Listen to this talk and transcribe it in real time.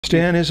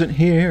Stan isn't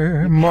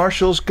here.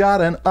 Marshall's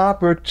got an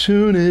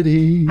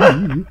opportunity.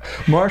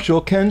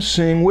 Marshall can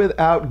sing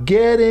without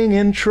getting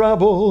in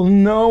trouble.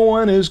 No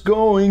one is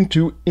going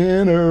to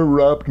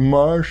interrupt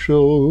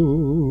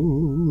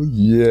Marshall.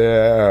 Yeah.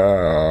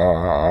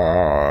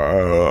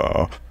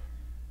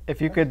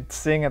 If you could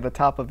sing at the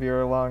top of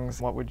your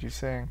lungs, what would you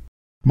sing?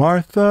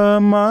 Martha,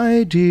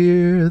 my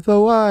dear,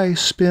 though I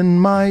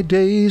spend my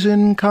days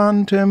in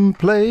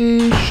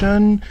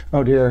contemplation.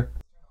 Oh dear,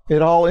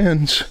 it all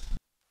ends.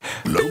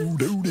 It's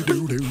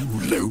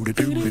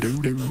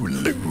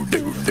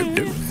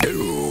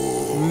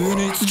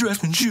the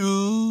Draftsmen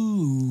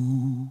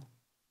Show.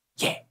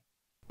 Yeah.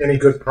 Any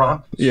good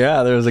prompts?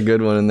 Yeah, there was a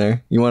good one in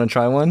there. You want to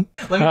try one?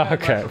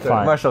 Okay,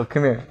 fine. Marshall,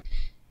 come here.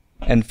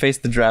 And face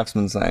the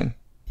Draftsman sign.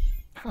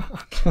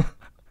 Okay,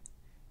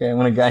 I'm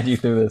going to guide you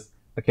through this.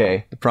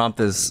 Okay, the prompt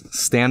is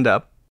stand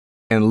up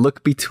and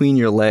look between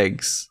your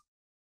legs.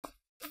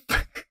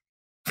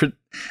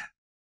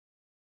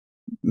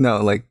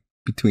 No, like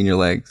between your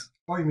legs.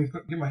 Oh, you mean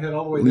get my head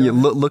all the way down? Yeah,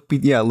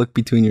 look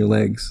between your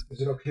legs.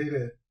 Is it okay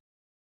to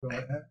go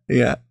like that?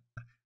 Yeah.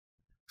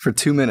 For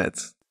 2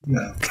 minutes.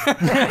 No.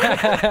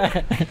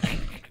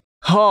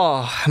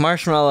 Oh,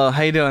 Marshmallow,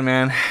 how you doing,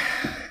 man?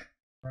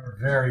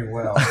 Very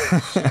well.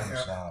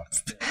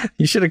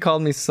 You should have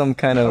called me some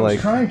kind of I was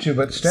like... trying to,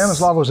 but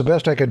Stanislav was the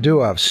best I could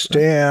do of.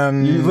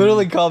 Stan... You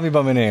literally called me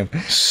by my name.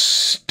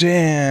 Stand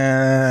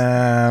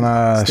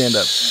up.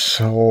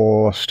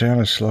 So,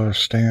 Stanislav,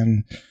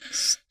 Stan...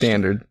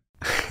 Standard.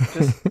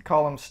 Just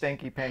call him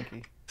Stanky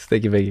Panky.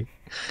 Sticky Biggie.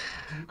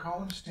 Do you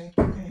call him Stinky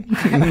Pink?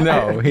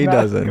 No, he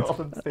doesn't. Call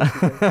him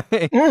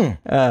Stanky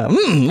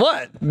Panky.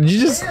 What? Did you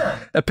just...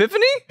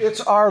 Epiphany? It's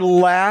our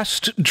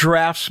last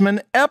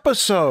Draftsman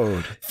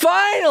episode.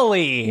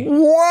 Finally!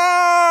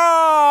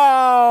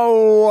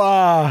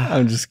 Wow!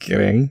 I'm just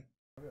kidding.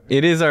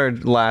 It is our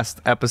last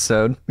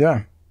episode,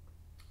 Yeah.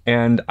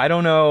 and I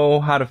don't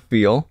know how to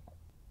feel.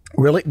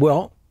 Really?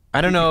 Well,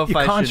 I don't know if you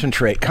I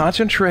concentrate.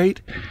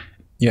 Concentrate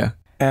Yeah.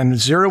 and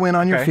zero in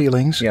on your Okay.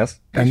 feelings. Yes.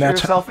 And Picture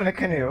that's yourself in a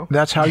canoe.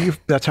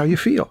 how you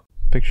feel.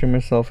 Picture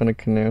myself in a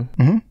canoe.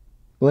 Mm-hmm.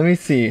 Let me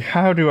see.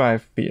 How do I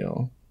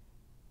feel?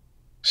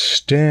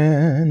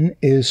 Stan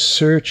is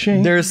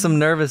searching There's some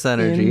nervous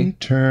energy.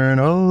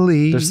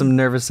 internally. There's some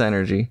nervous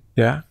energy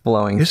Yeah.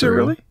 flowing Is there through.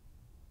 really?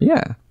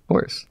 Yeah, of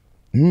course.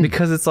 Mm.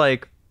 Because it's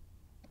like,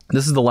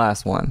 this is the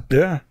last one.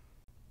 Yeah.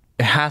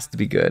 It has to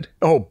be good.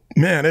 Oh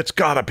man, it's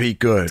gotta be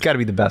good. It's got to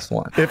be the best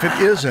one. If it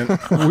isn't,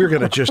 we're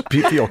gonna just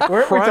feel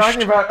We're crushed.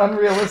 talking about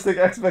unrealistic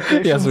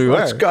expectations. Yes, we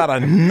were. It's gotta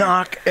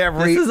knock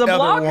every This is a other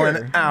blocker.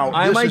 one out.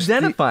 I'm This is the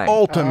identifying.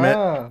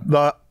 ultimate.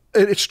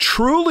 It's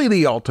truly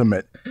the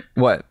ultimate.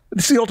 What?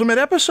 It's the ultimate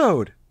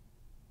episode.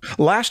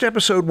 Last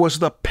episode was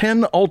the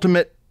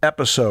penultimate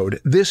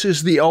episode. This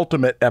is the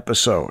ultimate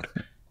episode.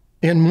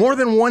 In more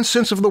than one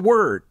sense of the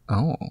word.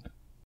 Oh.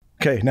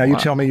 Okay, now you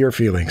tell me your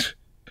feelings.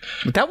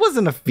 But that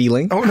wasn't a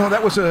feeling. Oh no,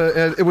 that was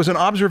it was an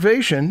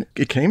observation.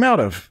 It came out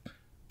of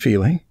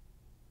feeling.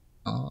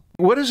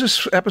 What is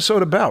this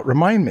episode about?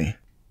 Remind me.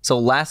 So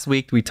last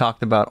week we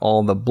talked about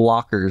all the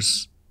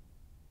blockers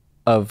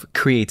of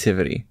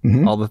creativity,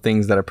 all the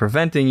things that are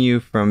preventing you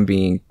from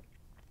being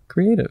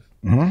creative.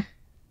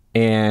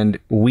 And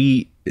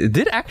we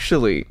did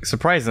actually,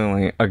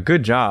 surprisingly, a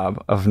good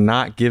job of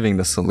not giving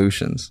the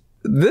solutions.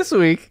 This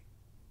week,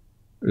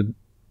 or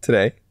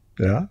today,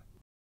 Yeah.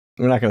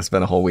 we're not going to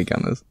spend a whole week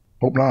on this.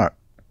 Hope not.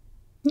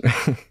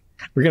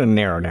 We're going to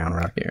narrow down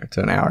right here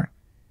to an hour.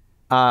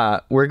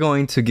 We're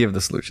going to give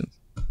the solutions.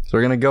 So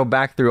we're going to go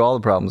back through all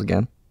the problems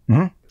again.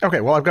 Okay,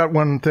 well, I've got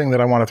one thing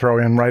that I want to throw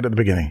in right at the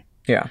beginning.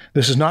 Yeah.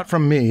 This is not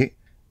from me.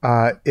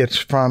 It's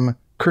from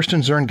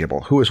Kirsten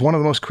Zerngibel, who is one of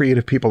the most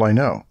creative people I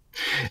know.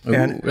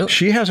 And really?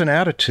 she has an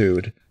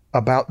attitude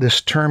about this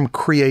term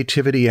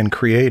creativity and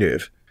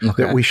creative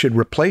that we should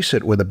replace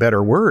it with a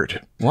better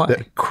word. Why?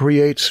 That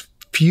creates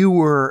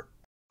fewer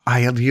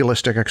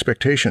idealistic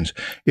expectations.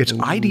 It's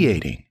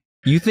ideating.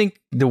 You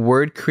think the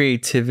word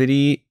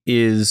creativity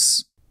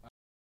is...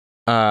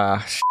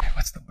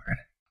 what's the word?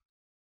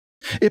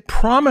 It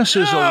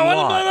promises a lot. Hold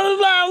on.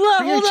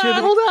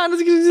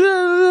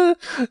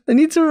 I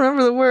need to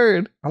remember the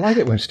word. I like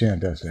it when Stan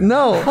does that.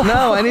 No,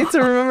 I need to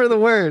remember the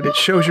word. It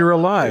shows you're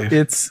alive.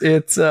 It's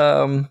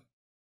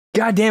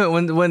God damn it,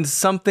 when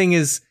something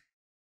is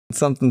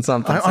something.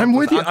 I'm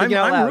with you.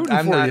 I'm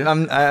rooting for you.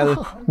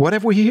 What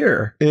have we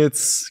here?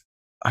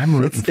 I'm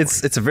rooting for you.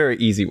 It's a very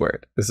easy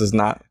word. This is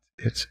not.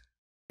 It's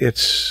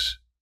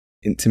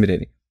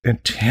Intimidating.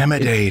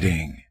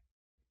 intimidating.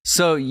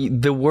 So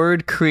the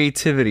word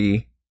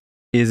creativity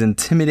is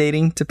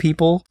intimidating to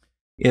people.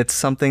 It's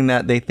something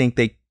that they think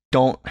they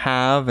don't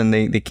have and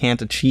they can't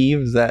achieve.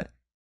 Is that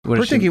what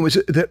We're thinking was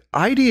that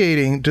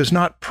ideating does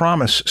not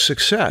promise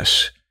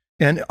success,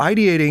 and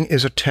ideating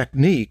is a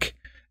technique.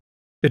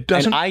 It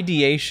doesn't. And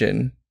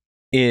ideation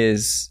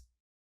is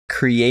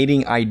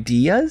creating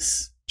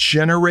ideas.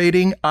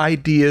 Generating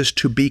ideas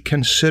to be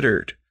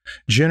considered.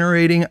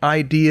 generating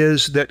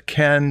ideas that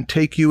can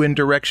take you in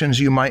directions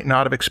you might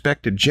not have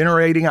expected,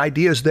 generating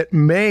ideas that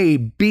may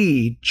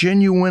be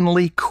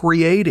genuinely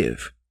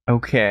creative.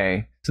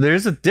 Okay. So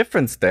there's a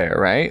difference there,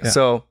 right? Yeah.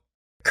 So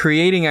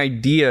creating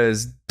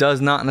ideas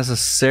does not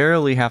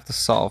necessarily have to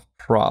solve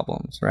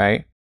problems,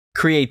 right?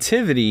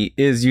 Creativity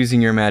is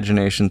using your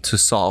imagination to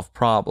solve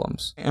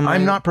problems.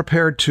 I'm not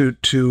prepared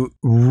to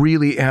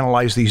really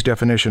analyze these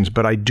definitions,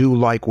 but I do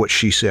like what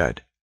she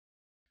said.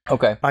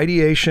 Okay.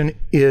 Ideation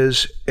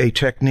is a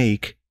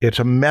technique. It's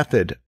a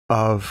method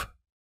of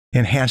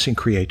enhancing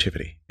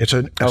creativity. It's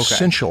an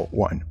essential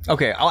one.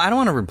 Okay. I don't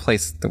want to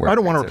replace the word. I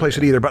don't want to replace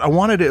it either, but I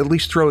wanted to at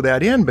least throw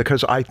that in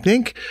because I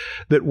think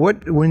that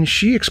when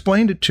she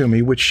explained it to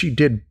me, which she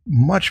did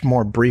much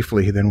more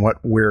briefly than what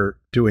we're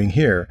doing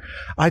here,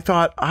 I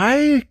thought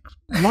I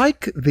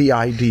like the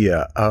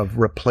idea of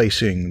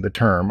replacing the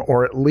term,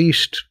 or at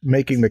least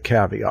making the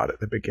caveat at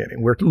the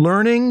beginning. We're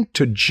learning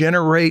to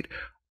generate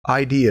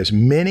ideas,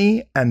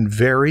 many and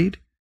varied,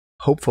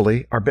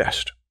 hopefully our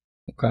best.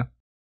 Okay.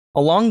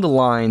 Along the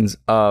lines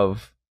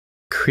of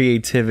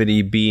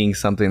creativity being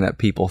something that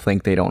people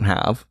think they don't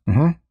have,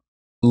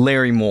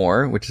 Larry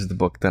Moore, which is the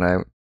book that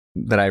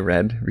I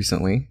read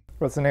recently.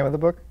 What's the name of the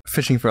book?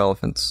 Fishing for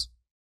Elephants: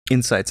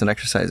 Insights and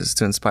Exercises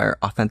to Inspire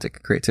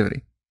Authentic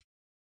Creativity.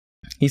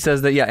 He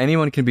says that, yeah,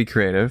 anyone can be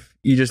creative.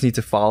 You just need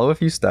to follow a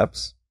few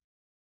steps.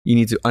 You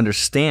need to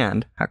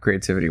understand how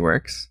creativity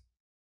works.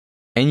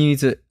 And you need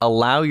to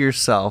allow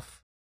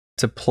yourself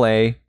to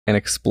play and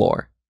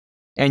explore.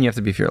 And you have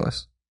to be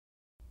fearless.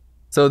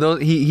 So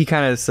those, he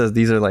kind of says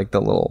these are like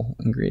the little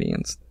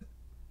ingredients.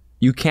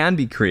 You can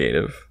be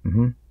creative.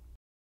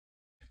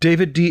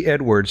 David D.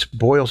 Edwards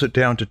boils it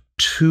down to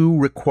two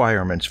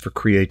requirements for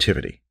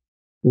creativity.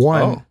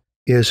 One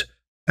is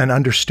an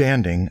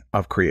understanding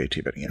of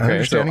creativity.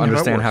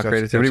 Understand how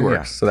creativity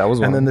works. Yeah. So that was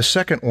one. And then the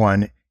second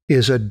one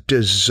is a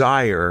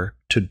desire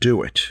to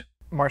do it.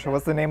 Marshall,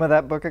 what's the name of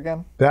that book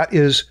again? That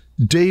is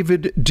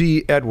David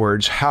D.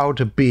 Edwards, How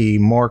to Be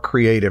More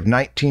Creative,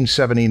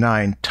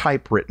 1979,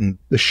 typewritten,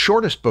 the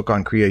shortest book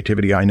on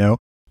creativity I know.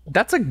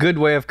 That's a good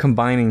way of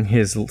combining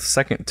his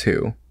second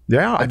two.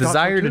 Yeah, a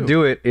desire to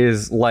do it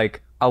is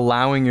like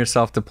allowing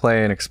yourself to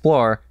play and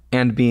explore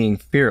and being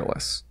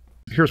fearless.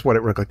 Here's what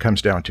it really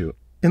comes down to.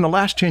 In the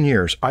last 10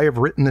 years, I have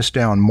written this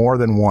down more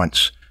than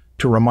once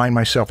to remind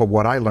myself of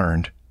what I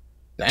learned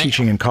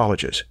teaching in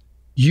colleges.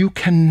 You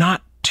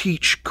cannot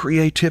teach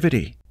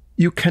creativity.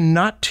 You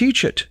cannot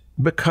teach it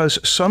because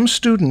some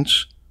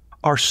students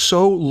are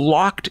so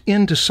locked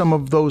into some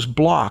of those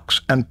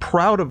blocks and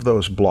proud of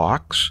those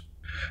blocks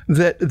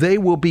that they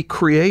will be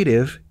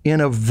creative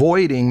in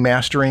avoiding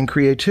mastering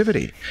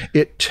creativity.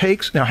 It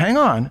takes, now hang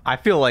on. I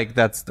feel like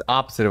that's the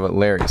opposite of what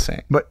Larry's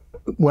saying. But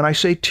when I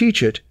say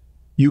teach it,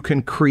 you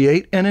can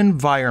create an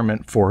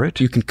environment for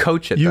it. You can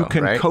coach it, You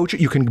can coach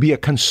it. You can be a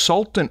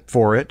consultant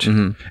for it.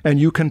 And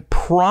you can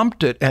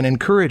prompt it and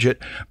encourage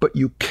it. But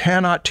you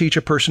cannot teach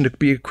a person to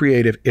be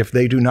creative if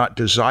they do not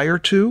desire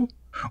to,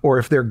 or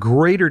if their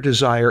greater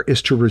desire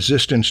is to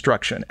resist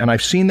instruction. And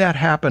I've seen that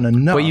happen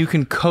enough. But you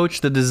can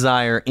coach the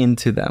desire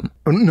into them.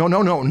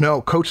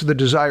 No. Coach the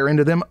desire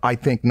into them? I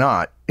think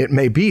not. It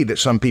may be that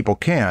some people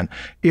can.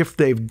 If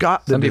they've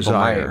got the desire.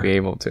 Some people might be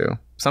able to.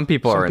 Some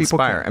people are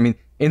inspired. I mean,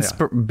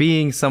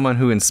 being someone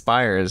who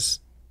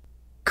inspires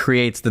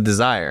creates the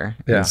desire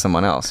in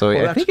someone else. So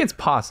I think it's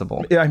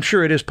possible. Yeah, I'm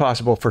sure it is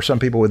possible for some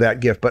people with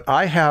that gift, but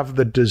I have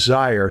the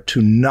desire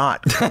to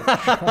not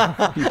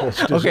coach people's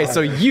desire. Okay,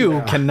 so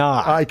you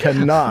cannot. I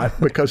cannot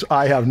because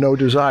I have no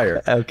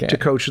desire to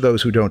coach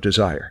those who don't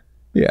desire.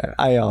 Yeah,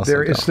 I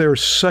also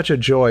There's such a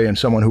joy in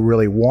someone who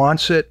really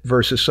wants it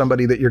versus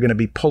somebody that you're going to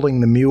be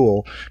pulling the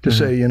mule to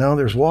say, you know,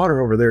 there's water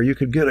over there. You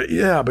could get it.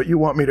 Yeah, but you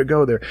want me to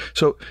go there.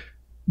 So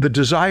the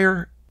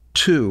desire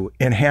to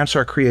enhance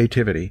our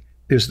creativity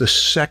is the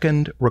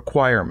second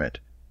requirement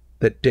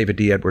that David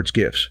D. Edwards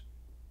gives.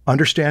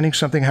 Understanding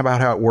something about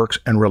how it works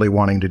and really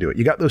wanting to do it.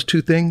 You got those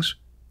two things,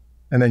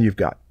 and then you've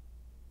got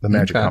the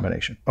magic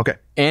combination. Okay.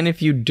 And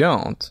if you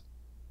don't,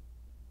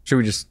 should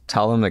we just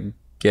tell them to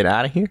get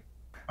out of here?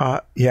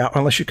 Yeah,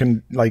 unless you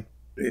can, like,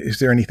 is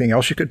there anything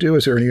else you could do?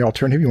 Is there any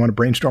alternative? You want to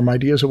brainstorm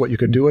ideas of what you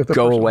could do with the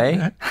Go away?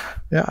 Like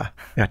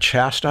yeah,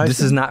 chastise This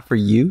them. is not for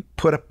you?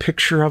 Put a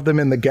picture of them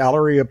in the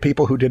gallery of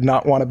people who did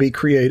not want to be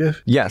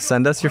creative. Yeah,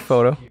 send us your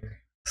photo.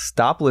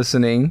 Stop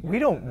listening. We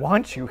don't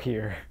want you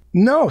here.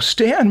 No,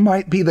 Stan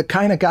might be the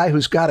kind of guy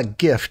who's got a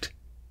gift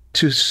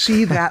to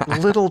see that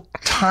little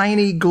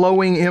tiny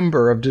glowing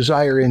ember of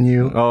desire in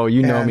you. Oh,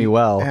 you know me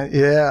well.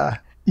 Yeah,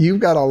 you've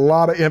got a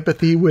lot of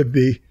empathy with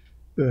the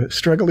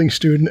struggling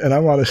student, and I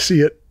want to see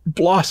it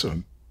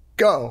blossom.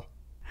 Go.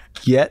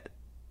 Get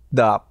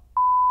the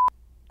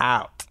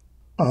out.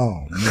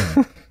 Oh,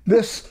 man.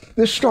 This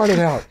started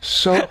out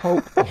so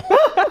hopeful.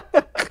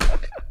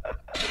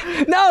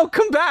 No,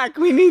 come back.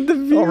 We need the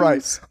views. All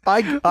right.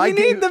 We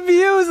need the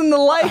views and the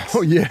likes.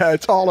 Oh, yeah.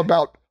 It's all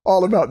about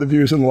the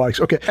views and the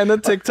likes. Okay. And the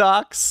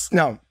TikToks.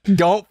 No.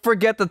 Don't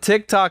forget the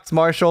TikToks,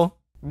 Marshall.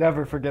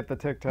 Never forget the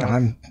TikTok.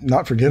 I'm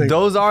not forgetting.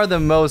 Those are the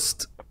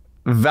most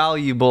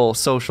valuable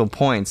social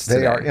points They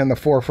today. are in the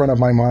forefront of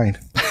my mind.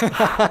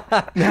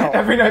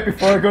 Every night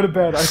before I go to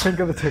bed, I think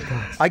of the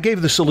TikToks. I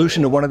gave the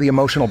solution to one of the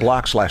emotional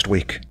blocks last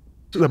week.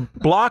 The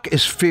block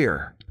is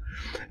fear.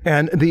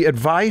 And the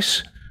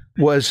advice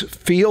was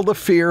feel the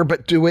fear,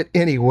 but do it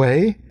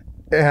anyway.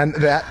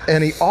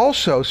 And he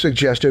also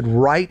suggested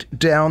write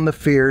down the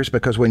fears,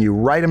 because when you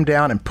write them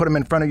down and put them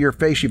in front of your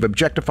face, you've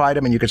objectified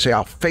them, and you can say,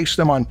 I'll face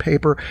them on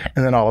paper,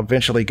 and then I'll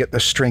eventually get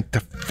the strength to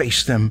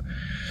face them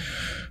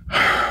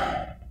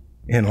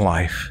in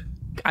life.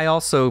 I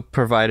also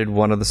provided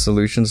one of the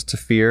solutions to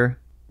fear,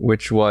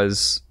 which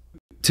was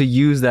to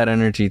use that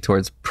energy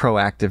towards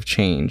proactive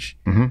change.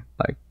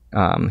 Like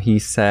he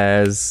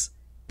says,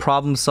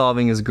 problem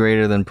solving is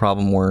greater than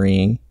problem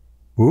worrying.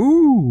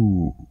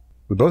 Ooh.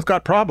 We both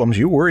got problems.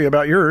 You worry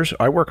about yours.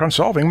 I work on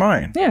solving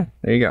mine. Yeah,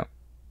 there you go.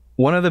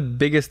 One of the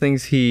biggest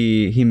things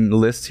he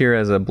lists here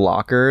as a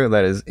blocker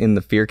that is in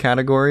the fear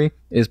category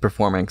is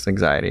performance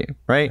anxiety,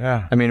 right?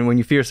 Yeah. I mean, when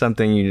you fear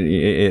something,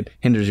 it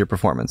hinders your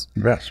performance.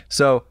 Yes.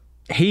 So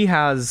he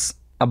has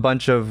a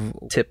bunch of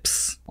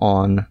tips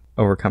on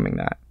overcoming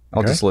that.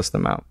 I'll just list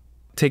them out.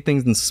 Take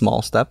things in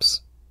small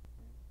steps,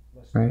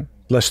 right?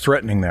 Less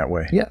threatening that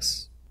way.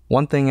 Yes.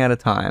 One thing at a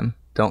time.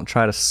 Don't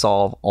try to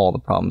solve all the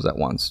problems at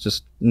once.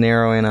 Just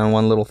narrow in on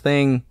one little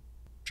thing.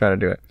 Try to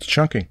do it. It's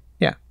chunky.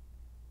 Yeah.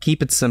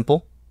 Keep it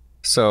simple.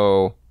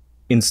 So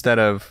instead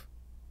of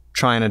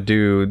trying to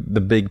do the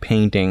big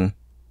painting,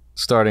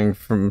 starting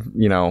from,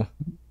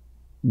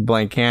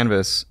 blank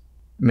canvas,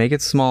 make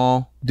it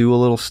small. Do a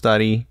little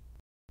study.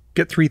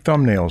 Get 3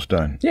 thumbnails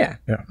done. Yeah.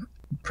 Yeah.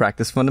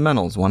 Practice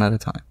fundamentals one at a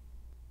time.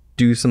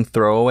 Do some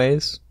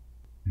throwaways.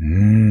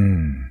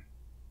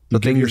 You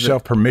give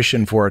yourself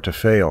permission for it to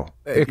fail.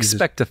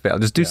 Expect to fail.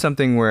 Just do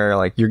something where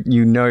like you're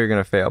going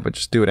to fail, but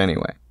just do it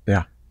anyway.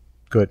 Yeah.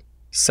 Good.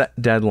 Set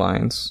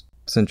deadlines.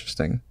 It's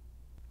interesting.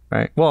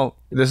 Right. Well,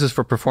 this is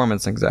for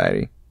performance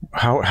anxiety.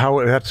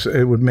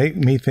 It would make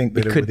me think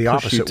that the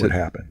opposite would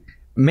happen.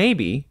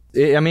 Maybe.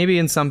 Maybe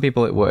in some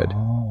people it would.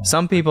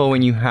 Some people,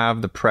 when you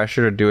have the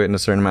pressure to do it in a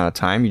certain amount of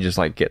time, you just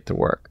like get to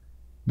work.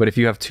 But if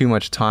you have too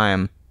much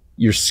time,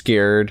 you're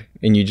scared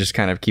and you just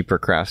kind of keep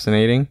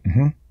procrastinating.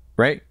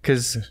 Right?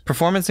 Because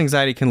performance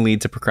anxiety can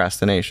lead to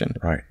procrastination.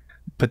 Right.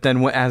 But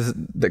then as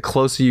the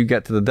closer you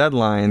get to the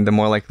deadline, the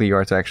more likely you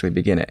are to actually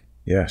begin it.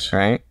 Yes.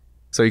 Right?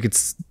 So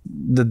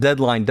the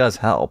deadline does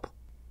help.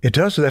 It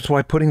does. That's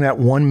why putting that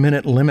 1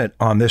 minute limit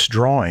on this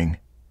drawing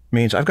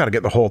means I've got to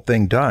get the whole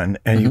thing done.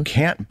 And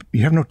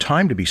you have no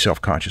time to be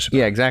self-conscious about it.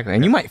 Yeah, exactly.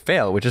 And you might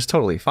fail, which is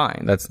totally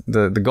fine. That's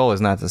the goal is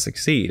not to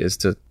succeed, is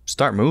to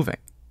start moving.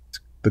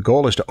 The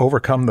goal is to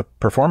overcome the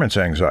performance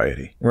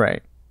anxiety.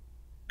 Right.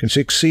 Can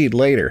succeed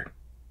later.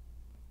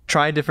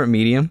 Try a different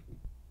medium.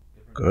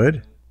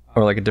 Good.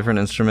 Or like a different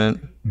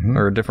instrument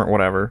or a different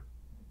whatever.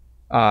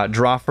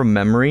 Draw from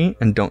memory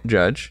and don't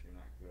judge.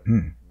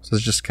 So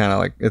it's just kind of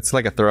like, it's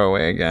like a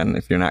throwaway again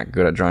if you're not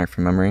good at drawing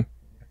from memory.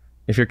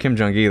 If you're Kim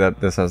Jong-gi,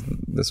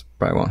 this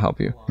probably won't help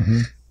you.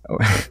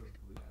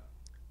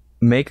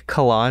 Make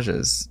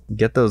collages.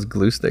 Get those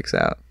glue sticks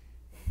out.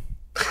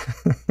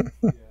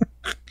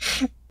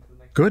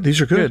 Good.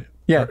 These are good.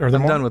 Yeah, Are there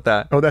I'm done with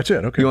that. Oh, that's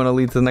it. Okay. You want to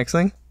lead to the next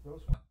thing?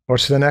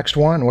 What's the next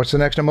one? What's the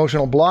next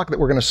emotional block that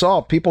we're going to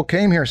solve? People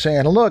came here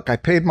saying, look, I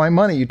paid my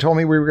money. You told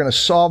me we were going to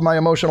solve my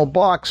emotional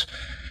blocks,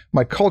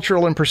 my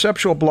cultural and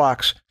perceptual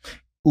blocks.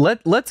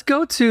 Let's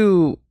go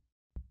to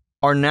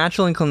our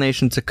natural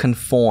inclination to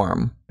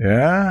conform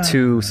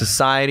to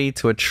society,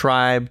 to a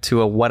tribe,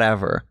 to a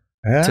whatever,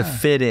 to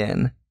fit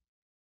in,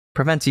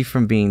 prevents you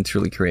from being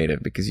truly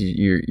creative because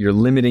you're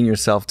limiting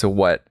yourself to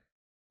what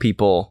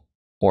people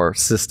or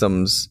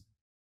systems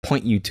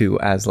point you to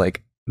as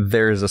like,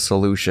 there's a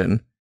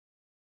solution.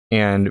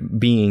 And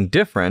being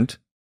different,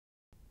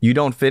 you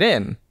don't fit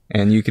in,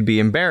 and you could be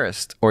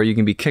embarrassed, or you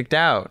can be kicked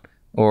out,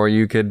 or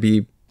you could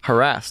be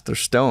harassed or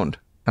stoned.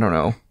 I don't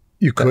know.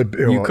 You could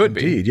be.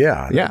 Indeed,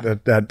 yeah.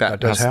 That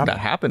does happen. That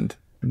happened.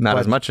 Not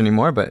as much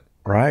anymore, but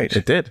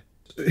it did.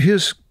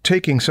 His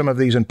taking some of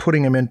these and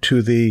putting them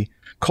into the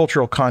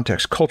cultural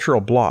context, cultural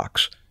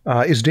blocks,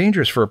 is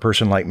dangerous for a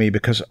person like me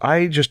because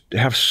I just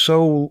have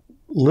so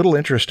little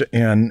interest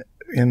in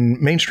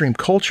mainstream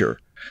culture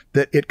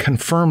that it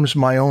confirms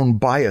my own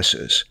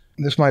biases.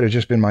 This might have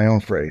just been my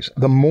own phrase.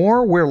 The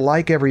more we're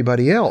like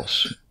everybody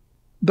else,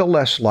 the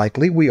less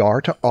likely we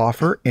are to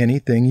offer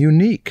anything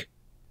unique.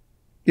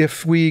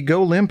 If we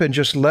go limp and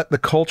just let the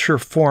culture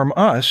form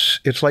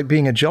us, it's like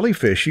being a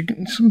jellyfish.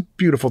 Some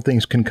beautiful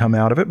things can come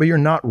out of it, but you're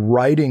not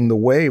riding the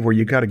wave where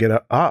you got to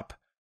get up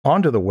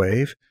onto the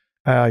wave.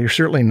 You're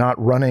certainly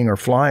not running or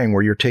flying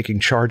where you're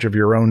taking charge of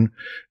your own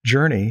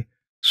journey.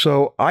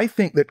 So I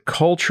think that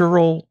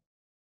cultural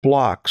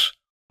blocks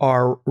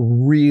are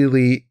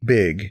really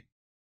big.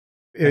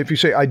 If you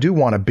say, I do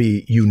want to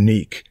be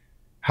unique,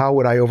 how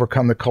would I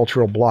overcome the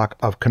cultural block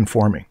of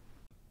conforming?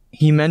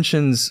 He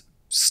mentions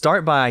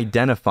start by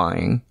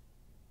identifying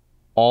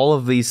all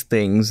of these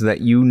things that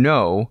you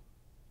know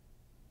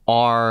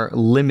are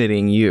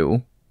limiting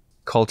you,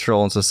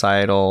 cultural and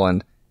societal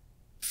and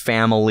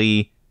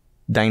family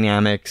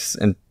dynamics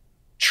and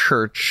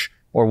church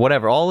or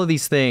whatever, all of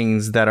these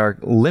things that are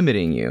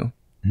limiting you.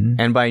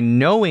 And by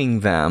knowing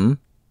them,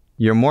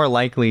 you're more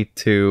likely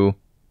to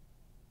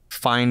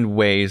find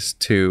ways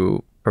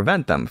to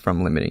prevent them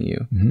from limiting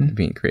you to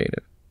being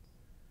creative.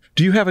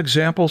 Do you have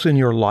examples in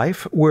your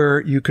life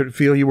where you could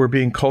feel you were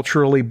being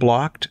culturally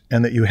blocked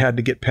and that you had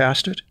to get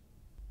past it?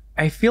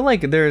 I feel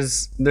like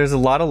there's a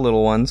lot of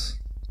little ones,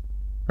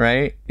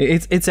 right?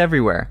 It's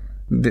everywhere.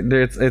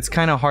 It's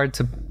kind of hard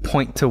to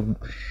point to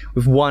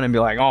with one and be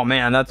like, oh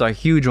man, that's a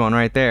huge one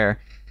right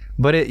there.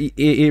 But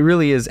it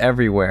really is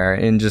everywhere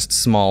in just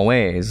small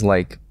ways.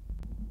 Like,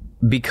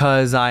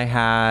 because I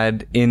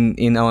had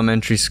in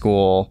elementary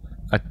school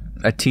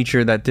a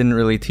teacher that didn't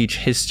really teach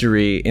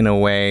history in a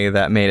way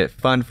that made it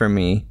fun for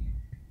me,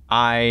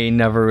 I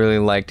never really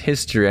liked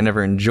history. I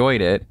never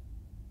enjoyed it.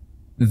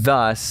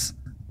 Thus,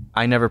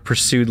 I never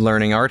pursued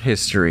learning art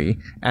history.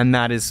 And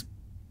that is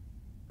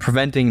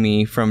preventing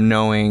me from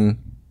knowing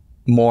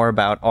more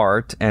about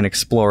art and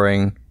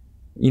exploring,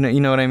 you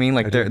know what I mean?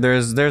 Like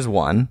there's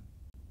one.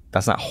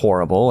 That's not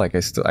horrible. Like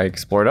I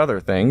explored other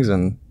things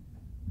and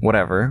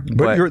whatever.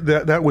 But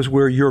that was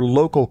where your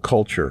local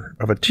culture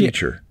of a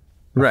teacher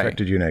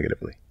affected you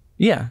negatively.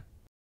 Yeah.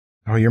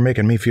 Oh, you're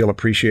making me feel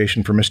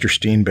appreciation for Mr.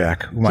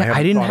 Steenbeck. Whom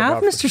I didn't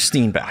have Mr.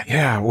 Steenbeck.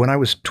 Yeah, when I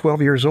was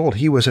 12 years old,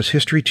 he was a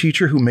history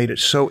teacher who made it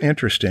so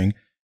interesting,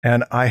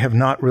 and I have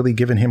not really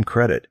given him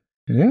credit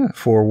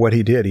for what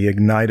he did. He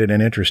ignited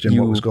an interest in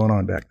what was going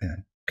on back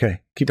then.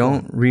 Okay, keep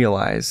going. Don't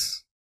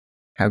realize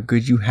how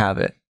good you have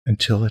it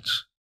until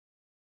it's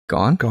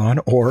gone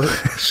or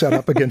set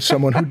up against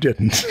someone who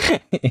didn't.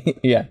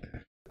 Yeah.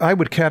 I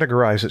would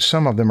categorize that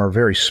some of them are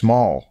very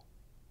small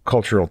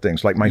cultural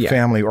things, like my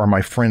family or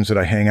my friends that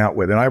I hang out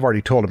with. And I've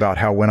already told about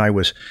how when I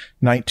was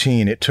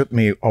 19, it took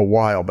me a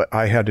while, but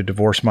I had to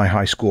divorce my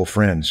high school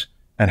friends,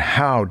 and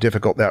how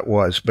difficult that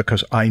was,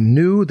 because I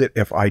knew that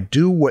if I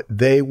do what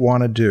they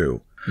want to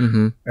do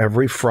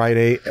every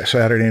Friday,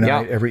 Saturday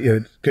night,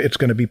 it's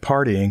going to be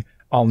partying.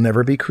 I'll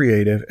never be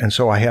creative. And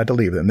so I had to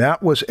leave them.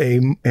 That was a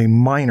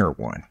minor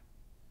one.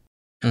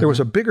 There was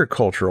a bigger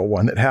cultural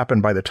one that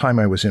happened by the time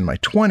I was in my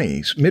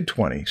 20s,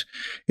 mid-20s,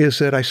 is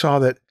that I saw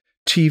that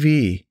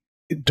TV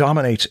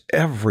dominates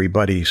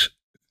everybody's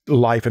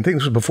life. And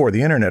things was before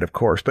the internet, of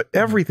course, but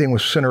everything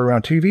was centered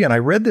around TV. And I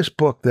read this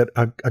book that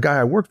a guy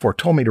I worked for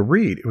told me to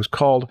read. It was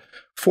called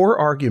 4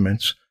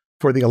 Arguments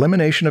for the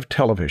Elimination of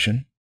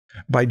Television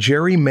by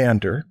Jerry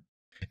Mander.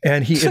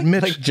 And he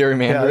admits... Like Jerry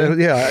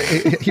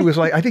Mander? He was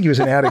like, I think he was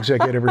an ad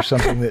executive or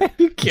something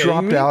that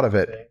dropped out of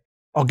it.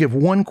 I'll give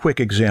one quick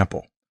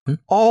example.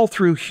 All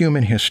through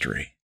human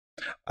history,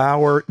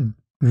 our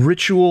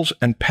rituals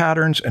and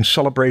patterns and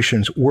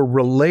celebrations were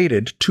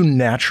related to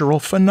natural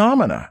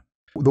phenomena.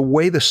 The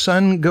way the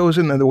sun goes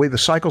in and the way the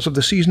cycles of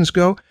the seasons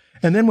go.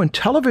 And then when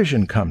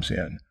television comes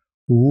in,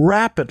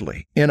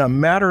 rapidly, in a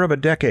matter of a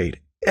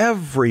decade,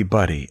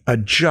 everybody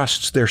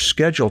adjusts their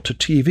schedule to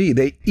TV.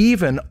 They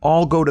even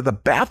all go to the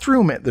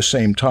bathroom at the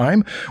same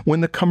time when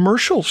the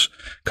commercials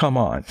come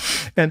on.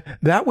 And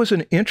that was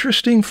an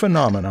interesting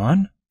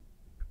phenomenon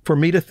for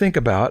me to think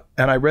about.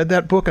 And I read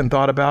that book and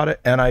thought about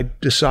it, and I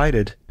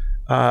decided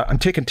I'm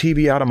taking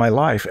TV out of my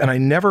life, and I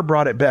never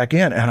brought it back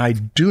in, and I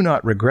do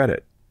not regret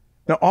it.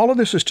 Now, all of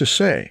this is to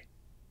say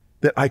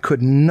that I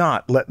could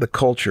not let the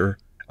culture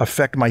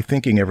affect my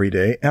thinking every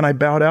day, and I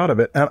bowed out of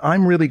it, and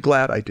I'm really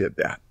glad I did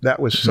that. That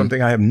was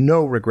something I have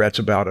no regrets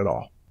about at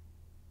all.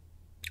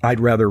 I'd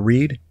rather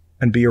read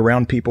and be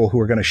around people who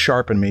are going to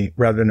sharpen me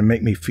rather than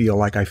make me feel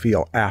like I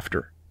feel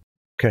after.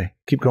 Okay,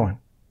 keep going.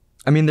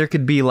 I mean, there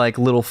could be like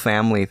little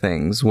family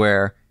things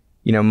where,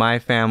 my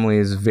family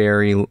is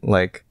very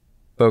like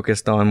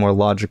focused on more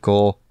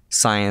logical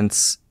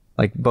science.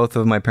 Like both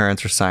of my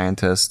parents are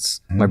scientists.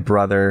 My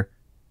brother,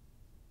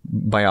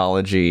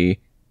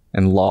 biology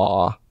and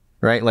law,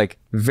 right? Like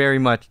very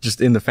much just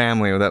in the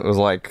family that was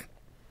like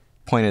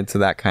pointed to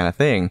that kind of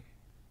thing.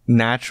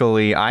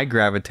 Naturally, I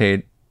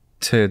gravitate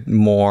to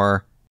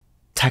more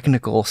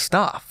technical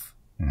stuff.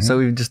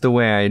 So even just the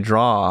way I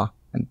draw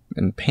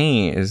and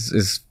paint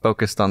is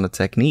focused on the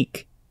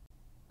technique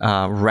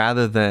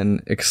rather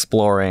than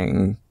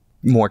exploring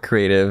more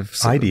creative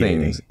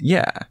things.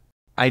 Yeah.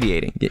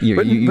 Ideating.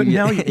 But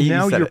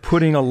now you're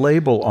putting a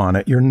label on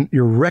it.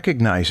 You're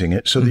recognizing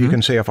it so that you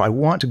can say, if I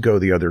want to go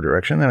the other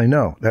direction, then I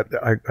know that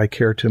I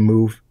care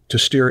to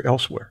steer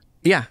elsewhere.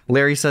 Yeah.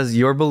 Larry says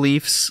your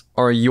beliefs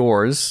are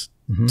yours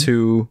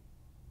to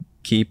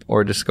keep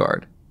or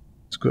discard.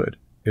 It's good.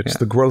 It's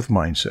the growth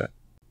mindset.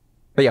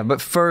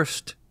 But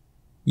first,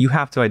 you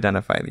have to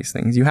identify these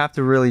things. You have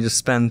to really just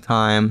spend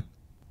time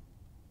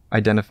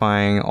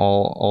identifying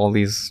all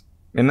these,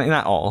 and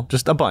not all,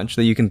 just a bunch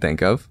that you can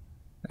think of,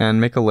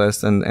 and make a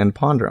list and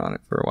ponder on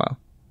it for a while.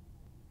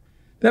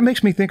 That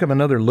makes me think of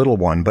another little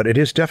one, but it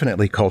is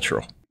definitely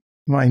cultural.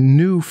 My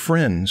new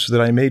friends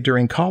that I made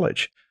during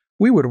college,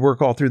 we would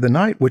work all through the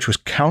night, which was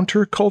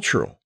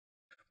countercultural,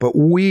 but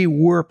we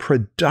were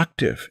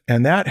productive,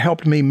 and that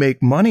helped me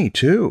make money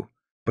too,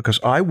 because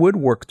I would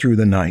work through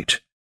the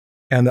night.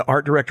 And the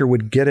art director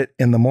would get it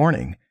in the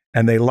morning,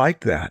 and they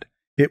liked that.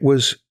 It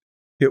was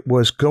It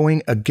was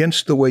going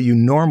against the way you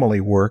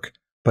normally work,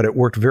 but it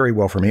worked very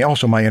well for me.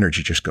 Also, my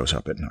energy just goes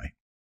up at night.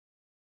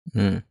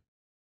 Mm.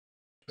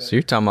 So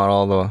you're talking about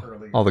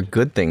all the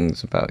good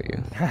things about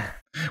you.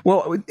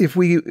 Well, if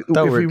we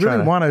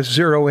really want to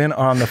zero in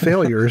on the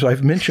failures,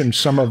 I've mentioned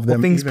some of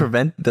them. Things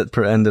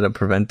ended up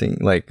preventing,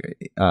 like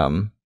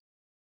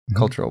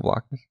cultural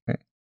blockers. Right?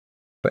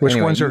 But Which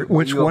anyway,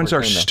 ones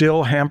are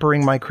still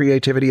hampering my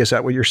creativity? Is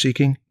that what you're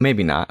seeking?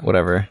 Maybe not.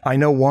 Whatever. I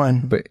know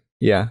one. But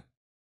yeah.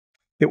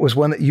 It was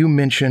one that you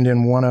mentioned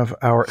in one of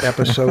our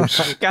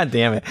episodes. God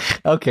damn it.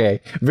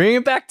 Okay. Bring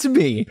it back to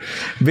me.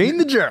 Being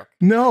the jerk.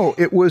 No,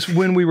 it was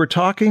when we were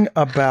talking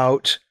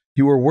about,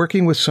 you were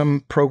working with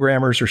some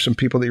programmers or some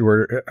people that you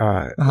were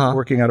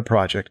working on a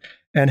project,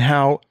 and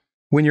how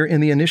when you're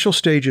in the initial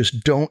stages,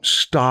 don't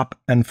stop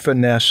and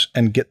finesse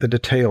and get the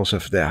details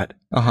of that.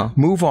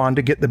 Move on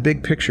to get the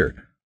big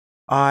picture.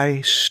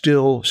 I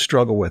still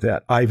struggle with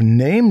that. I've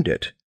named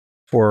it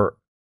for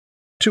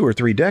 2 or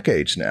 3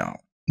 decades now.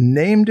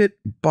 Named it,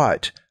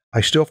 but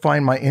I still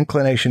find my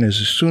inclination is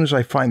as soon as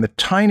I find the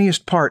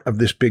tiniest part of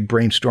this big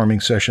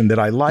brainstorming session that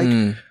I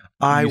like,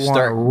 I want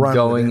to run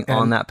going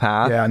on that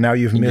path. Yeah, now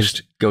you've missed.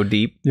 Just go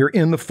deep. You're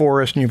in the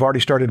forest and you've already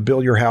started to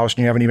build your house and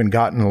you haven't even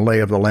gotten a lay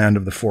of the land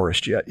of the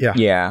forest yet. Yeah.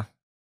 Yeah.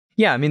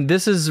 Yeah. I mean,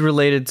 this is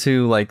related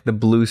to like the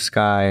blue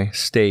sky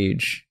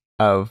stage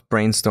of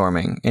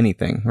brainstorming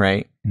anything,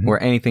 right? Mm-hmm.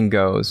 Where anything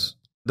goes.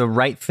 The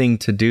right thing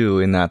to do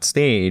in that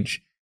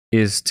stage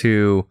is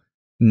to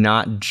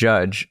not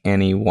judge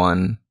any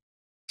one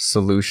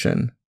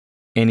solution,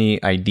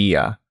 any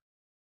idea,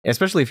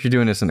 especially if you're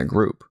doing this in a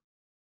group.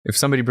 If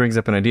somebody brings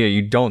up an idea,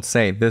 you don't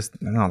say this,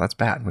 no, that's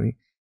bad.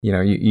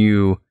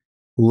 You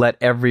let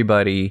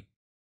everybody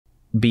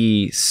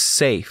be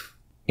safe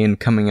in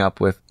coming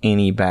up with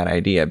any bad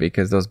idea,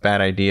 because those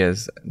bad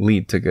ideas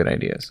lead to good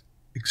ideas.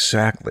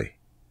 Exactly.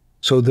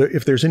 So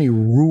if there's any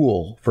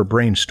rule for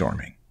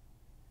brainstorming,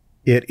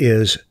 it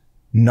is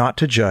not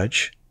to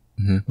judge,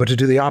 but to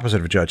do the opposite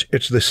of judge.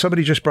 It's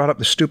somebody just brought up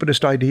the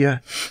stupidest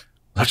idea.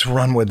 Let's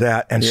run with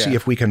that and see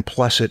if we can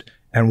plus it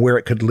and where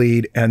it could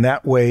lead. And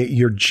that way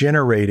you're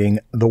generating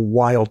the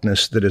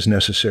wildness that is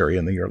necessary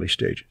in the early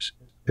stages.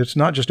 It's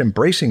not just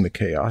embracing the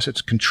chaos,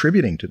 it's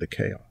contributing to the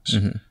chaos.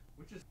 Mm-hmm.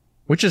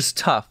 Which is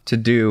tough to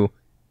do.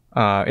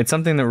 It's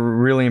something that's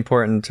really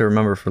important to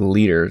remember for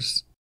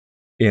leaders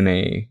in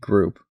a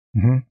group.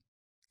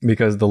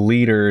 Because the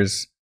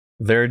leaders,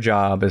 their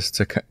job is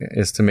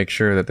to make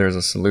sure that there's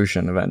a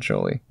solution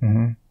eventually.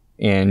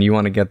 And you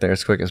want to get there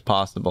as quick as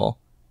possible.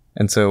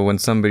 And so when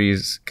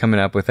somebody's coming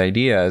up with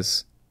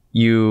ideas,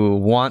 you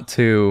want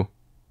to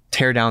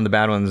tear down the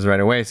bad ones right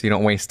away so you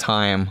don't waste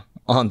time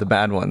on the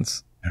bad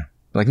ones.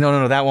 Like,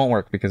 no, that won't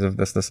work because of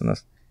this, and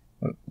this.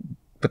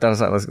 But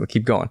let's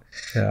keep going.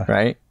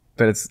 Right?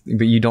 But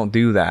you don't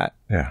do that.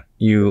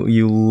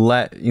 You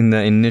let, in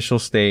the initial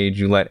stage,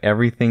 you let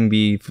everything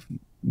be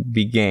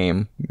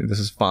game. This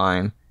is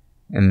fine.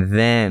 And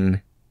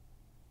then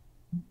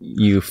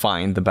you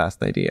find the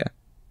best idea.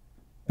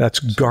 That's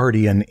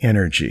guardian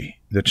energy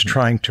that's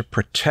trying to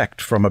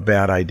protect from a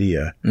bad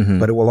idea,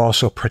 but it will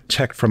also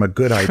protect from a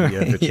good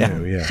idea if it's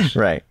new. Yes.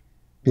 Right.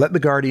 Let the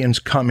guardians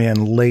come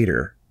in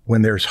later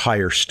when there's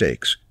higher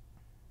stakes.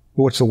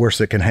 What's the worst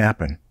that can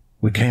happen?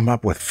 We came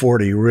up with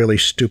 40 really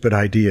stupid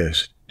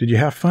ideas. Did you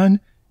have fun?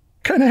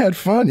 Kind of had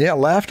fun. Yeah,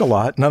 laughed a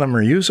lot. None of them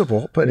are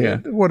usable, but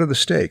what are the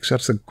stakes?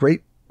 That's the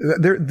great...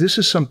 This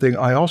is something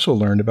I also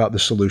learned about the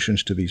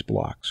solutions to these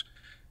blocks,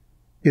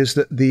 is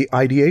that the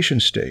ideation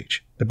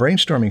stage, the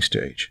brainstorming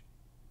stage,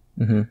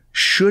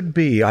 should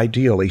be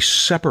ideally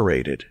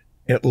separated,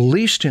 at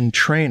least in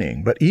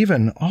training, but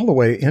even all the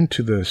way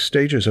into the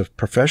stages of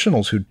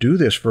professionals who do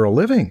this for a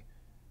living,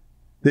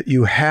 that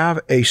you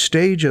have a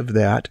stage of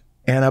that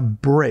and a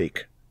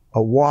break,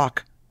 a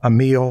walk, a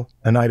meal,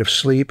 a night of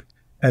sleep,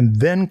 and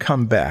then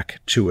come back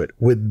to it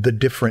with the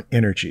different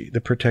energy,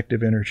 the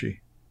protective energy.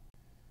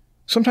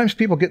 Sometimes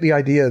people get the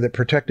idea that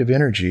protective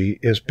energy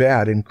is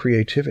bad in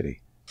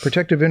creativity.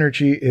 Protective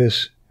energy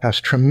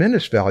has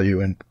tremendous value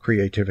in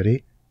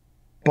creativity,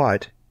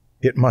 but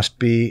it must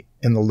be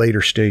in the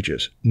later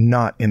stages,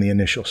 not in the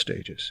initial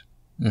stages.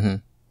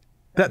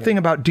 That thing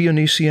about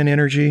Dionysian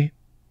energy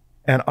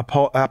and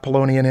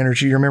Apollonian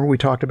energy, you remember we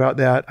talked about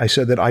that? I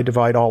said that I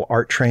divide all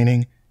art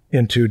training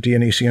into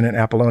Dionysian and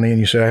Apollonian.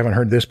 You said, I haven't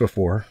heard this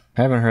before.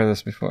 I haven't heard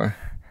this before.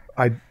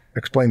 I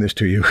explained this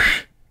to you.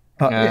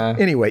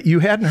 Anyway, you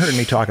hadn't heard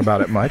me talk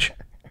about it much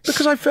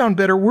because I found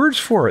better words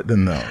for it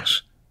than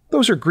those.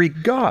 Those are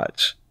Greek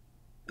gods.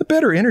 The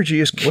better energy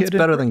is What's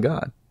better than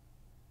God?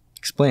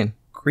 Explain.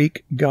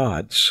 Greek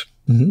gods.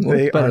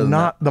 They are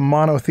not the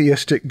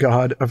monotheistic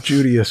God of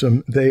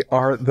Judaism. They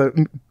are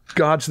the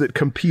gods that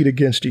compete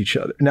against each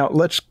other. Now,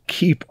 let's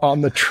keep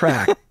on the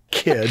track,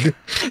 kid.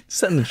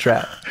 Setting the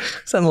trap.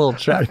 Setting a little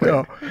trap. I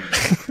know.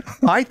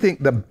 I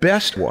think the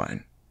best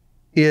one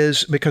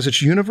is, because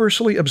it's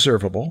universally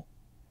observable,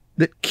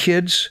 that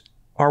kids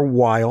are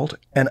wild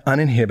and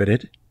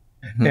uninhibited,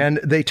 and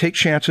they take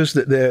chances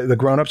that the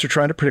grown-ups are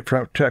trying to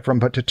protect from,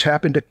 but to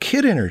tap into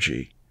kid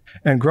energy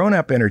and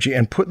grown-up energy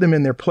and put them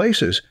in their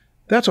places,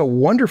 That's a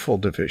wonderful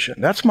division.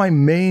 That's my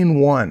main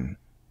one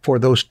for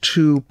those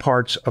two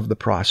parts of the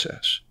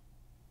process.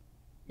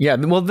 Yeah,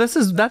 well,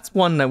 that's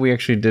one that we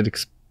actually did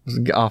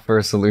offer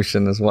a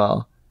solution as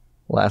well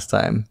last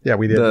time. Yeah,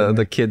 we did.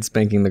 The kid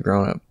spanking the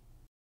grown-up.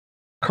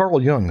 Carl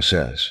Jung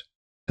says,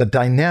 the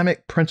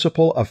dynamic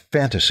principle of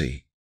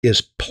fantasy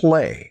is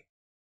play,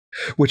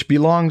 which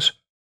belongs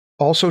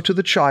also to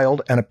the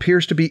child and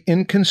appears to be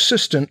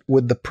inconsistent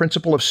with the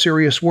principle of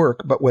serious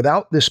work, but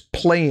without this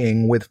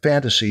playing with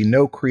fantasy,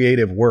 no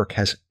creative work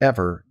has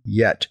ever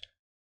yet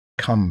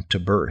come to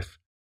birth.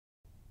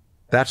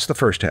 That's the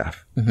first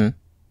half. Mm-hmm.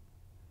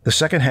 The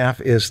second half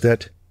is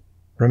that,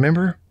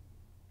 remember,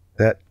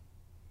 that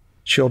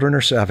children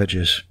are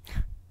savages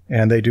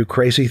and they do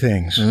crazy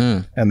things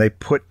and they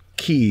put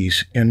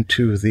keys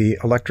into the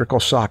electrical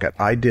socket.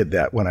 I did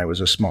that when I was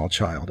a small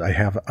child. I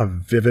have a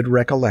vivid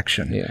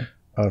recollection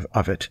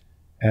of it.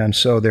 And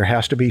so there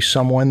has to be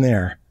someone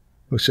there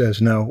who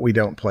says, no, we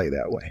don't play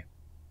that way.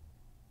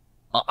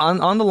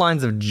 On the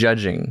lines of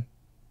judging,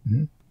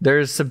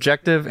 there's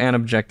subjective and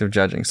objective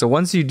judging. So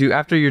once you do,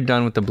 after you're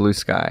done with the blue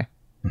sky,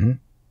 and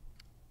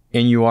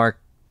you are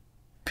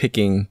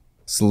picking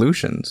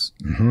solutions.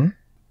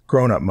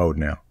 Grown-up mode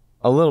now.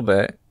 A little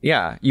bit.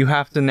 Yeah. You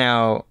have to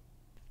now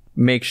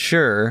make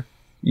sure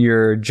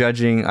you're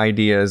judging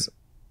ideas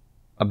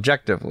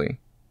objectively.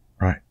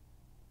 Right.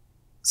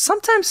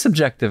 Sometimes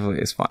subjectively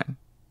is fine.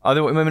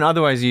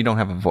 Otherwise you don't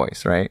have a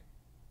voice, right?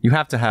 You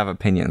have to have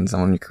opinions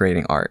when you're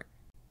creating art.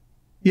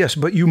 Yes,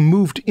 but you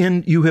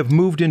have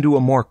moved into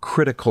a more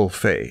critical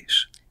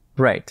phase.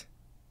 Right.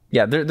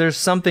 Yeah, there's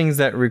some things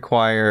that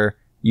require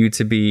you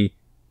to be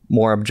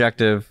more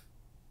objective.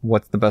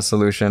 What's the best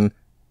solution?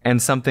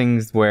 And some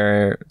things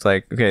where it's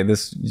like, okay,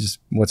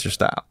 what's your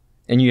style?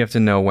 And you have to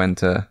know when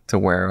to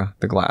wear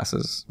the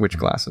glasses, which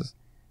glasses.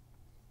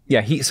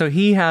 Yeah,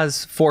 he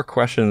has 4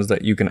 questions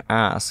that you can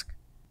ask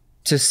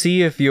to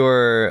see if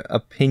your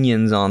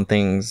opinions on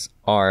things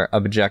are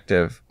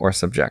objective or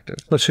subjective.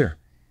 Let's hear.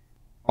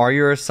 Are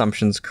your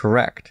assumptions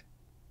correct?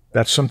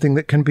 That's something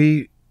that can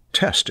be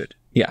tested.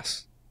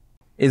 Yes.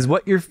 Is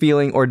what you're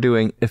feeling or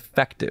doing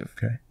effective?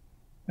 Okay.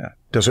 Yeah.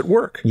 Does it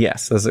work?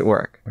 Yes. Does it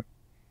work?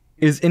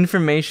 Is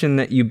information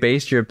that you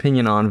base your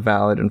opinion on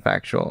valid and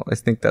factual? I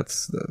think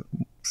that's the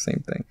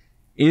same thing.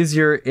 Is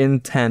your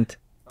intent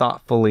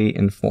thoughtfully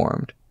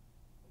informed?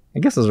 I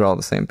guess those are all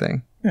the same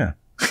thing. Yeah.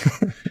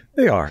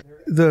 They are.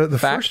 The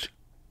Fact first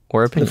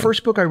or opinion? The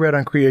first book I read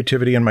on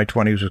creativity in my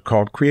 20s was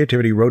called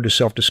Creativity: Road to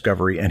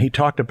Self-Discovery, and he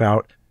talked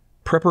about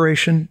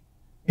preparation,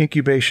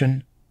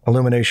 incubation,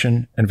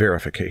 illumination, and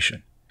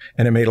verification.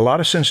 And it made a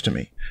lot of sense to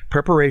me.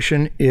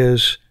 Preparation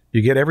is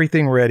you get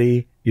everything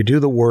ready, you do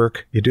the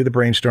work, you do the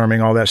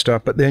brainstorming, all that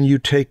stuff, but then you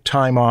take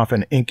time off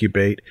and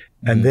incubate,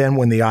 and then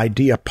when the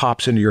idea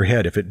pops into your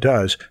head, if it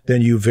does,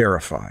 then you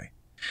verify.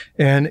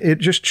 And it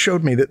just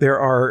showed me that there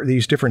are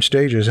these different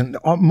stages, and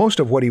most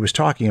of what he was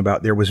talking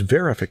about there was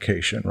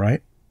verification,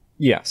 right?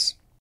 Yes.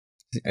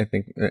 I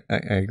think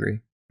I agree.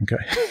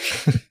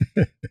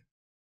 Okay.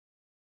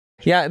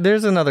 Yeah,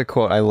 there's another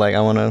quote I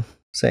want to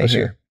say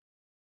here.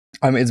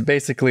 It's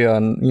basically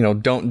on,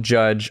 don't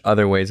judge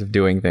other ways of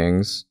doing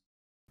things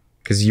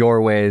because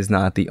your way is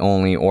not the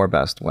only or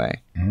best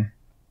way.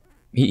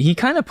 He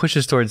kind of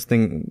pushes towards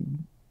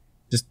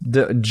just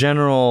the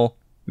general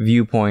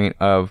viewpoint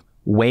of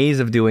ways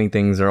of doing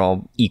things are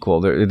all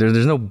equal.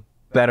 There's no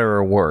better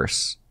or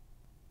worse.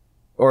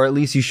 Or at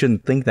least you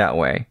shouldn't think that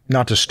way.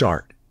 Not to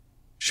start.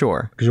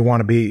 Sure. Because you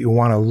want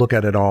to look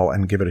at it all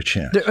and give it a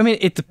chance.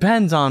 It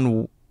depends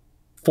on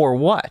for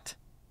what.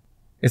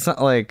 It's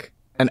not like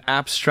an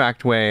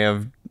abstract way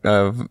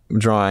of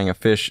drawing a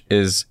fish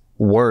is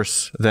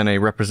worse than a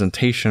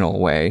representational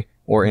way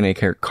or in a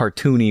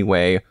cartoony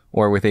way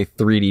or with a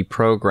 3D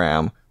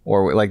program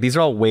or like these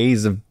are all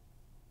ways of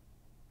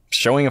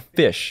showing a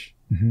fish,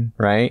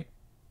 right?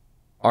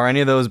 Are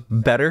any of those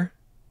better?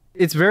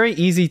 It's very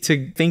easy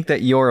to think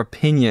that your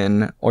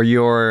opinion or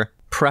your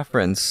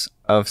preference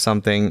of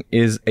something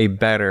is a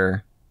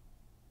better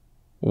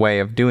way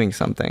of doing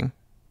something.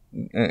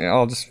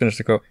 I'll just finish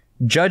the quote.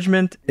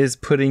 Judgment is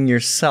putting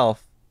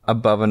yourself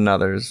above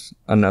another's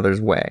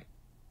way.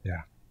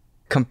 Yeah.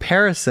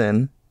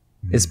 Comparison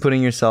is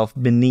putting yourself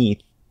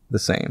beneath the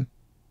same.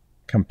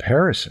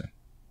 Comparison?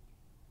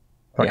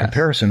 But yes.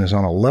 Comparison is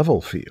on a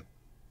level field.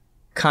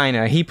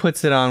 Kinda. He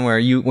puts it on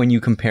where when you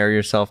compare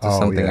yourself to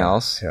something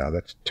else. Yeah,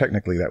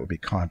 that would be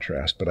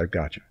contrast, but I've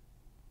got you.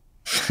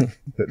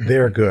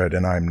 They're good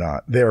and I'm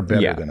not. They're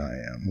better than I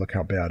am. Look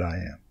how bad I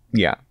am.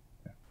 Yeah.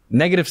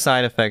 Negative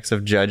side effects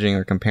of judging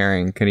or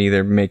comparing can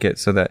either make it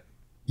so that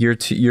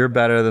you're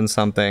better than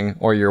something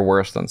or you're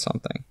worse than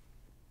something.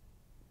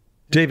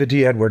 David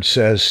D. Edwards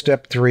says,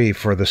 step 3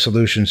 for the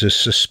solutions is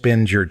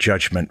suspend your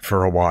judgment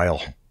for a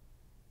while.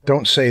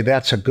 Don't say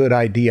that's a good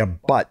idea,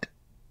 but ...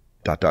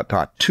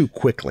 too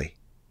quickly.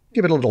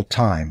 Give it a little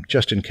time,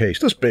 just in case.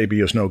 This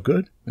baby is no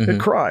good. It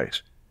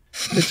cries.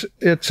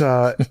 It's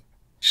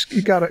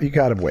you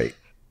gotta wait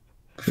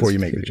before you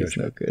make the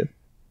judgment. No good.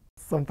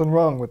 Something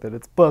wrong with it.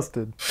 It's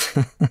busted.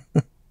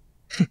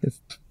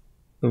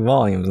 The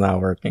volume's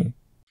not working.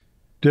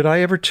 Did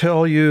I ever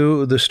tell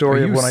you the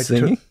story Are of you when I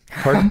singing? took...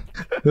 Pardon?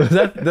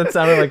 that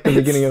sounded like the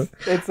beginning of...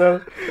 It's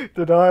a.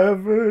 Did I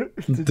ever?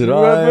 Did Did you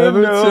I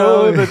ever know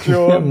tell that you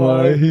you're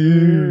my my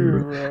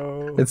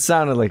hero? It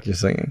sounded like you're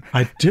singing.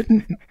 I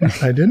didn't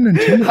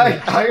intend it.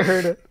 I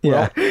heard it.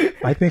 Yeah.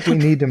 I think we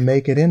need to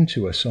make it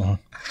into a song.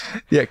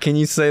 Yeah, can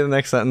you say the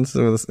next sentence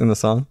in the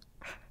song?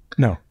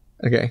 No,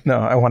 Okay.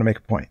 I want to make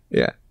a point.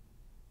 Yeah.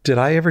 Did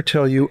I ever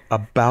tell you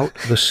about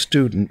the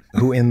student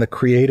who in the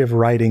creative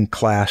writing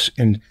class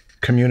in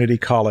community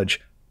college,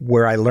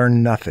 where I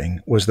learned nothing,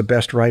 was the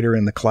best writer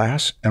in the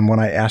class? And when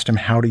I asked him,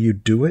 how do you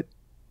do it?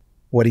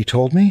 What he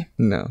told me?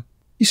 No.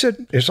 He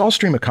said, it's all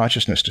stream of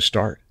consciousness to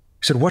start.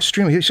 He said, what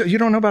stream? He said, you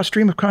don't know about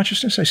stream of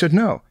consciousness? I said,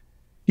 no.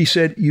 He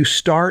said, you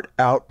start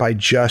out by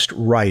just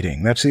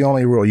writing. That's the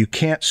only rule. You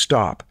can't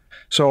stop.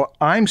 So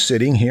I'm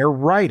sitting here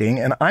writing,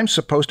 and I'm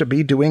supposed to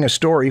be doing a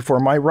story for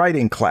my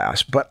writing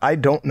class, but I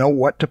don't know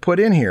what to put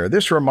in here.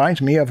 This reminds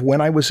me of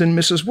when I was in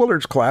Mrs.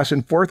 Willard's class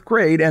in 4th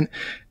grade,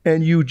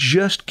 and you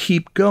just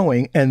keep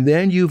going, and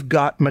then you've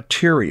got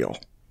material.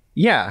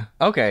 Yeah.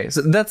 Okay.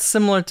 So that's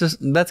similar to...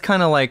 That's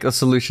kind of like a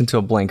solution to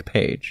a blank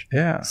page.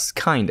 Yeah. It's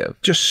kind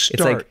of. Just start.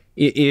 It's like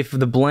if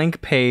the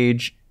blank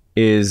page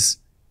is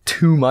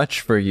too much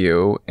for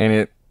you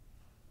and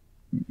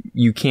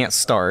you can't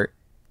start,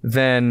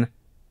 then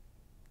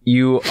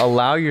you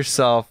allow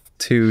yourself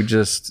to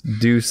just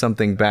do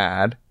something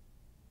bad,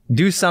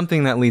 do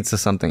something that leads to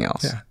something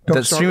else. Yeah. Don't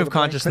That start stream with of a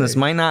blank consciousness page.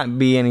 might not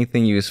be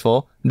anything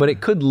useful, but it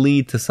could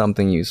lead to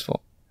something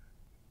useful.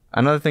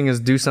 Another thing is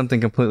do something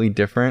completely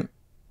different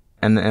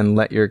and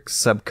let your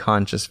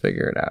subconscious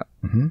figure it out.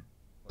 Mm-hmm.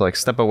 So like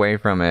step away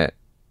from it,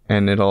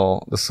 and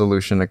the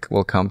solution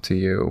will come to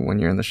you when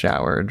you're in the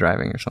shower or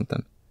driving or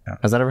something. Yeah.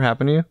 Has that ever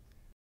happened to you?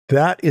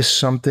 That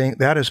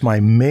is my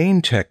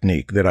main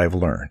technique that I've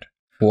learned,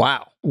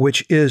 Wow.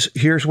 which is,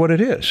 here's what it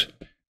is.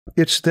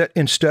 It's that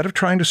instead of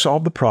trying to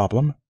solve the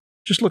problem,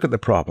 just look at the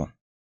problem.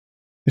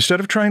 Instead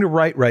of trying to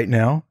write right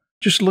now,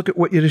 just look at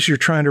what it is you're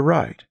trying to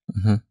write.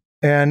 Mm-hmm.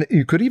 And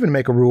you could even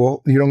make a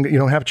rule, you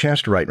don't have a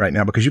chance to write right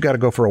now because you got to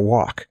go for a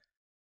walk.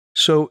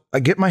 So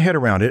I get my head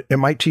around it. It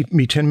might take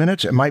me 10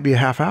 minutes. It might be a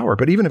half hour.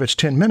 But even if it's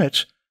 10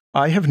 minutes,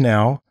 I have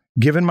now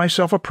given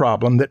myself a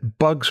problem that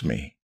bugs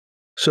me.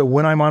 So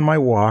when I'm on my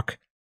walk,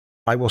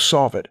 I will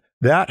solve it.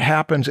 That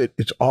happens.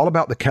 It's all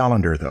about the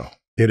calendar, though.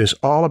 It is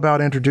all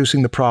about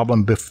introducing the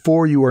problem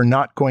before you are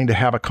not going to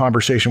have a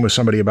conversation with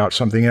somebody about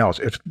something else.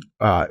 It's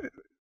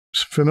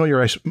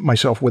familiarize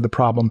myself with the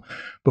problem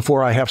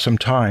before I have some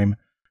time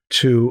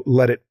to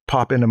let it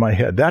pop into my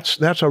head. That's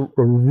a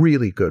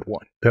really good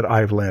one that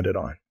I've landed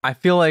on. I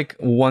feel like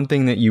one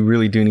thing that you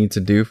really do need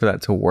to do for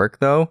that to work,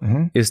 though,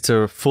 Mm-hmm. is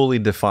to fully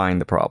define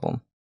the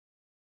problem.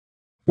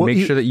 Well,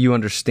 Make sure that you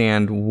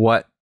understand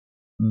what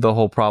the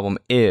whole problem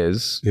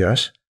is,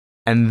 Yes.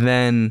 and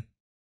then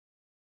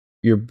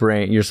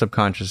your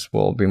subconscious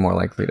will be more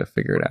likely to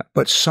figure it out.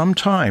 But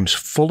sometimes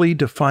fully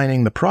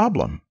defining the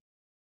problem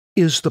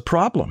is the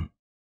problem.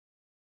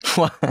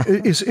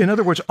 In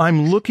other words,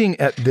 I'm looking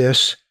at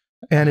this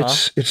and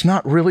it's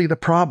not really the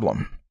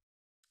problem,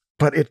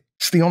 but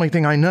it's the only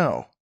thing I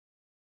know.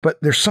 But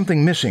there's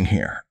something missing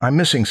here. I'm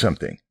missing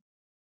something.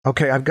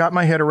 Okay, I've got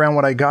my head around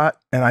what I got,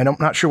 and I'm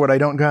not sure what I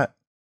don't got.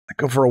 I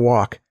go for a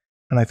walk,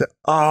 and I thought,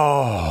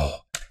 oh,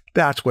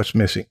 that's what's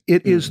missing.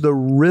 It is the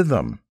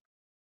rhythm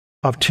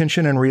of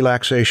tension and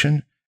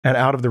relaxation, and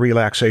out of the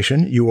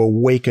relaxation, you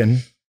awaken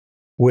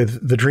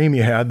with the dream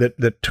you had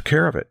that took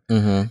care of it.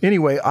 Mm-hmm.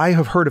 Anyway,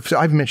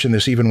 I've mentioned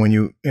this even when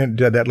you did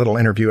that little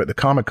interview at the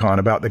Comic-Con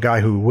about the guy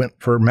who went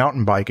for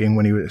mountain biking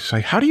when he was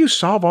like, how do you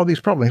solve all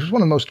these problems? He was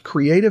one of the most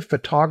creative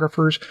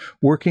photographers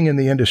working in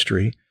the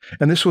industry.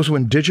 And this was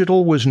when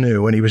digital was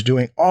new, and he was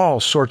doing all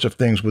sorts of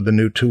things with the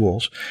new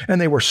tools.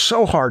 And they were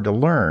so hard to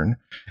learn.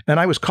 And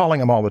I was calling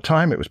him all the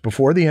time. It was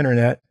before the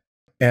internet,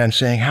 and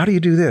saying, how do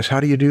you do this? How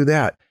do you do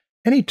that?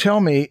 And he'd tell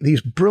me these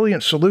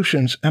brilliant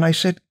solutions. And I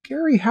said,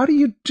 Gary, how do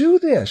you do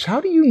this? How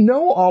do you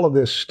know all of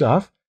this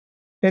stuff?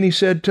 And he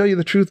said, tell you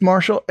the truth,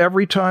 Marshall,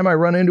 every time I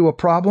run into a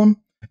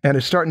problem and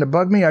it's starting to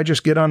bug me, I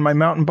just get on my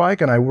mountain bike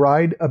and I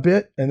ride a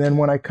bit. And then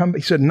when I come, he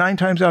said, 9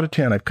 times out of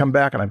 10, I've come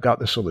back and I've got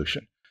the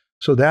solution.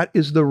 So that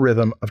is the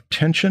rhythm of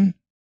tension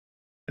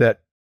that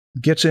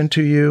gets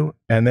into you,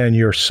 and then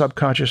your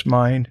subconscious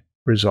mind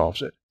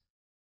resolves it.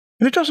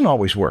 And it doesn't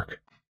always work,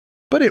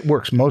 but it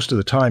works most of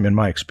the time in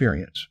my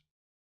experience.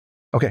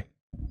 Okay.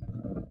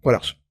 What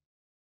else?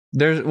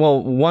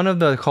 One of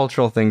the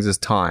cultural things is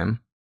time,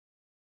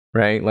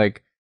 right?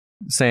 Like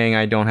saying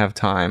I don't have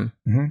time.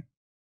 Mm-hmm.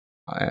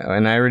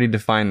 And I already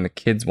defined the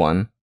kids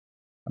one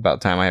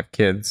about time. I have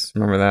kids.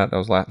 Remember that? That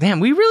was last. Damn,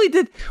 we really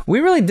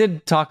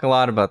did talk a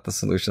lot about the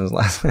solutions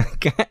last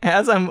week.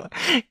 As I'm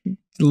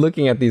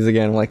looking at these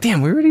again, I'm like,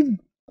 damn, we already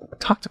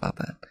talked about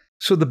that.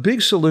 So the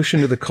big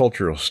solution to the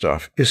cultural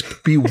stuff is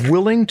be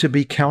willing to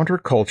be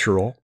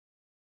countercultural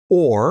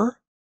or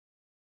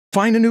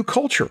find a new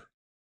culture.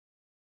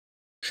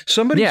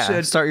 Somebody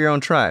said, start your own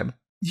tribe.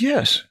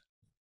 yes.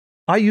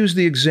 I use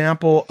the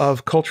example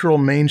of cultural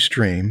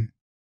mainstream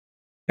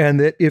And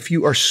that if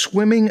you are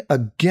swimming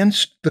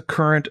against the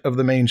current of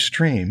the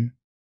mainstream,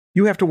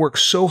 you have to work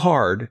so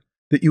hard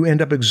that you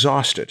end up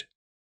exhausted.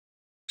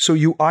 So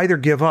you either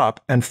give up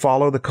and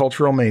follow the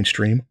cultural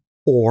mainstream,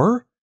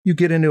 or you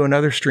get into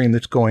another stream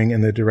that's going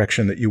in the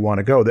direction that you want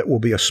to go. That will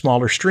be a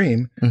smaller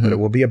stream, but it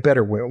will be a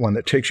better one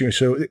that takes you.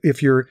 So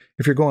if you're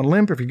going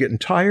limp, if you're getting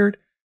tired,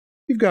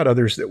 you've got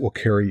others that will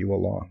carry you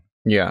along.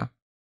 Yeah.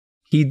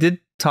 He did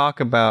talk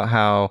about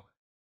how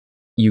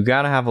you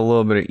got to have a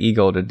little bit of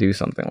ego to do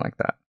something like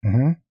that,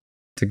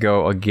 to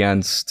go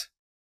against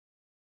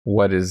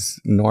what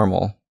is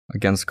normal,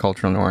 against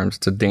cultural norms,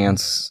 to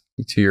dance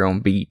to your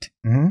own beat.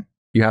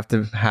 You have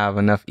to have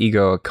enough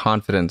ego,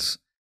 confidence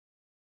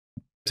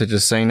to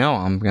just say, no,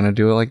 I'm going to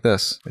do it like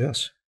this.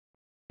 Yes.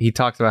 He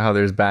talked about how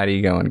there's bad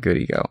ego and good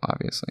ego,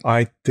 obviously.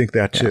 I think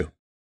that too.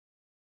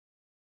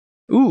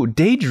 Ooh,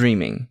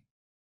 daydreaming.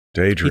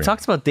 Daydreaming. He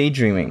talks about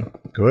daydreaming.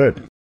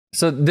 Good.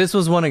 So this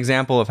was one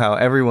example of how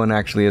everyone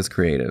actually is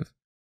creative.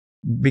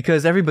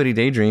 Because everybody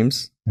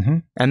daydreams,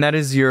 and that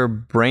is your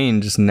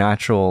brain just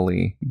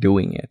naturally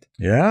doing it.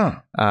 Yeah.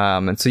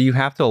 And so you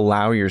have to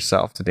allow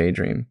yourself to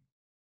daydream.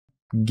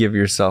 Give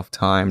yourself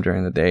time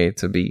during the day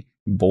to be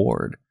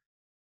bored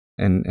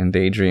and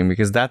daydream,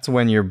 because that's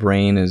when your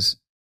brain is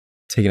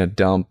taking a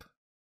dump.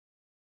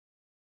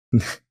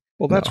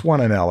 Well, that's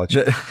one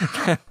analogy.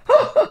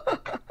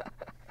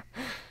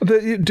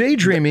 The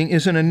daydreaming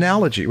is an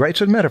analogy, right?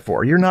 It's a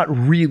metaphor. You're not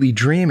really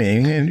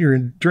dreaming, and you're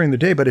during the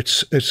day, but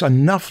it's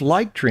enough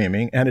like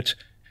dreaming, and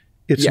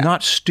it's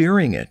not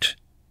steering it.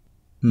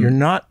 You're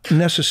not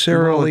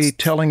necessarily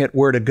telling it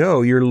where to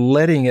go. You're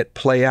letting it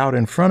play out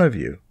in front of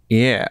you.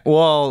 Yeah.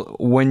 Well,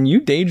 when you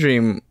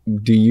daydream,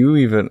 are you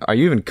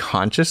even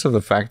conscious of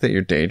the fact that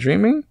you're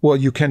daydreaming? Well,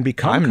 you can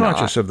become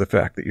conscious of the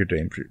fact that you're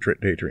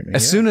daydreaming.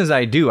 As soon as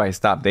I do, I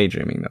stop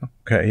daydreaming, though.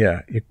 Okay,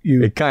 yeah.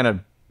 It kind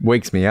of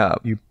wakes me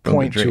up. You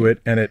point to it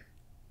and it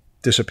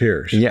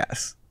disappears.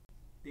 Yes.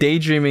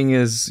 Daydreaming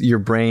is your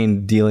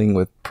brain dealing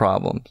with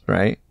problems,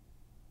 right?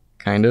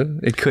 Kind of.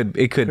 It could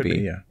be.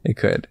 Yeah. It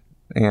could.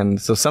 And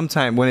so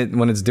sometime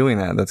when it's doing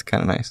that, that's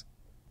kind of nice.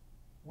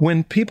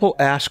 When people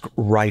ask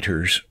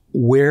writers,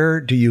 where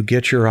do you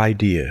get your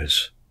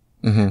ideas?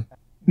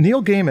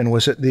 Neil Gaiman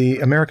was at the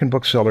American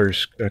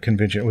Booksellers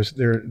Convention. It was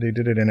there. They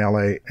did it in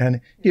L.A. And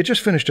he had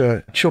just finished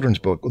a children's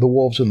book, The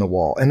Wolves in the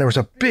Wall. And there was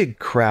a big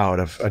crowd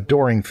of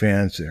adoring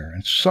fans there.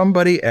 And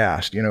somebody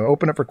asked,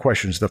 open up for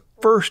questions. The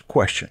first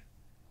question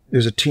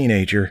is a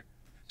teenager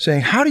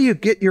saying, how do you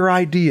get your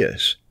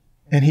ideas?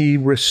 And he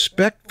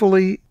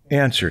respectfully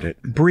answered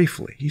it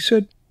briefly. He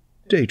said,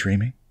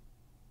 daydreaming.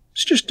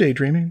 It's just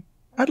daydreaming.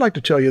 I'd like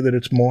to tell you that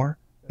it's more,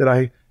 that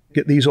I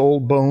get these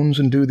old bones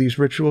and do these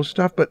ritual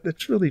stuff, but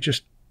it's really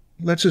just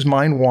lets his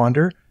mind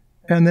wander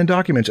and then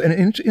documents. And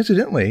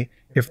incidentally,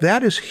 if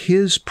that is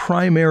his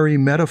primary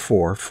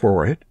metaphor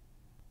for it,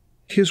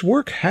 his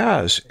work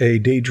has a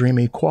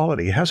daydreamy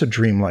quality, has a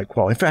dreamlike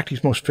quality. In fact,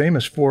 he's most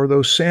famous for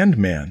those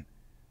Sandman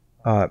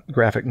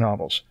graphic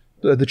novels.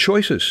 The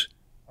choices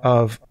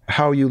of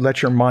how you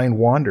let your mind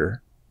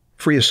wander,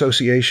 free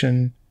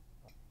association,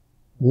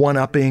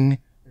 one-upping.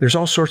 There's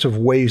all sorts of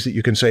ways that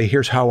you can say,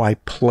 here's how I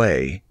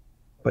play.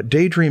 But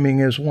daydreaming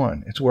is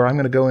one. It's where I'm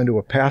going to go into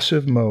a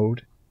passive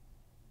mode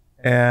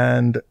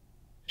and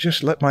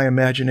just let my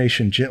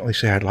imagination gently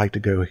say, I'd like to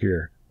go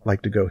here,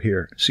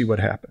 see what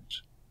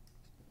happens.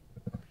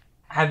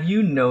 Have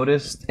you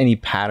noticed any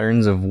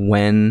patterns of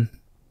when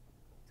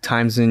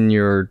times in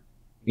your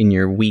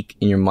week,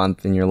 in your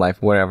month, in your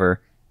life,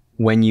 whatever,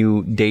 when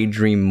you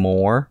daydream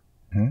more?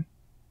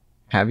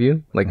 Have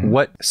you? Like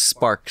what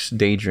sparks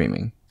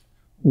daydreaming?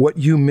 What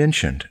you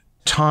mentioned.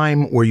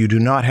 Time where you do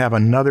not have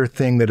another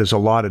thing that is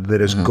allotted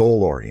that is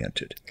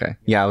goal-oriented. Okay.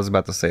 Yeah, I was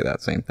about to say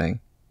that same thing.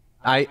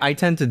 I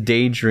tend to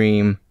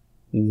daydream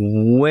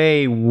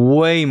way,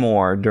 way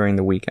more during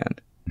the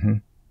weekend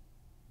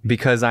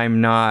because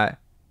I'm not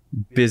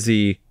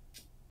busy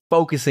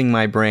focusing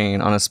my brain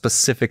on a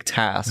specific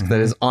task that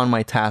is on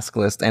my task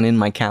list and in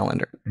my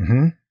calendar.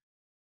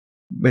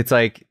 It's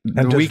like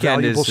the and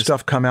weekend valuable is just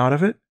stuff come out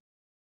of it?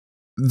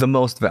 The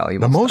most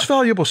valuable stuff. The most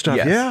valuable stuff,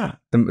 yes.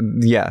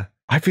 Yeah.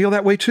 I feel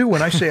that way too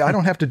when I say I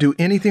don't have to do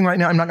anything right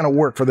now. I'm not going to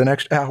work for the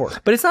next hour.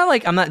 But it's not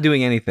like I'm not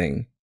doing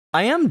anything.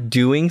 I am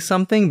doing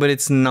something, but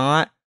it's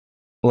not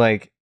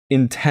like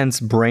intense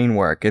brain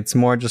work. It's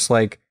more just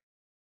like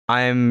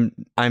I'm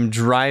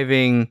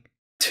driving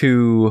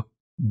to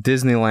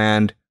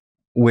Disneyland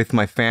with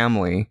my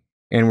family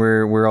and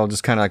we're all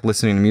just kind of like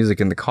listening to music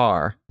in the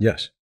car.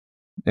 Yes.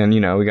 And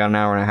we got an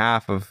hour and a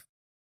half of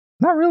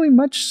not really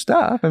much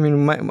stuff. I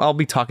mean, I'll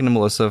be talking to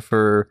Melissa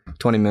for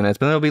 20 minutes,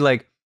 but then it'll be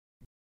like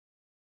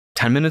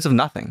 10 minutes of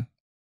nothing.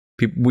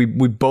 We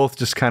both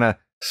just kind of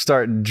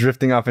start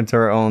drifting off into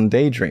our own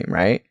daydream,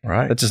 right?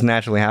 Right. That just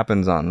naturally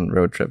happens on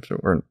road trips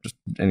or just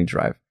any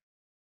drive.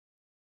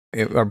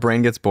 Our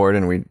brain gets bored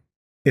and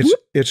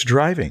it's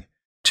driving.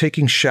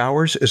 Taking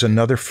showers is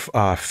another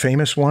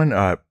famous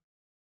one.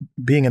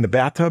 Being in the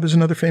bathtub is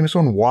another famous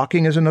one.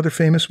 Walking is another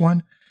famous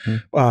one.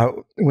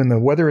 When the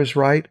weather is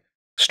right,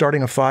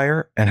 starting a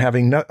fire and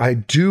having I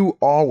do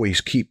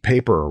always keep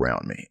paper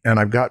around me, and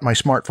I've got my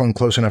smartphone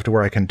close enough to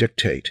where I can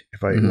dictate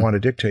if I want to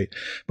dictate.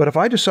 But if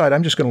I decide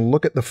I'm just going to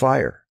look at the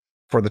fire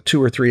for the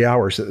 2 or 3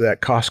 hours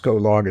that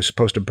Costco log is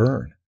supposed to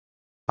burn,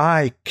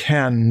 I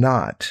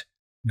cannot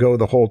go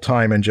the whole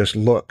time and just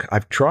look.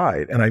 I've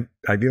tried, and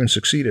I've even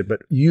succeeded,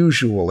 but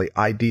usually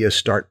ideas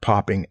start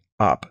popping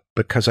up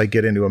because I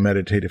get into a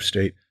meditative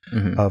state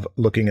of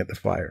looking at the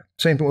fire.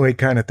 Same way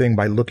kind of thing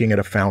by looking at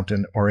a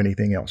fountain or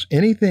anything else.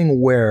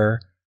 Anything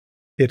where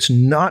it's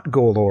not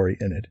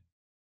goal-oriented,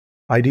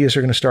 ideas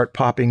are going to start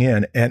popping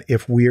in. And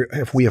if we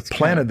have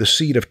planted the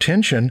seed of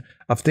tension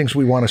of things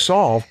we want to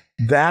solve,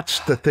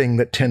 that's the thing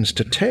that tends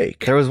to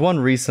take. There was one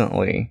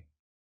recently.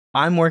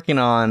 I'm working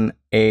on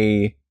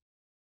an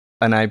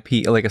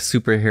IP, like a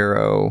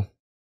superhero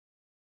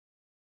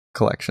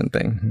collection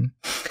thing.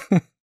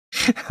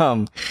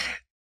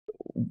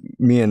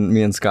 Me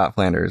and Scott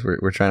Flanders,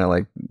 we're trying to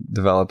like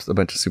develop a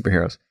bunch of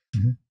superheroes.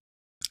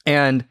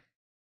 And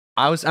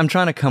I'm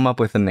trying to come up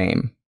with a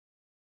name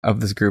of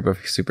this group of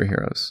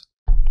superheroes.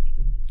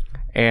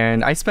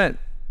 And I spent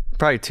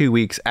probably 2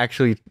 weeks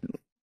actually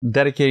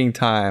dedicating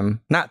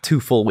time, not 2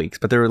 full weeks,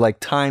 but there were like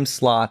time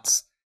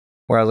slots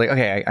where I was like,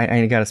 okay,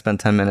 I got to spend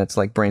 10 minutes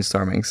like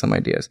brainstorming some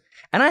ideas.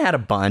 And I had a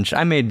bunch.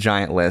 I made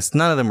giant lists.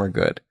 None of them were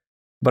good,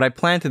 but I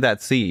planted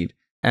that seed.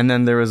 And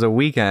then there was a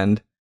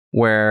weekend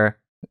where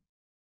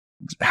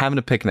having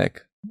a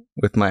picnic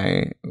with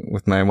my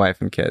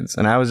wife and kids,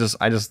 and I was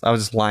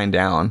just lying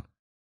down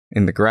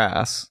in the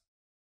grass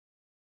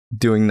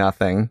doing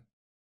nothing.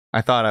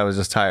 I thought I was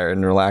just tired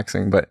and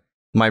relaxing, but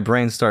my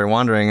brain started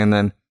wandering. And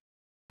then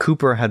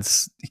Cooper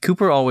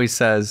always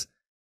says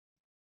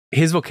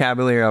his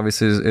vocabulary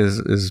obviously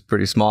is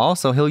pretty small,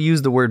 so he'll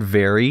use the word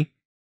very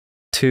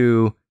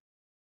to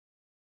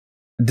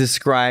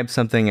describe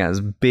something as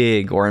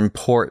big or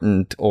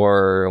important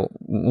or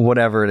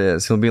whatever it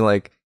is. He'll be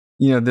like,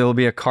 there'll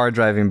be a car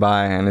driving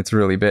by and it's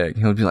really big.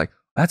 He'll be like,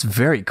 that's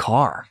very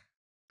car,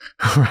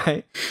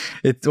 right?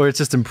 Or it's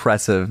just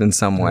impressive in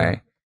some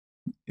way.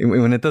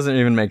 When it doesn't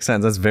even make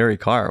sense, that's very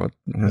car. What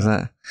is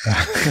that?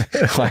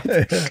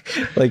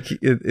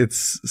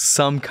 It's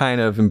some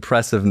kind of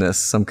impressiveness,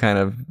 some kind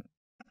of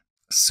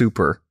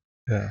super.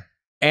 Yeah.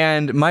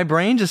 And my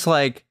brain just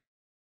like,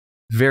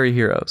 very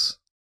heroes.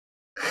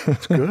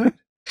 That's good.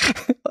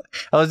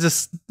 I was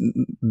just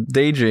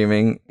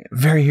daydreaming,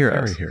 very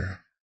heroes. Very hero.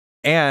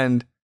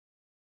 And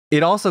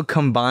it also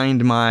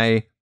combined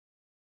my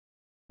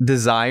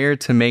desire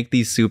to make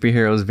these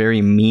superheroes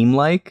very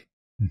meme-like.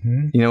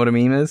 You know what a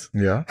meme is?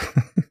 Yeah.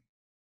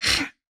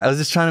 I was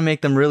just trying to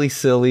make them really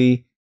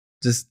silly,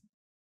 just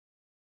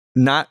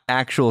not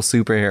actual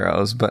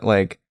superheroes, but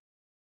like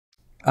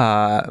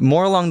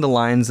more along the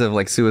lines of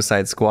like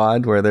Suicide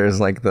Squad, where there's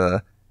like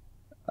the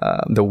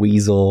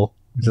weasel,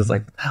 just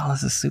like, what the hell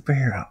is a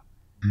superhero?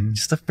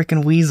 Just a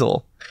freaking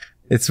weasel.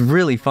 It's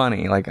really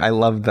funny. Like, I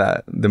loved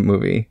the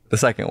movie, the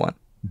second one.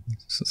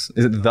 Is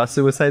it The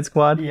Suicide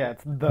Squad? Yeah,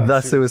 it's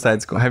The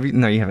Suicide Squad.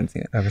 No, you haven't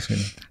seen it. I haven't seen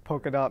it.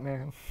 Polka Dot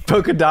Man.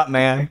 Polka Dot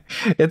Man.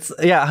 I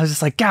was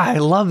just like, God, I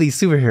love these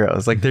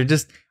superheroes. Like, they're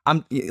just,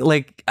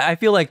 I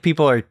feel like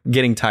people are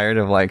getting tired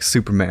of like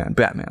Superman,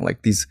 Batman,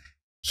 like these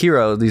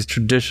heroes, these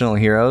traditional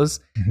heroes.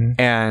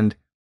 And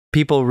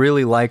people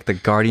really like the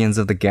Guardians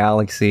of the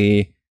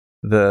Galaxy,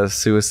 the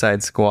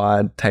Suicide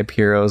Squad type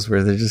heroes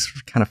where they're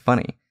just kind of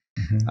funny.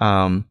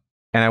 And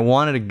I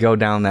wanted to go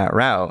down that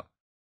route.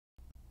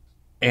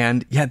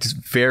 And yeah, just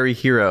very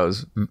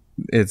heroes.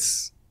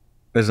 There's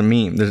a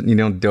meme.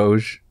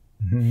 Doge.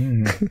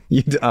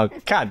 Oh,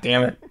 God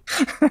damn it.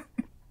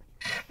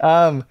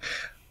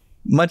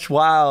 Much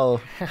wow.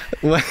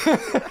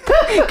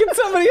 Can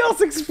somebody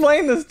else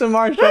explain this to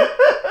Marshall?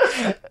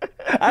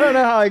 I don't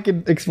know how I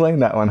could explain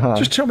that one, huh?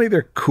 Just tell me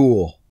they're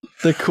cool.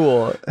 They're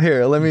cool.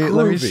 Here, let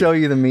me show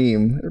you the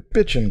meme. They're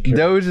bitchin'.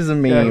 Doge is a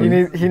meme.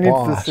 Yeah, he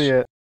needs to see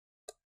it.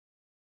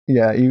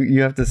 Yeah,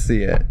 you have to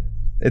see it.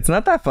 It's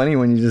not that funny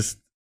when you just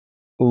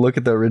look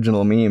at the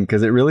original meme,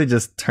 because it really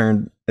just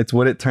it's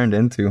what it turned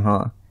into,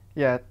 huh?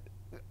 Yeah,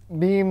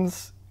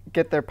 memes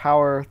get their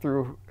power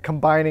through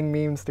combining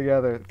memes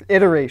together. The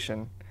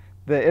iteration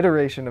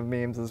of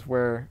memes is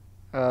where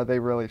they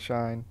really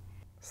shine.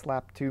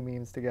 Slap 2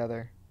 memes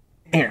together.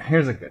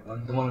 Here's a good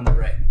one. The one on the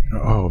right.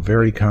 Oh,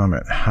 very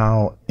common.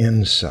 How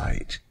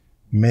insight,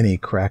 many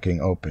cracking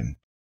open.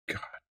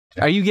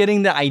 Are you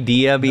getting the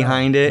idea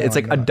behind it? It's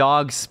like a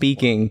dog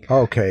speaking.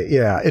 Okay,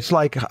 yeah. It's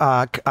like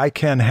I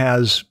Can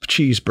has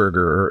cheeseburger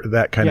or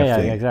that kind of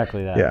thing. Yeah,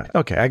 exactly that. Yeah,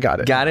 okay, I got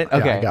it. Got it?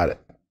 Okay. Yeah, I got it.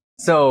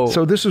 So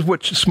this is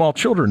what small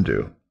children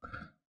do.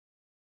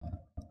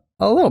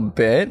 A little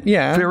bit,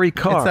 yeah. Very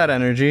car. It's that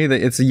energy.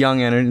 It's a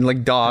young energy.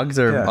 Like dogs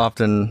are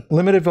often...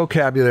 Limited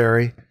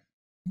vocabulary,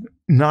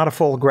 not a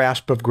full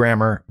grasp of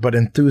grammar, but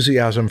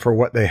enthusiasm for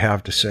what they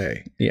have to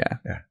say. Yeah.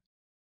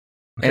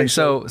 Okay, and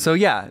so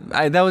yeah,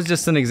 that was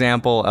just an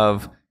example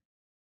of,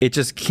 it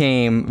just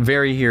came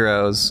very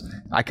heroes.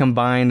 I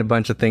combined a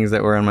bunch of things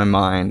that were in my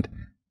mind,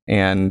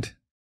 and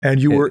And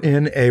you were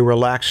in a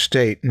relaxed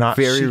state, not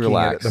Very seeking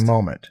relaxed. it at the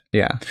moment.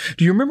 Yeah.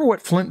 Do you remember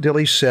what Flint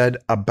Dille said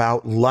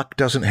about luck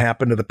doesn't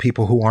happen to the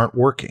people who aren't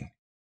working?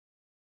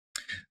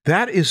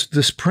 That is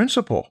this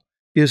principle,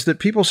 is that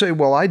people say,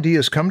 well,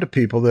 ideas come to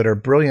people that are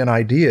brilliant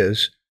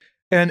ideas.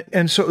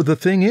 And so the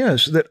thing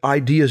is that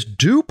ideas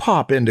do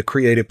pop into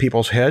creative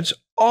people's heads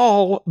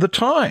all the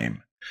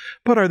time.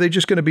 But are they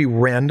just going to be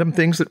random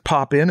things that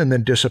pop in and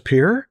then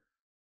disappear?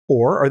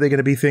 Or are they going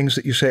to be things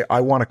that you say,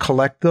 I want to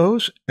collect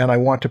those and I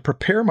want to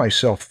prepare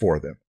myself for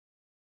them?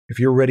 If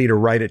you're ready to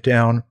write it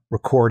down,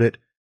 record it,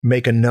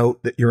 make a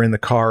note that you're in the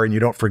car and you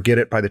don't forget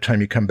it by the time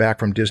you come back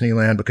from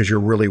Disneyland because you're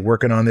really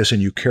working on this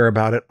and you care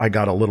about it. I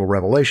got a little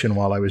revelation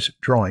while I was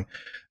drawing.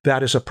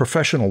 That is a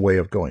professional way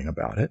of going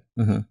about it.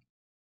 Mm-hmm.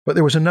 But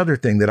there was another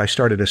thing that I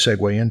started to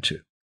segue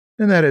into,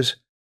 and that is,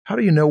 how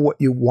do you know what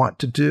you want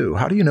to do?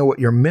 How do you know what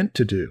you're meant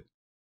to do?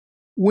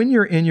 When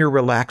you're in your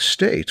relaxed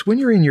states, when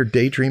you're in your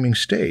daydreaming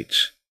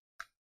states,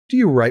 do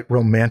you write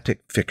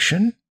romantic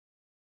fiction?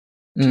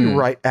 Do you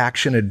write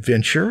action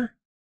adventure?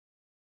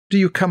 Do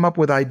you come up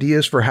with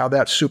ideas for how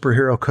that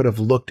superhero could have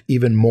looked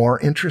even more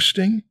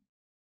interesting?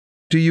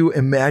 Do you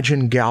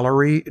imagine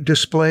gallery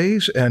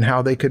displays and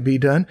how they could be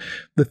done?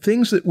 The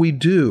things that we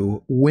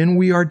do when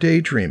we are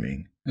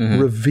daydreaming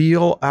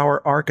reveal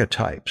our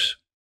archetypes.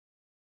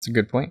 That's a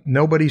good point.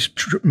 Nobody's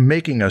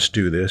making us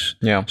do this.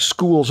 Yeah.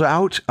 School's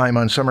out. I'm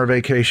on summer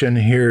vacation.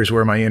 Here's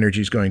where my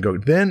energy is going to go.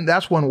 Then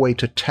that's one way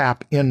to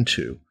tap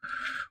into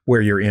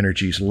where your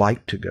energies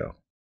like to go.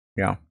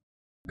 Yeah.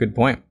 Good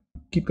point.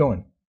 Keep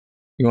going.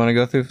 You want to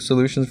go through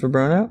solutions for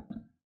burnout?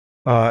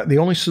 The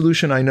only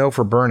solution I know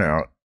for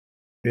burnout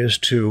is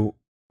to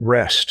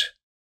rest.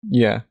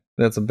 Yeah,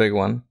 that's a big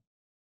one.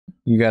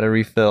 You got to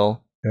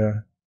refill.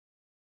 Yeah.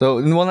 So,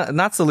 well,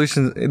 not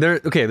solutions.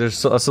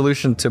 There's a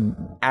solution to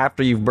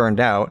after you've burned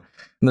out,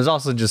 and there's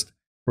also just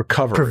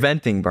Recovery.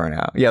 preventing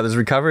burnout. Yeah, there's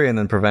recovery and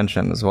then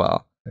prevention as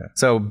well. Yeah.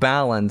 So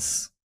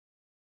balance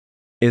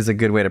is a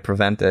good way to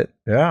prevent it.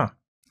 Yeah.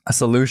 A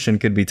solution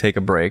could be take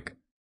a break.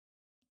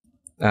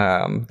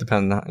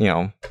 Depending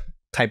on,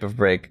 type of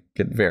break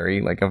could vary.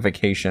 Like a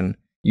vacation,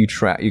 you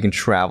can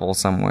travel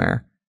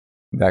somewhere.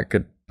 That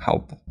could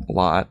help a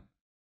lot.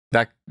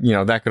 That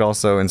could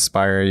also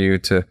inspire you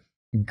to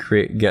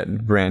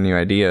get brand new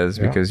ideas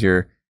because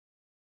you're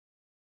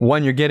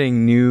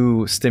getting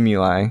new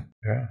stimuli.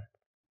 Yeah.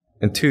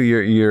 And two,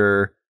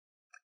 you're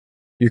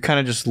kind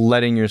of just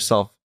letting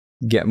yourself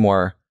get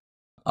more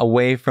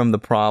away from the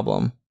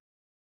problem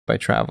by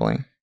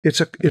traveling. It's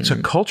a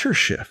culture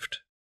shift.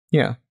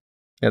 Yeah.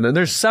 Yeah,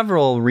 there's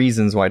several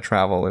reasons why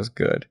travel is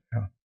good.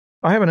 Yeah.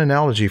 I have an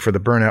analogy for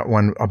the burnout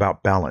one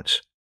about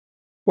balance.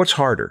 What's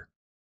harder,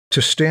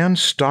 to stand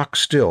stock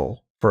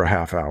still for a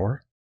half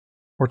hour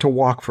or to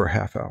walk for a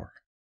half hour?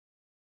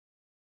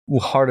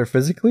 Well, harder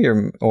physically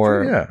or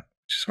Yeah,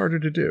 it's just harder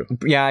to do.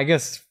 Yeah, I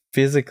guess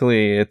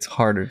physically it's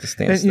harder to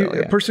stand still.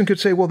 A person could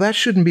say, well, that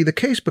shouldn't be the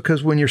case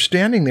because when you're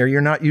standing there,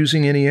 you're not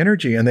using any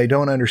energy, and they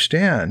don't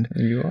understand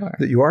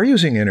that you are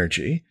using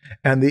energy.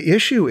 And the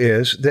issue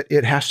is that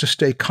it has to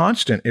stay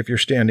constant if you're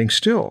standing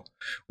still.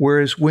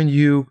 Whereas when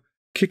you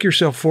kick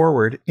yourself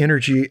forward,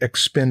 energy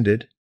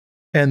expended,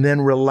 and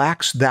then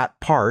relax that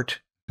part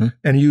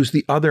and use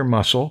the other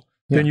muscle,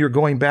 then you're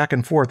going back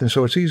and forth. And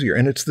so it's easier.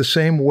 And it's the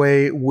same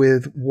way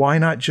with why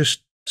not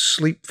just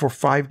sleep for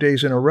 5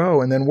 days in a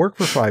row and then work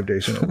for 5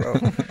 days in a row.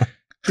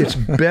 It's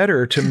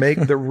better to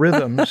make the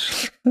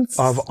rhythms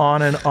of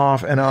on and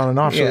off and on and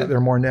off so that they're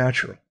more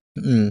natural.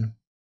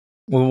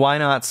 Well, why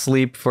not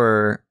sleep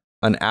for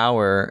an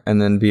hour and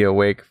then be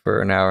awake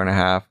for an hour and a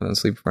half and then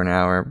sleep for an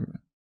hour?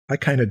 I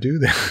kind of do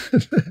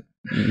that.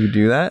 You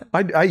do that?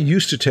 I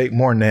used to take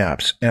more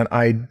naps, and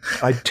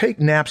I take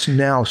naps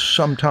now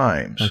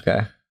sometimes.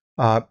 Okay.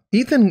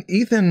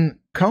 Ethan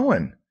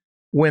Cohen,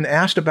 when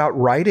asked about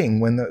writing,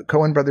 when the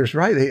Coen brothers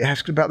write, they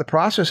asked about the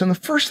process. And the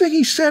first thing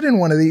he said in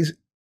one of these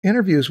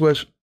interviews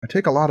was, I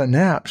take a lot of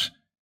naps.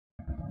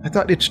 I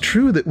thought it's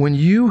true that when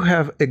you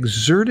have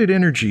exerted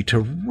energy to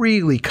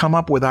really come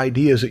up with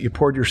ideas that you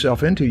poured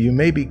yourself into, you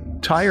may be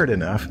tired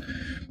enough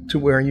to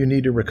where you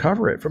need to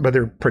recover it, but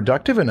they're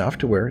productive enough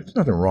to where there's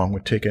nothing wrong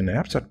with taking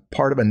naps. That's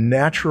part of a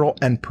natural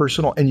and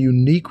personal and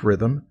unique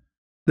rhythm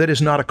that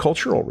is not a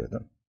cultural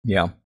rhythm.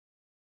 Yeah.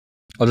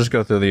 I'll just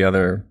go through the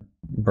other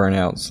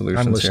burnout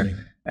solutions I'm listening.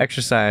 here.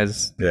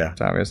 Exercise. Yeah.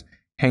 It's obvious.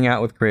 Hang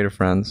out with creative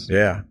friends.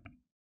 Yeah.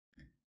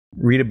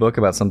 Read a book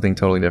about something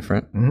totally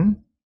different. Mm-hmm.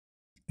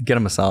 Get a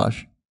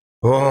massage.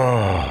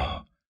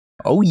 Oh,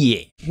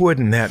 yeah.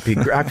 Wouldn't that be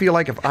great? I feel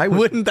like if I was...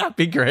 Wouldn't that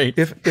be great?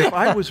 If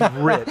I was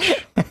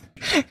rich,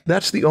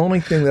 that's the only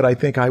thing that I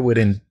think I would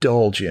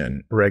indulge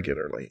in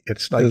regularly.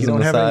 It's like you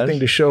don't have anything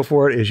to show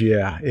for it.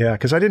 Yeah.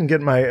 Because I didn't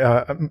get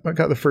I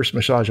got the first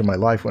massage of my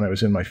life when I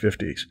was in my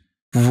 50s.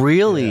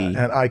 Really?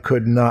 Yeah, and I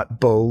could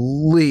not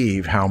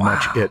believe how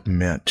much it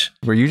meant.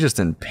 Were you just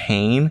in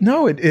pain?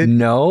 No,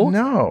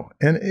 No?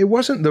 And it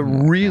wasn't the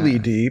really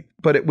deep,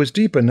 but it was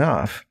deep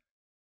enough.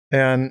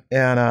 And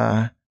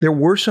there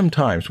were some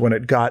times when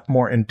it got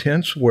more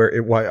intense where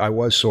I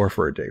was sore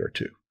for a day or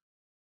two.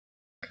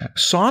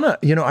 Sauna,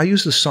 I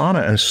use the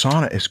sauna, and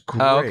sauna is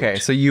great. Oh, okay.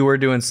 So you were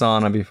doing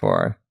sauna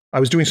before. I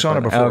was doing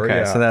sauna before. Okay,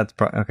 yeah. so that's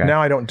okay.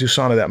 Now I don't do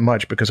sauna that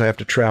much because I have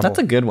to travel. That's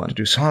a good one. To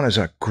do sauna is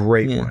a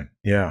great one.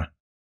 Yeah.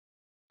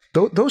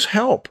 Those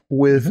help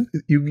with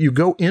you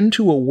go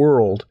into a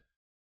world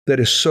that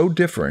is so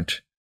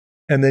different,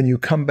 and then you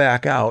come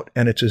back out,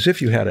 and it's as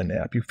if you had a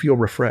nap. You feel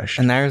refreshed.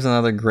 And there's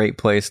another great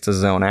place to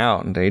zone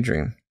out and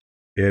daydream.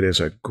 It is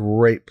a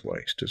great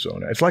place to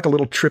zone out. It's like a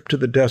little trip to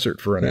the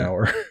desert for an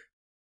hour.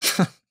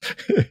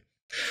 But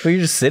you're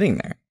just sitting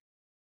there.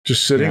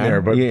 Just sitting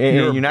there, but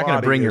you're not going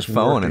to bring your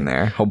phone in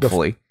there,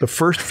 hopefully. The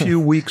first few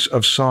weeks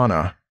of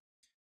sauna,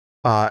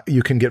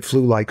 you can get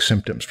flu-like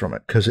symptoms from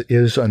it because it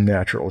is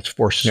unnatural. It's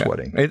forced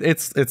sweating.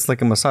 It's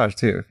like a massage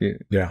too. If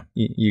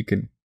you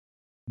could.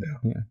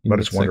 Yeah, but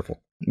it's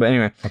wonderful. But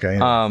anyway, okay.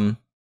 And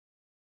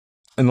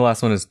the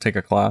last one is take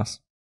a class.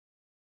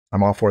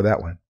 I'm all for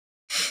that one.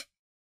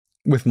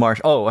 With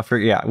Marshall. Oh, I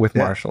forget. Yeah, with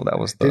Marshall. That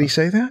was. Did he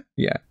say that?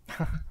 Yeah,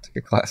 take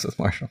a class with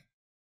Marshall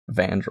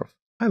Vandroff.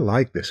 I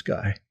like this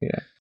guy. Yeah.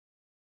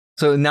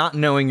 So not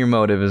knowing your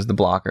motive is the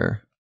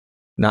blocker.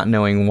 Not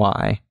knowing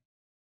why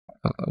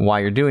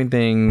you're doing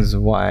things,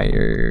 why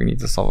you need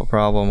to solve a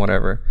problem,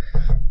 whatever.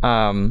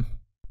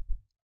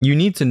 You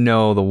need to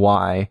know the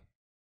why.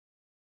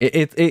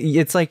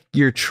 It's like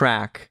your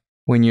track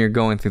when you're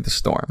going through the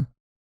storm.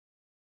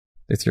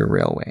 It's your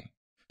railway.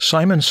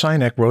 Simon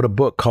Sinek wrote a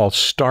book called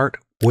Start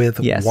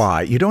With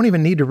Why. You don't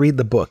even need to read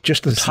the book.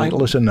 Just the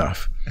title is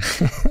enough.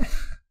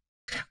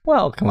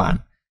 Well, come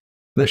on.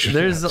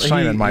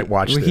 Simon might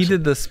watch this. He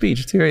did the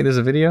speech too, right? There's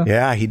a video?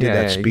 Yeah, he did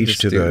that speech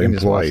to the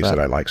employees that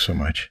I like so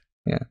much.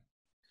 Yeah.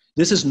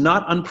 This is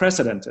not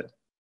unprecedented.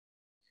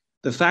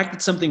 The fact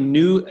that something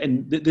new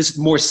and this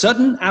more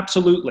sudden,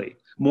 absolutely.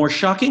 More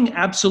shocking,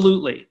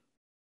 absolutely.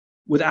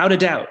 Without a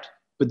doubt.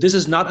 But this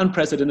is not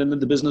unprecedented in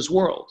the business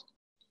world.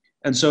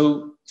 And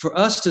so for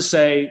us to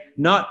say,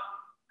 not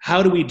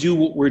how do we do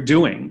what we're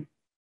doing,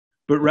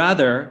 but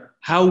rather,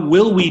 how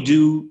will we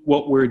do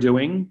what we're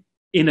doing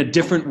in a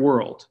different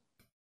world?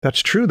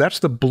 That's true. That's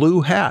the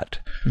blue hat.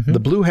 The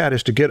blue hat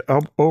is to get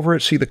over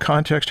it, see the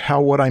context,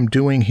 how what I'm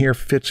doing here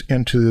fits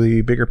into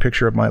the bigger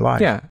picture of my life.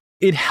 Yeah.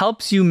 It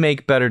helps you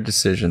make better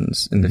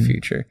decisions in the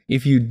future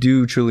if you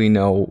do truly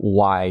know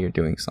why you're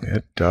doing something.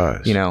 It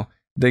does.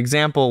 The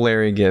example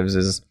Larry gives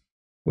is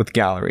with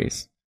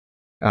galleries.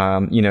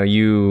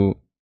 You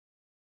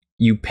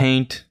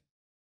paint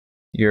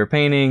your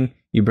painting,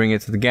 you bring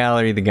it to the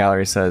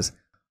gallery says,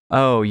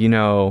 oh,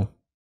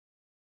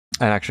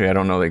 and actually, I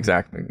don't know the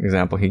exact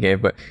example he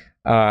gave, but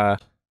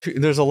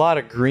there's a lot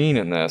of green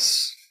in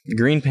this.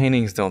 Green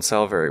paintings don't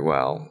sell very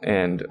well.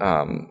 And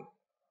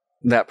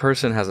that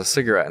person has a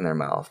cigarette in their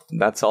mouth.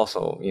 That's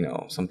also,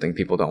 something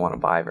people don't want to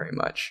buy very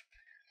much.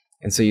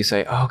 And so you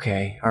say,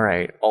 okay, all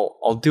right,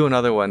 I'll do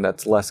another one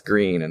that's less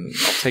green and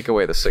I'll take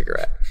away the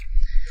cigarette.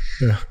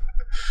 Yeah.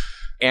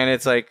 And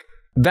it's like,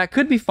 that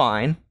could be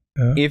fine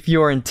if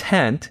your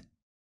intent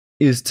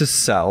is to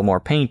sell more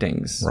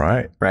paintings.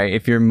 Right. Right.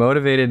 If you're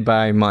motivated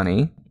by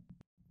money,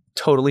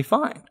 totally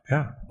fine.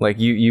 Yeah. Like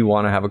you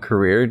want to have a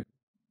career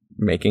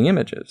making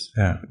images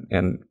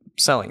and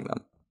selling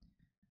them.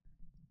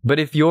 But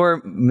if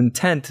your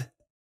intent,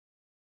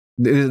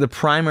 the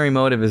primary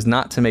motive is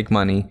not to make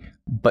money,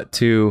 but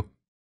to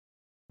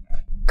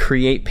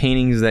create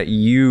paintings that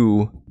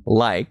you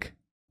like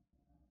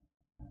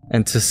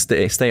and to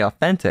stay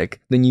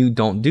authentic, then you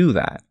don't do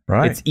that.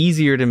 Right. It's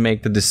easier to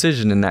make the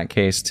decision in that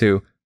case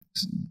to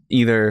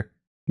either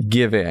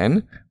give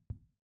in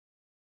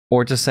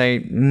or to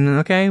say,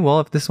 okay,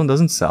 well, if this one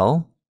doesn't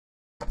sell,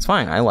 it's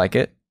fine. I like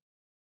it.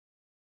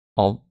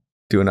 I'll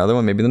do another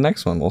one. Maybe the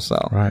next one will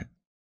sell. Right.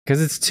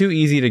 Because it's too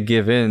easy to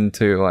give in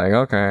to like,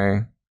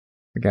 okay,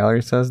 the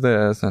gallery says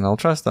this and I'll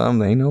trust them.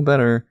 They know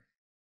better.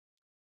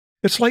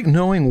 It's like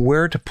knowing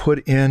where to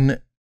put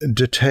in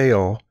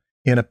detail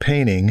in a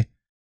painting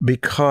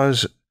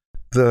because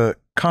the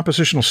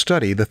compositional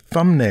study, the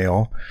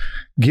thumbnail,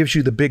 gives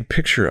you the big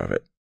picture of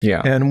it.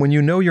 Yeah. And when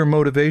you know your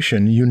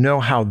motivation, you know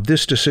how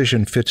this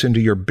decision fits into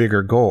your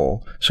bigger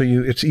goal. So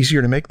it's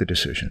easier to make the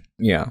decision.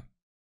 Yeah.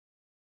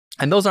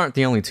 And those aren't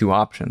the only two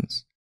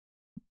options.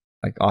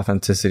 Like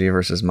authenticity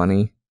versus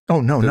money.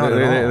 Oh, no, not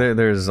at all.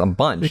 There's a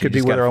bunch. It could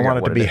be whether I want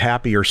it to be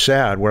happy or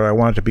sad, whether I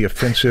want it to be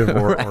offensive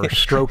or, or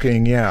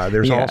stroking. Yeah,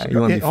 there's all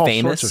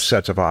sorts of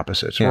sets of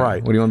opposites. Yeah.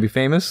 Right. What do you want to be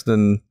famous?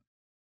 Then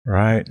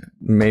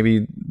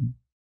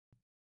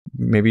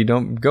maybe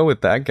don't go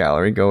with that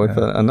gallery. Go with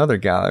another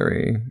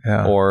gallery.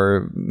 Yeah.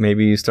 Or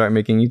maybe you start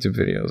making YouTube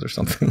videos or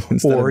something.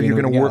 Or you're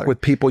going to work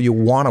with people you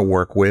want to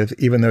work with,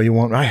 even though you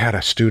won't. I had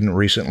a student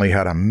recently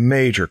had a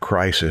major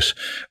crisis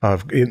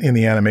in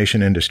the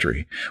animation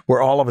industry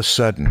where all of a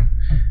sudden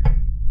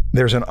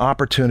there's an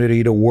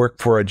opportunity to work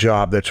for a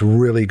job that's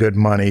really good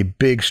money,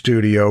 big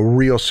studio,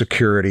 real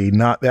security,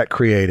 not that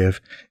creative,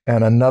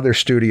 and another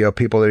studio,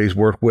 people that he's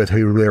worked with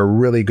who they're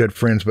really good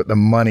friends, but the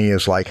money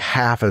is like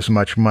half as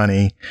much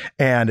money,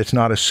 and it's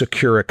not as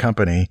secure a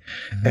company.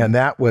 Mm-hmm. And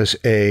that was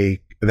a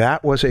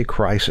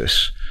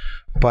crisis.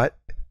 But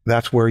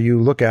that's where you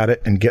look at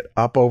it and get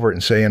up over it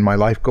and say, in my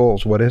life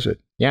goals, what is it?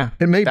 Yeah.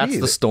 It may That's be.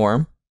 the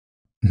storm,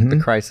 the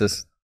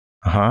crisis.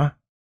 Uh-huh.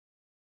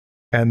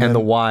 And the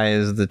why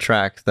is the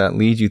track that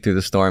leads you through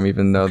the storm,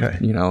 even though, Okay.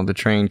 the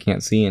train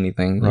can't see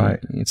anything. Right.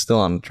 It's still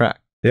on the track.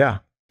 Yeah.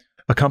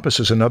 A compass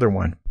is another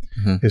one,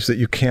 is that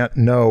you can't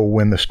know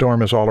when the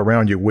storm is all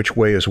around you which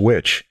way is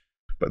which,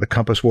 but the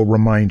compass will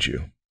remind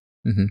you.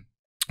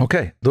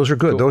 Okay, those are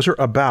good. Cool. Those are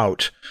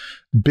about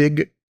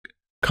big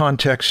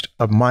context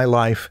of my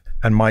life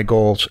and my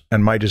goals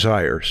and my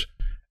desires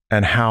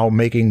and how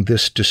making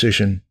this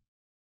decision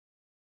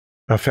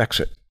affects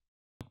it.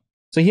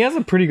 So he has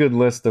a pretty good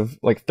list of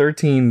like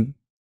 13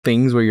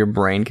 things where your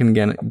brain can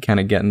kind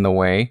of get in the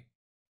way.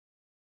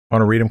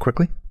 Want to read them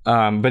quickly?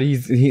 But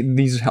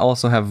these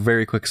also have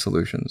very quick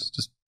solutions.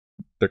 Just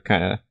they're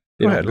kind of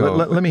Go ahead.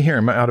 Let me hear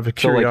them out of so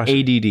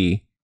curiosity. like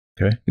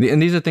ADD. Okay.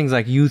 And these are things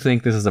like you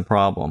think this is a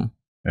problem,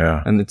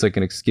 Yeah. and it's like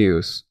an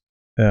excuse.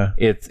 Yeah.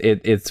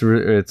 It's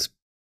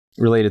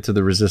related to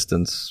the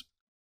resistance.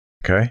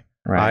 Okay.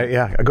 Right.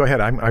 Yeah. Go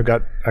ahead. I've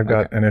got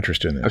an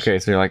interest in this. Okay.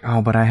 So you're like,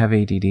 oh, but I have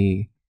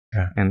ADD.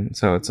 Yeah. And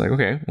so it's like,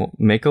 okay, well,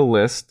 make a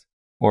list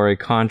or a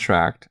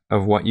contract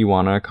of what you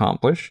want to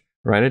accomplish.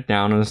 Write it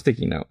down on a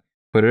sticky note.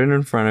 Put it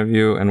in front of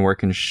you and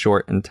work in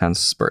short, intense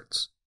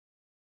spurts.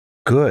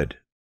 Good.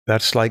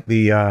 That's like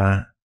the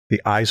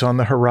eyes on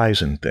the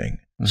horizon thing.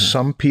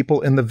 Some people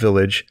in the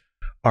village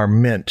are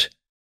meant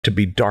to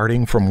be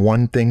darting from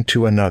one thing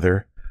to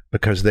another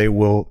because they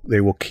will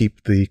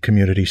keep the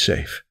community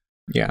safe.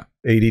 Yeah.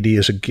 ADD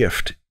is a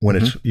gift when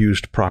it's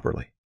used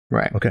properly.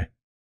 Right. Okay.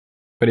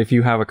 But if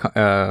you have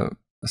a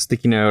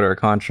sticky note or a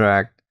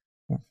contract,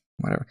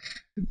 whatever,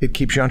 It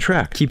keeps you on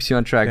track. keeps you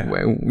on track.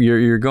 Yeah.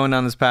 You're going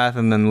down this path,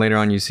 and then later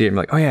on you see it, and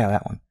you're like, oh yeah,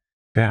 that one.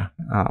 Yeah.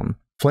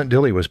 Flint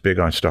Dilley was big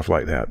on stuff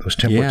like that. Those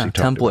templates he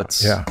talked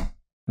templates. about.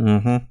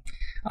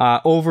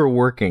 Yeah.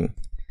 Overworking.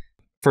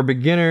 For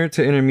beginner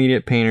to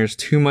intermediate painters,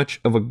 too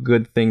much of a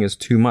good thing is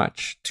too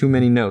much. Too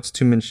many notes,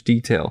 too much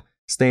detail.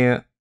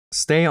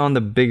 Stay on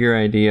the bigger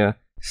idea.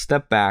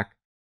 Step back.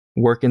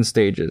 Work in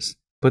stages.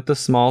 Put the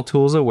small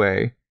tools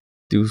away.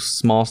 Do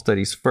small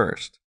studies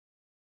first.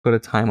 Put a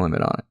time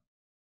limit on it.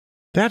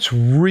 That's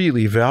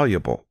really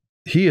valuable.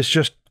 He has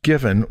just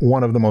given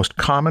one of the most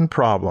common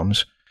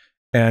problems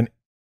and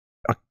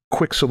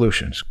quick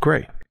solutions.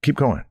 Great. Keep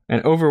going.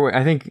 And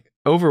I think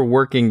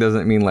overworking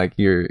doesn't mean like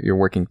you're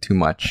working too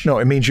much. No,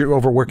 it means you're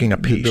overworking a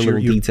piece. The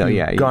little detail,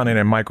 you've gone in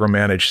and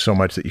micromanaged so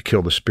much that you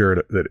kill the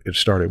spirit that it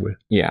started with.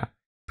 Yeah.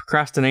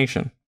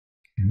 Procrastination.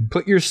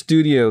 Put your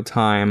studio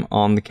time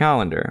on the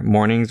calendar,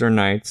 mornings or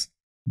nights,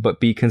 but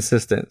be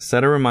consistent.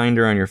 Set a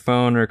reminder on your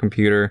phone or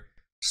computer.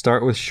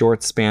 Start with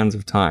short spans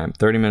of time,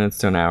 30 minutes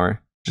to an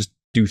hour. Just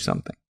do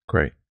something.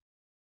 Great.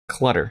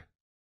 Clutter.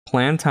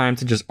 Plan time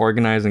to just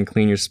organize and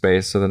clean your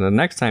space so that the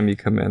next time you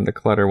come in, the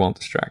clutter won't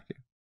distract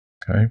you.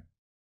 Okay.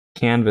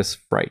 Canvas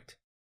fright.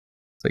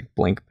 It's like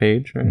blank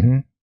page,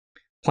 right?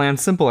 Plan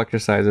simple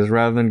exercises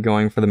rather than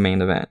going for the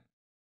main event.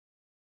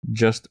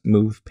 Just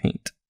move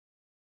paint.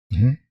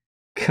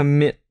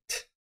 Commit.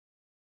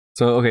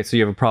 So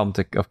you have a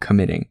problem of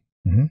committing.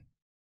 Get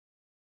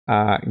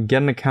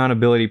an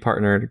accountability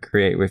partner to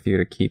create with you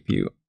to keep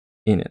you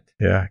in it.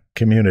 Yeah.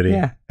 Community.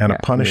 Yeah. And a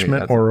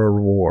punishment or a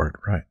reward.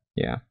 Right.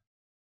 Yeah.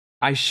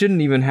 I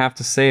shouldn't even have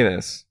to say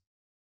this.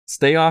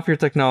 Stay off your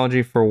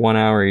technology for 1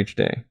 hour each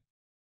day.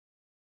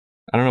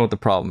 I don't know what the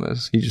problem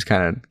is. He just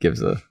kind of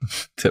gives a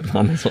tip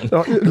on this one.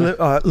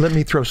 Let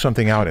me throw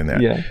something out in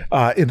there.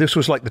 Yeah. This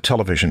was like the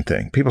television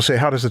thing. People say,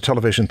 how does the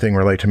television thing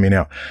relate to me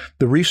now?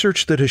 The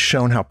research that has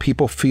shown how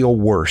people feel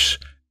worse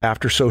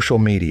after social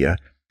media,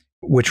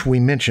 which we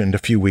mentioned a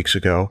few weeks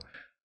ago,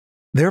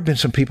 there have been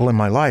some people in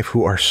my life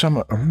who are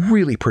some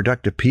really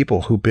productive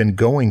people who've been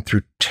going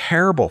through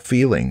terrible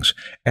feelings,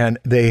 and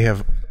they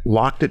have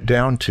locked it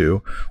down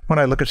to, when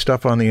I look at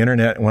stuff on the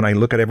internet, when I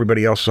look at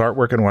everybody else's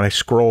artwork, and when I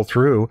scroll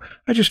through,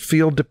 I just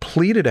feel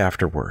depleted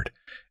afterward.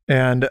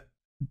 And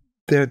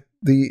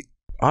the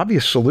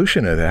obvious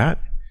solution to that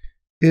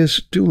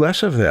is do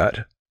less of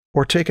that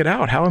or take it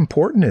out. How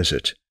important is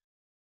it?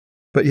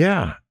 But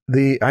yeah,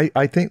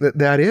 I think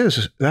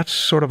that's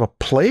sort of a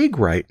plague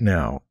right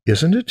now,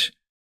 isn't it?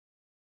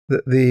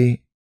 The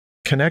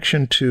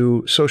connection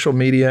to social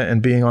media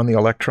and being on the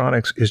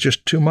electronics is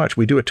just too much.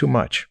 We do it too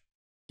much.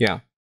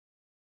 Yeah.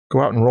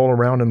 Go out and roll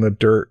around in the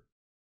dirt.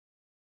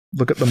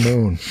 Look at the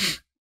moon.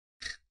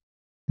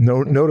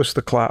 Notice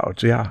the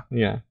clouds. Yeah.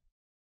 Yeah.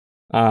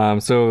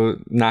 So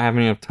not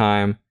having enough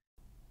time,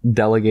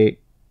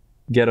 delegate,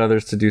 get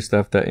others to do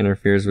stuff that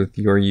interferes with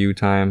your you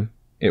time.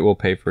 It will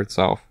pay for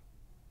itself.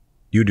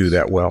 You do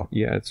that well.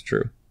 Yeah, it's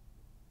true.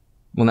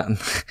 Well,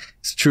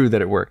 it's true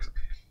that it works.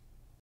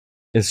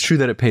 It's true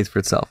that it pays for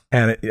itself.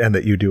 And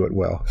that you do it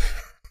well.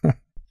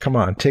 Come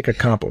on, take a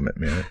compliment,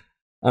 man.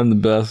 I'm the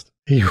best.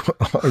 You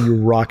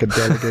rock at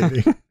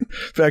delegating. In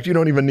fact, you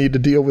don't even need to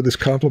deal with this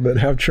compliment.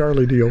 Have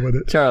Charlie deal with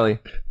it. Charlie.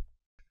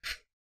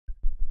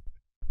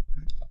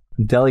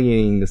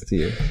 delegating this to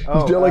you.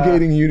 He's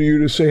delegating you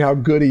to say how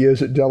good he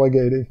is at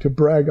delegating, to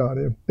brag on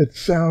him. It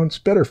sounds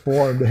better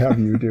for him to have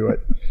you do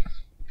it.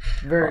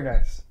 Very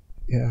nice.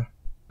 Yeah.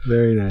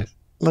 Very nice.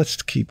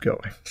 Let's keep going.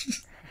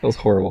 That was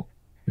horrible.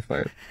 You're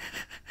fired.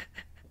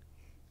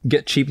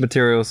 Get cheap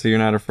materials so you're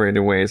not afraid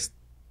to waste.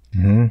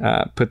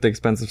 Put the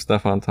expensive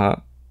stuff on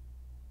top.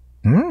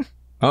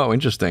 Oh,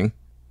 interesting.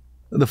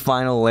 The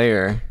final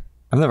layer.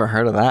 I've never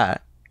heard of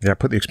that. Yeah,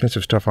 put the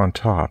expensive stuff on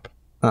top.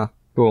 Huh,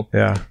 cool.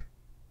 Yeah.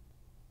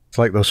 It's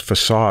like those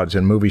facades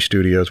in movie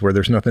studios where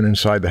there's nothing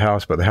inside the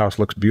house, but the house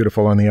looks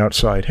beautiful on the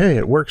outside. Hey,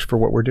 it works for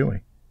what we're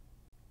doing.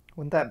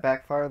 Wouldn't that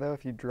backfire, though,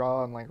 if you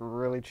draw on, like,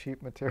 really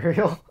cheap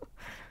material?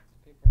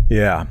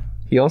 Yeah.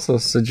 He also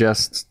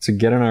suggests to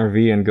get an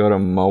RV and go to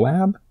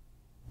Moab.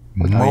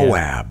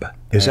 Moab.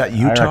 Is that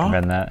Utah? I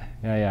recommend that.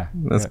 Yeah.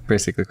 That's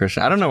basically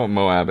Christian. I don't know what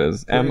Moab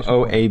is.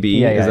 Moab?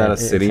 Yeah, is that a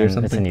city or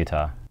something? It's in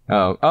Utah.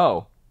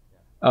 Oh,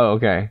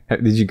 okay.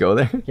 Did you go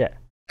there? Yeah.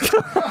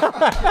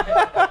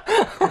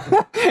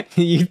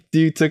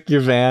 you took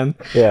your van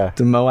to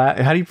Moab.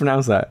 How do you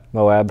pronounce that?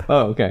 Moab.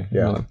 Oh, okay.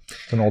 Yeah. Moab.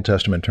 It's an Old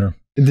Testament term.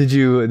 Did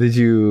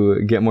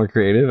you get more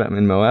creative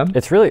in Moab?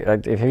 It's really.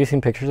 Have you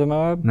seen pictures of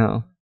Moab?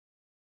 No.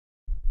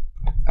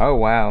 Oh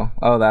wow!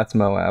 Oh, that's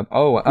Moab.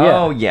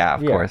 Oh yeah,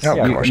 of course. Of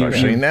course, I've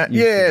seen that.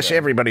 Yes,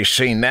 everybody's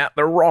seen that.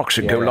 The rocks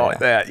that go like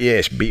that.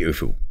 Yes,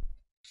 beautiful.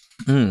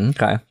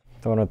 Okay.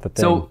 The one with the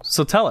thing.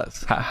 So tell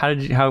us, how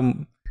did you? How?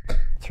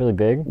 It's really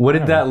big. What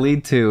did that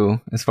lead to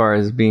as far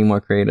as being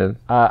more creative?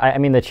 I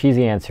mean, the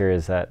cheesy answer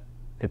is that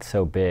it's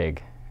so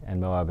big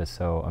and Moab is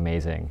so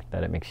amazing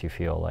that it makes you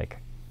feel like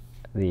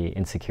the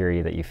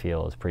insecurity that you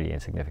feel is pretty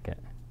insignificant.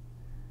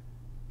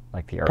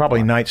 Like the art.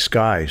 Probably night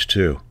skies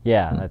too.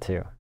 Yeah, that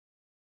too.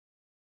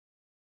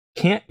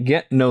 Can't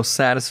get no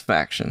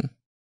satisfaction.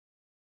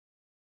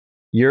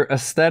 Your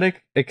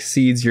aesthetic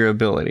exceeds your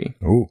ability.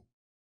 Ooh.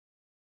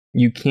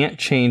 You can't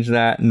change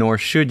that, nor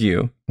should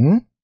you.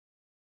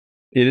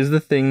 It is the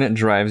thing that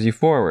drives you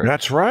forward.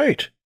 That's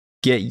right.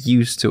 Get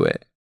used to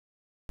it.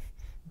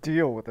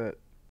 Deal with it.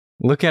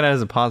 Look at it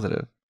as a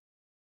positive.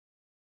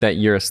 That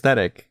your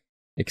aesthetic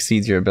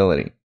exceeds your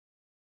ability.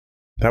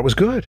 That was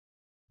good.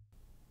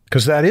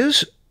 Because that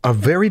is a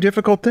very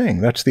difficult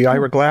thing. That's the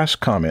Ira Glass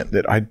comment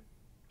that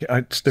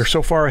they're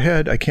so far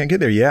ahead, I can't get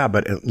there. Yeah,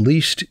 but at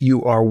least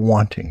you are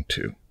wanting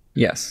to.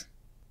 Yes.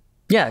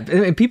 Yeah,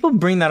 and people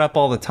bring that up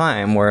all the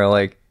time where,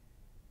 like,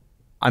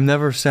 I'm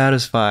never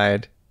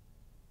satisfied.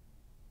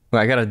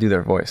 Well, I got to do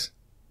their voice.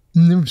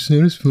 I'm never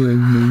satisfied in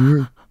my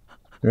work.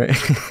 Right?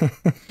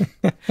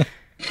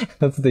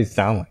 That's what they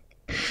sound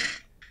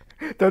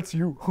like. That's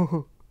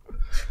you.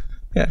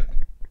 Yeah.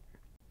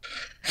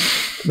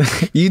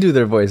 You do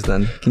their voice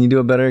then. Can you do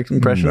a better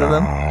impression of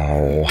them?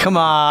 Come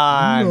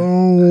on.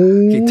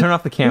 No. Okay, turn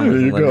off the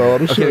cameras.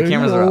 Okay, the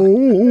cameras are off.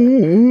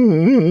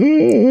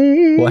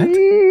 What?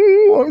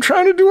 I'm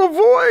trying to do a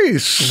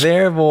voice.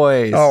 Their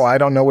voice. Oh, I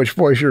don't know which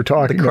voice you're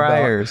talking The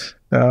criers.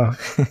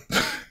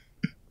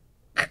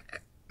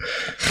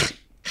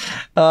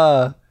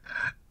 about.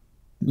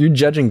 You're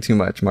judging too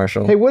much,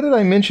 Marshall. Hey, what did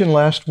I mention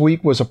last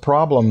week was a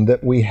problem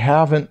that we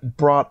haven't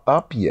brought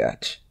up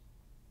yet?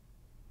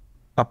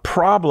 A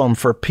problem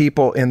for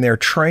people in their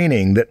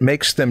training that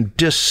makes them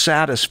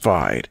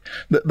dissatisfied.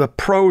 The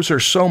pros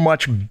are so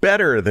much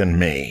better than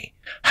me.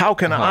 How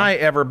can I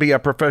ever be a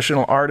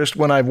professional artist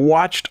when I've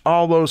watched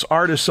all those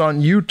artists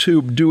on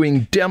YouTube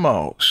doing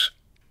demos?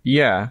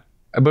 Yeah,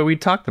 but we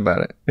talked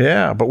about it.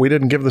 Yeah, but we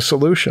didn't give the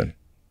solution.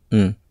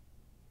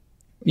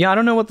 Yeah, I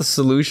don't know what the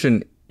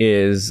solution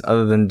is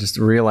other than just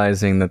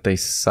realizing that they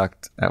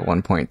sucked at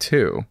one point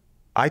too.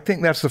 I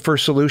think that's the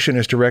first solution,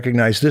 is to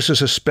recognize this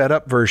is a sped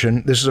up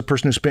version. This is a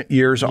person who spent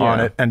years on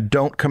it, and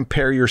don't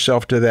compare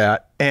yourself to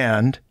that,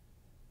 and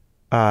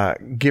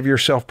give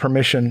yourself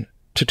permission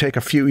to take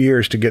a few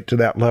years to get to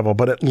that level.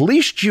 But at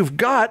least you've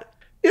got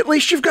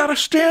a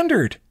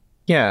standard.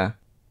 Yeah.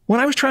 When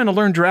I was trying to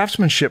learn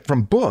draftsmanship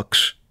from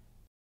books,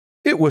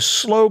 it was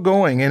slow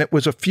going, and it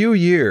was a few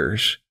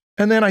years.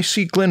 And then I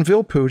see Glenn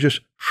Villepeu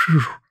just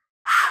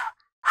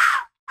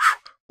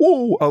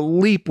a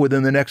leap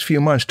within the next few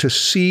months to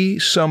see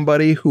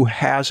somebody who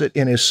has it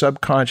in his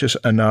subconscious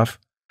enough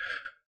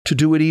to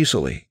do it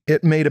easily.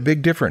 It made a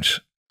big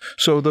difference.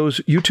 So those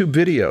YouTube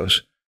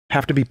videos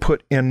have to be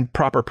put in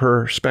proper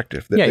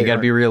perspective. Yeah, you got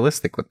to be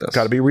realistic with this.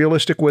 Got to be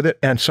realistic with it.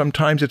 And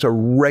sometimes it's a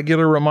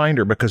regular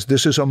reminder, because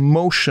this is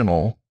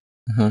emotional,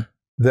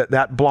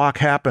 that block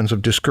happens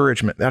of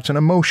discouragement. That's an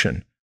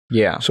emotion.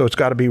 Yeah. So it's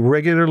got to be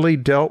regularly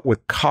dealt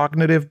with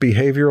cognitive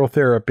behavioral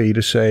therapy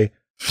to say,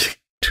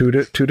 2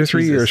 to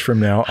 3 years from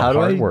now, how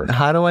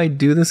do I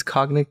do this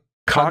cognitive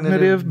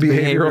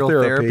behavioral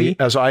therapy?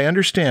 As I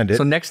understand it.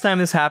 So next time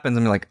this happens,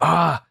 I'm like,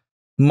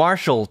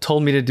 Marshall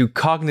told me to do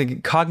cognitive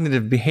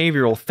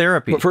behavioral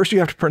therapy. But first you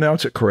have to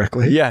pronounce it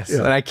correctly. Yes,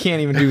 and I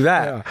can't even do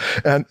that.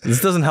 And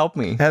this doesn't help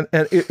me. And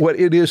what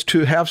it is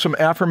to have some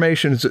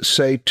affirmations that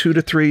say 2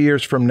 to 3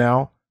 years from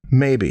now,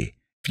 maybe.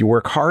 If you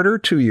work harder,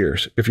 2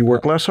 years. If you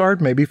work less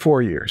hard, maybe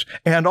 4 years.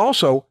 And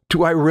also,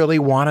 do I really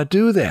want to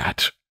do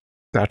that?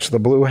 That's the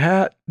blue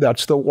hat.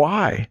 That's the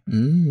why.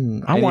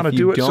 I want to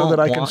do it so that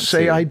I can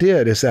say I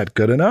did. Is that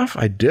good enough?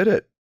 I did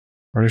it.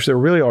 Or is there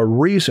really a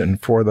reason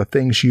for the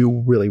things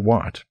you really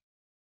want?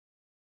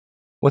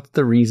 What's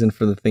the reason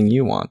for the thing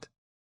you want?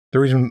 The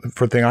reason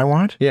for the thing I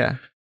want? Yeah.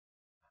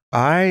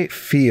 I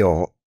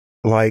feel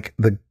like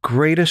the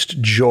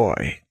greatest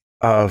joy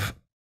of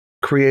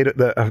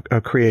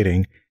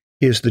creating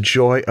is the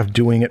joy of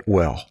doing it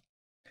well.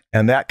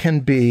 And that can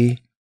be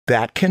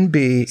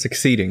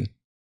Succeeding.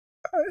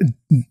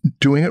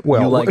 Doing it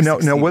well. You like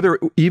now, whether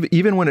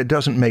even when it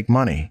doesn't make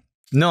money.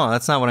 No,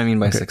 that's not what I mean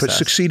by success. But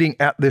succeeding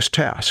at this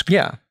task.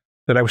 Yeah.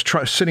 That I was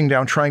sitting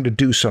down trying to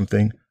do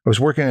something. I was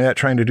working at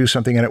trying to do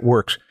something and it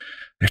works.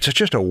 It's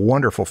just a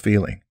wonderful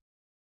feeling.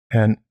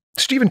 And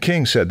Stephen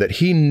King said that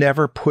he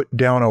never put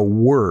down a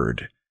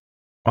word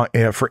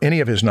for any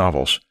of his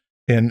novels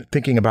in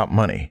thinking about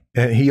money.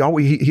 And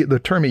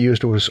the term he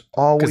used was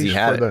always he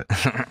had for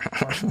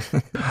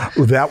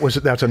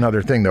the. That's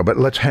another thing though. But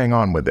let's hang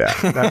on with that.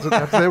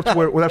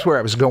 That's where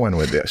I was going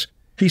with this.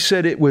 He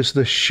said it was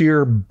the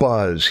sheer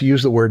buzz. He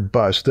used the word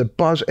buzz. The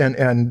buzz,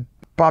 and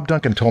Bob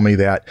Duncan told me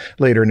that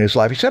later in his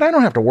life. He said, I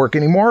don't have to work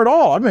anymore at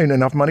all. I've made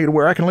enough money to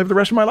where I can live the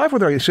rest of my life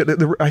with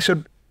her. I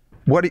said,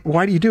 why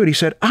do you do it? He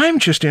said, I'm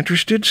just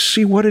interested to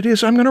see what it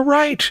is I'm going to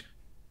write.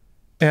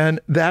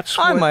 And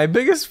I'm my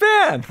biggest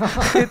fan.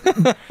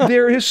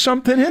 There is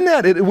something in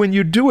that. When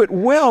you do it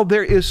well,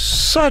 there is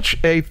such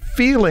a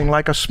feeling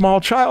like a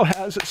small child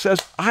has that says,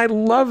 I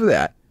love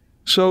that.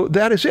 So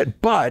that is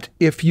it. But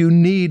if you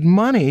need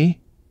money,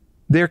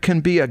 there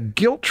can be a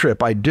guilt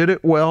trip. I did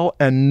it well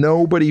and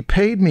nobody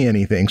paid me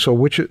anything.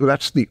 So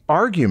that's the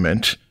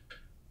argument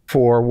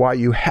for why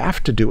you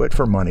have to do it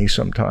for money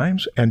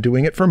sometimes. And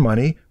doing it for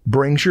money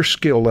brings your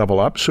skill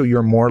level up, so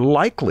you're more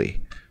likely,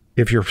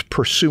 if you're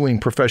pursuing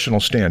professional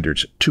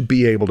standards, to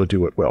be able to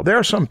do it well. There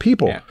are some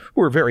people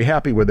who are very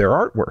happy with their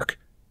artwork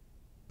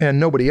and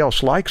nobody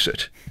else likes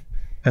it.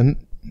 And,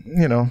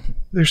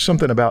 there's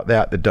something about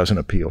that doesn't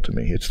appeal to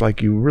me. It's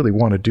like you really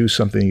want to do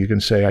something, you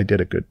can say, I did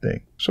a good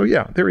thing. So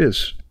yeah, there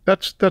is.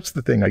 That's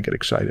the thing I get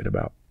excited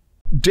about.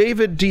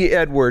 David D.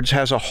 Edwards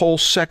has a whole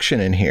section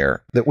in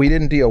here that we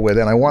didn't deal with,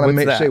 and I want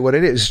to say what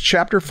it is.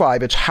 Chapter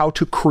 5, it's how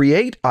to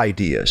create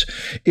ideas.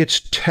 It's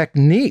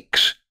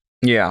techniques.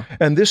 Yeah.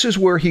 And this is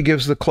where he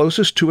gives the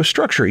closest to a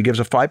structure. He gives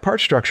a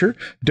 5-part structure.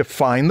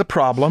 Define the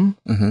problem.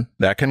 Mm-hmm.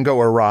 That can go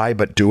awry,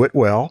 but do it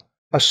well.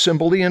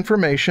 Assemble the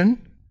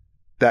information.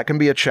 That can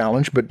be a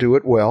challenge, but do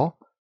it well.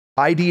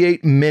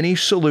 Ideate many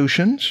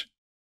solutions.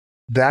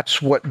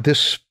 That's what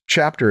this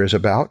chapter is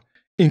about.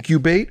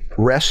 Incubate,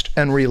 rest,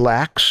 and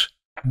relax.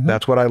 Mm-hmm.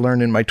 That's what I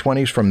learned in my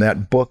 20s from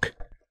that book.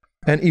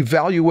 And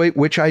evaluate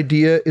which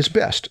idea is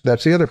best.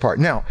 That's the other part.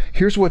 Now,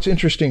 here's what's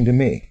interesting to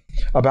me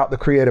about the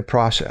creative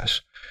process.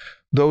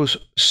 Those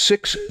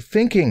 6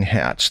 thinking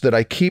hats that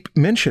I keep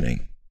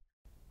mentioning.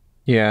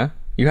 Yeah,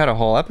 you had a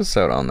whole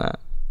episode on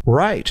that.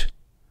 Right.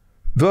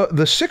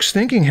 The 6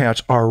 thinking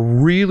hats are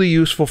really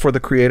useful for the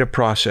creative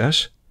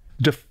process.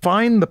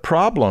 Define the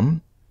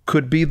problem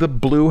could be the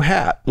blue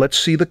hat. Let's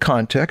see the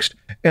context.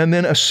 And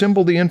then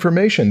assemble the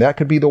information. That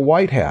could be the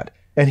white hat.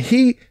 And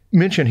he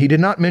did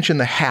not mention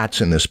the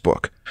hats in this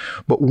book.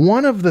 But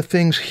one of the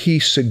things he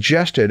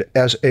suggested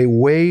as a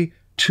way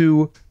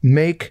to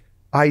make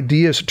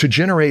ideas, to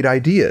generate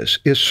ideas,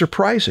 is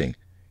surprising.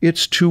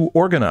 It's to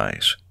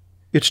organize.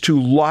 It's to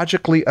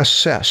logically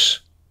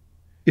assess.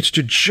 It's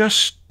to just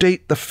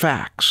state the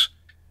facts.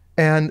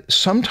 And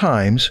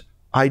sometimes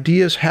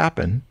ideas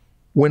happen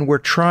when we're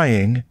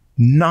trying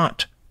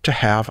not to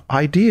have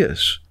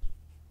ideas.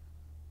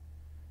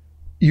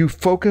 You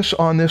focus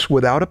on this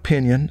without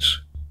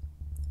opinions,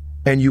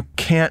 and you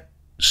can't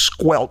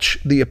squelch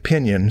the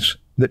opinions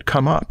that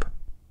come up.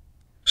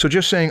 So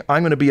just saying,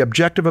 I'm going to be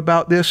objective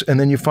about this, and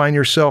then you find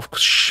yourself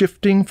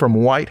shifting from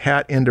white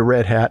hat into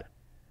red hat.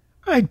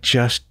 I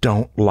just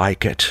don't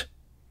like it.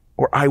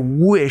 Or I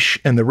wish,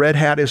 and the red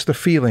hat is the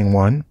feeling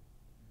one.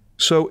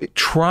 So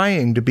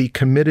trying to be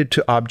committed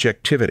to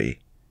objectivity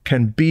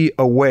can be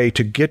a way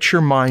to get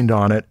your mind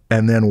on it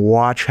and then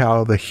watch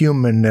how the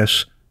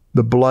humanness,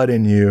 the blood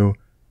in you,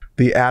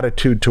 the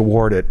attitude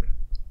toward it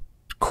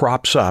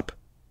crops up,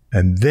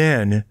 and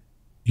then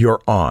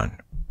you're on.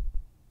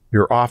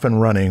 You're off and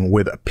running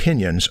with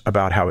opinions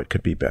about how it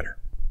could be better.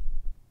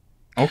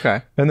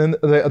 Okay. And then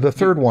the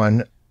third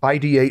one,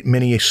 ideate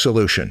many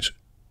solutions.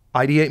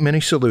 Ideate many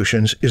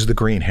solutions is the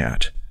green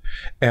hat.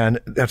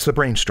 And that's the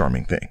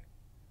brainstorming thing.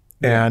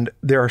 Yeah. And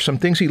there are some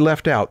things he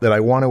left out that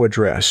I want to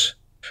address.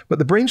 But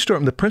the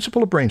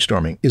principle of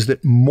brainstorming is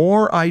that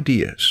more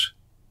ideas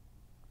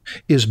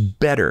is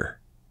better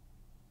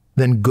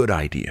than good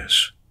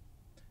ideas.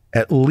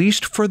 At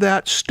least for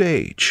that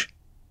stage.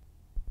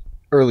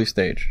 Early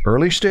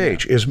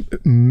stage is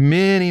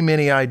many,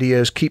 many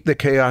ideas. Keep the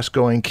chaos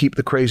going, keep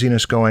the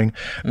craziness going,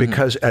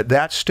 because at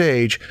that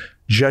stage,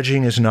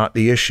 judging is not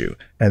the issue.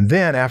 And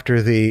then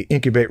after the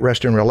incubate,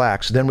 rest, and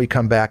relax, then we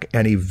come back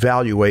and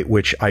evaluate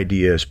which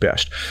idea is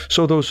best.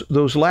 So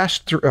those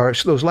last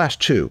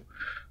 2,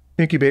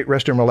 incubate,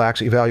 rest, and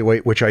relax,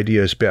 evaluate which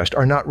idea is best,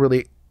 are not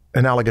really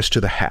analogous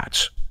to the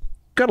hats.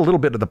 Got a little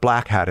bit of the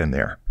black hat in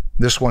there.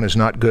 This one is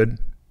not good.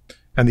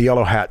 And the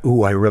yellow hat,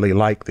 ooh, I really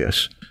like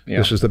this. Yeah.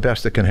 This is the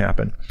best that can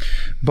happen.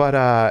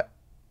 But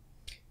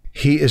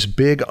he is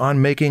big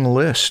on making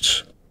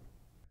lists.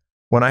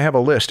 When I have a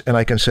list and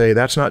I can say,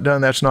 that's not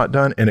done,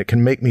 and it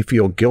can make me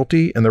feel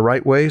guilty in the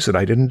right ways that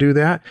I didn't do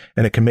that,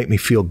 and it can make me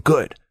feel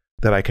good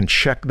that I can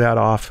check that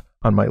off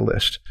on my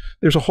list.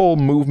 There's a whole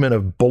movement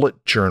of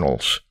bullet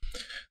journals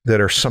that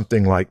are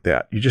something like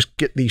that. You just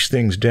get these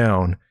things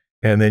down,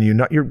 and then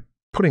you're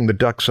putting the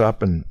ducks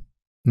up and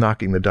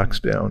knocking the ducks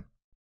down.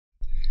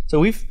 So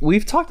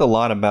we've talked a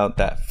lot about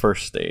that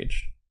first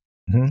stage,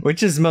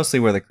 which is mostly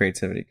where the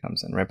creativity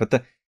comes in, right?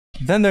 But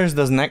then there's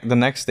the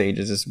next stage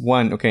is this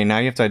one. Okay, now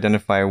you have to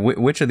identify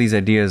which of these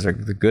ideas are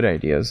the good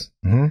ideas,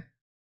 and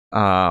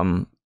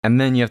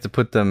then you have to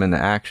put them into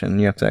action.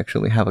 You have to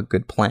actually have a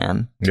good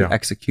plan to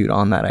execute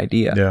on that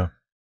idea. Yeah,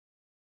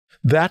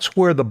 that's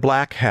where the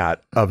black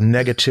hat of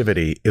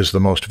negativity is the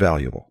most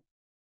valuable,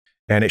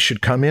 and it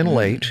should come in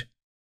late.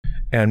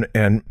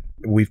 And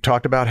we've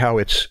talked about how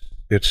it's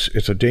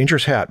a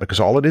dangerous hat because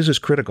all it is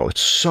critical.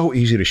 It's so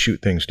easy to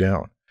shoot things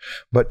down,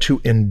 but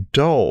to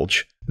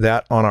indulge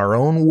that on our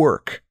own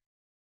work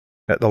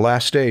at the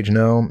last stage,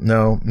 no,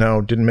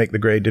 didn't make the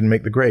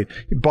grade.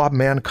 Bob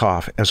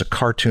Mankoff as a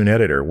cartoon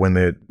editor when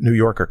the New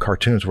Yorker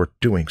cartoons were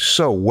doing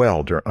so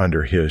well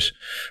under his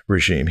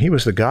regime, he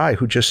was the guy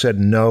who just said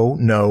no.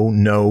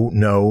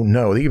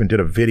 They even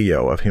did a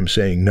video of him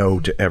saying no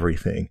to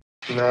everything.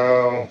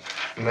 No,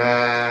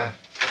 nah,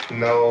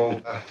 no,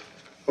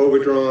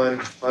 overdrawn,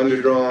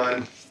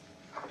 underdrawn,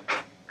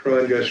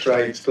 drawn just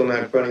right, still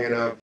not funny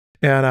enough.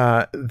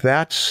 And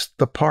that's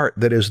the part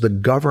that is the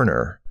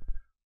governor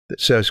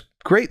that says,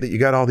 great that you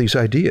got all these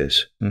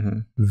ideas.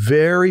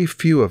 Very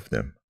few of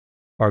them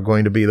are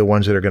going to be the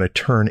ones that are going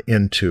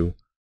to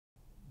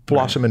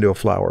blossom into a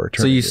flower.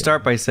 So you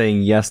start by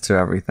saying yes to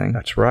everything.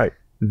 That's right.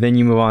 Then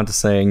you move on to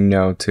saying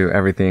no to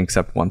everything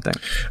except one thing.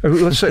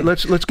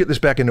 Let's get this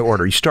back into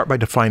order. You start by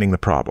defining the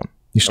problem.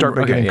 You start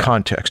by getting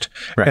context,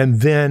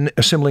 and then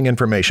assembling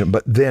information,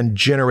 but then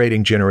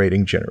generating.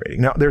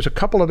 Now, there's a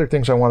couple other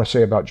things I want to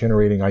say about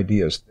generating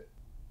ideas.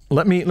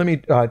 Let me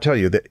tell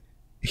you that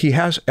he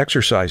has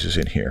exercises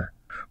in here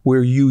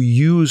where you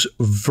use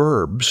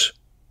verbs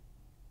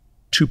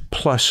to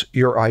plus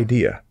your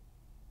idea.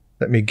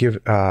 Let me give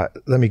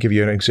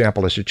you an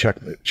example as a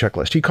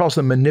checklist. He calls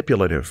them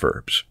manipulative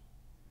verbs: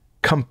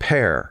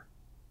 compare,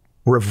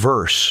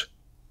 reverse,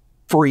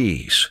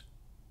 freeze,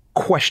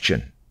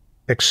 question,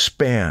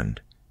 expand,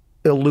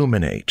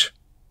 illuminate.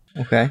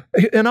 Okay.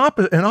 An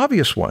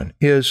obvious one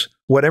is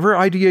whatever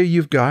idea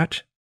you've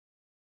got,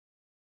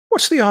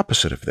 what's the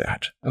opposite of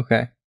that?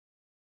 Okay.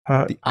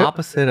 The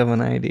opposite of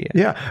an idea.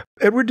 Yeah.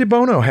 Edward de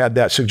Bono had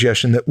that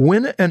suggestion that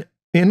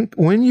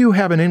when you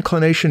have an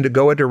inclination to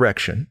go a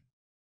direction,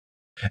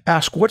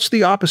 ask what's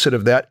the opposite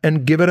of that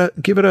and give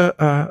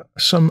it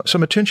some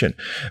attention,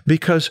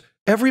 because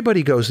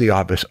everybody goes the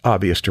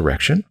obvious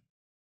direction.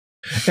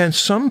 And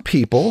some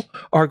people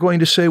are going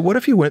to say, what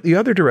if you went the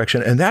other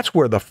direction? And that's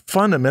where the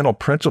fundamental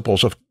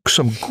principles of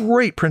some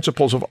great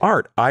principles of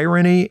art,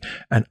 irony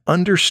and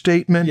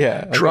understatement,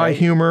 dry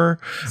humor.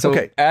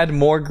 So add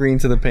more green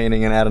to the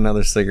painting and add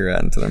another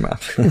cigarette into their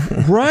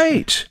mouth.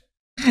 Right.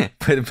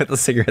 Put the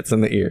cigarettes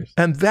in the ears.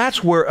 And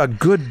that's where a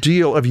good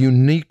deal of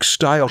unique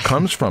style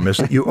comes from, is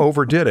that you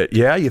overdid it.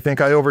 Yeah, you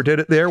think I overdid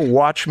it there?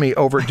 Watch me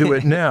overdo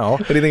it now.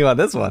 What do you think about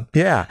this one?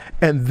 Yeah.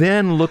 And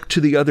then look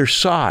to the other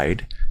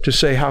side to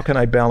say, how can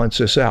I balance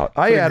this out?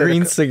 I added a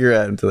green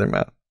cigarette into their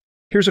mouth.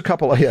 Here's a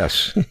couple.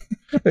 Here's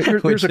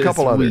a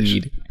couple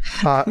others.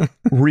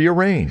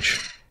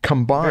 Rearrange,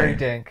 combine. Very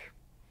dank.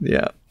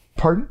 Yeah.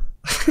 Pardon?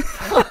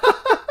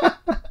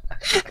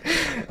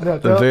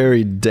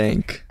 Very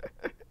dank.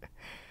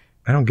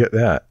 I don't get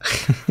that.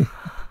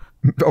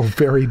 Oh,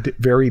 very,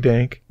 very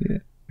dank. Yeah.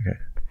 Okay.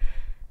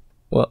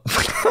 Well,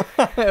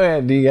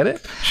 do you get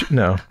it?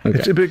 No. Okay.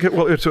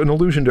 It's an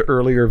allusion to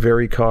earlier.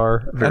 Very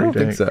car. Very I don't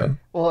dank. think so.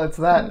 Well, it's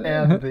that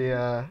and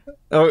the.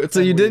 So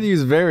you did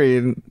use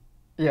very.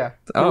 Yeah.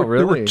 Oh,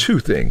 really? There were two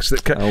things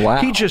that. Wow.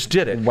 He just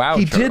did it. Wow.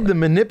 He did the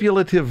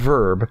manipulative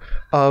verb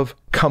of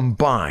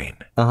combine.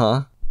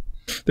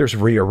 There's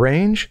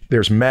rearrange,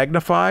 there's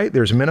magnify,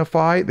 there's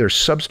minify, there's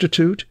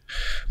substitute.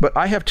 But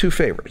I have two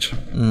favorites.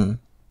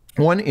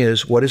 One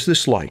is, what is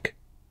this like?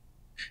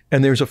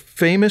 And there's a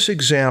famous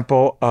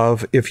example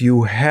of, if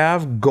you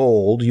have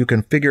gold, you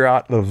can figure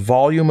out the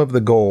volume of the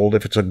gold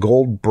if it's a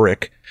gold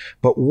brick.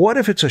 But what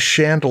if it's a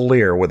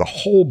chandelier with a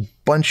whole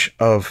bunch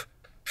of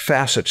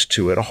facets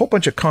to it, a whole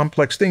bunch of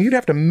complex things? You'd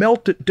have to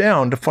melt it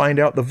down to find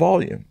out the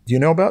volume. Do you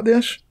know about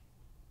this?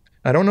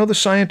 I don't know the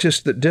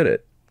scientist that did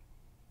it.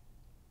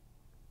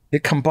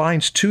 It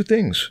combines two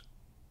things.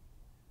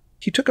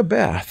 He took a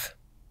bath,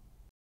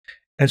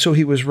 and so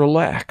he was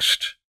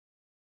relaxed.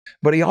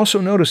 But he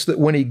also noticed that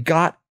when he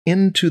got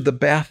into the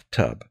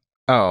bathtub,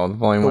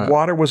 the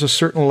water was a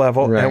certain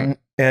level, right,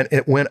 and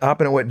it went up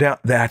and it went down.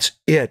 That's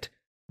it.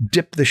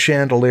 Dip the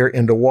chandelier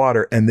into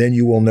water, and then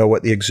you will know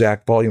what the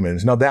exact volume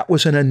is. Now, that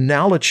was an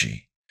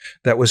analogy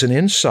That was an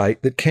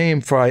insight that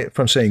came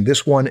from saying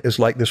this one is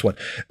like this one.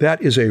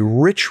 That is a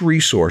rich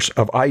resource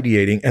of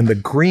ideating, and the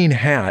green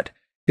hat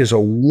is a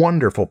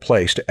wonderful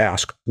place to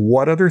ask,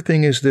 what other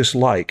thing is this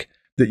like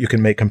that you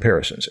can make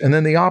comparisons? And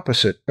then the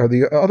opposite, or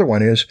the other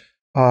one is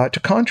to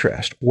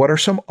contrast. What are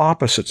some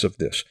opposites of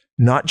this?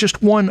 Not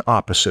just one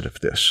opposite of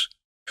this,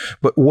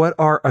 but what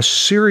are a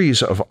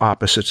series of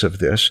opposites of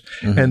this?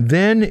 Mm-hmm. And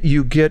then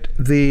you get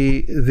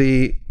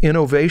the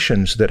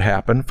innovations that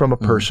happen from a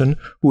person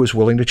who is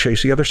willing to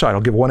chase the other side.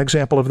 I'll give one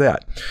example of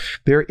that.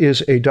 There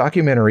is a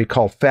documentary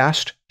called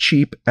Fast,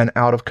 Cheap, and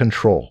Out of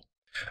Control.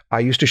 I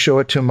used to show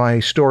it to my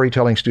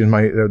storytelling students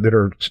that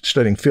are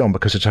studying film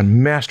because it's a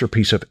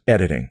masterpiece of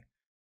editing.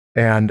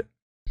 And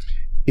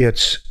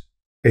it's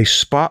a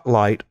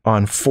spotlight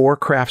on 4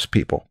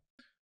 craftspeople: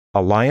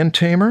 a lion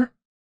tamer,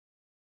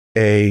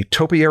 a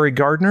topiary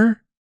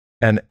gardener,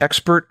 an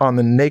expert on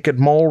the naked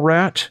mole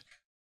rat,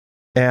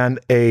 and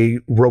a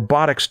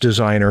robotics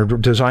designer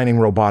designing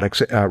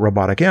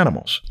robotic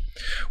animals.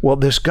 Well,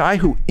 this guy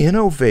who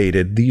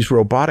innovated these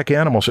robotic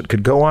animals that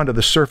could go onto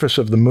the surface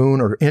of the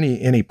moon or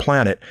any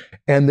planet,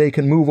 and they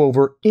can move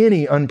over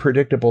any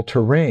unpredictable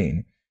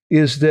terrain,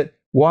 is that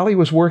while he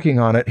was working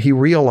on it, he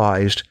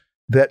realized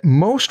that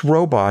most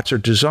robots are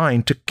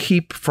designed to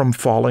keep from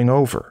falling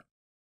over.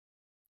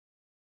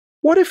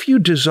 What if you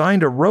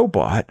designed a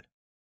robot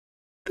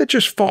that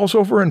just falls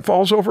over and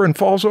falls over and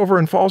falls over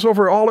and falls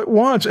over all at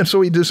once? And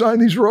so he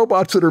designed these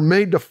robots that are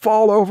made to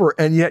fall over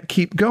and yet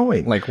keep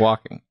going. Like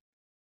walking.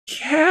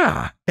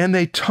 Yeah. And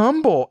they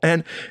tumble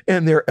and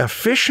they're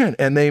efficient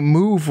and they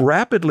move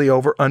rapidly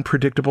over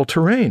unpredictable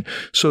terrain.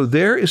 So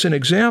there is an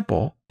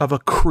example of a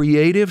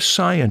creative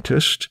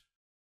scientist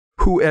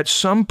who at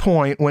some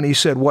point when he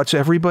said, what's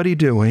everybody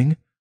doing?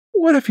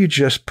 What if you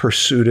just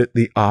pursued it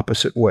the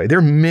opposite way? There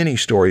are many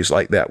stories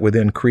like that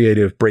within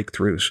creative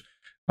breakthroughs.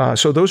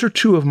 So those are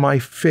 2 of my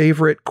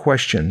favorite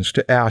questions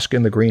to ask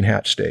in the green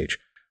hat stage.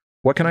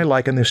 What can I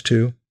liken this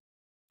to?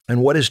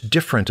 And what is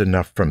different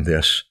enough from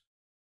this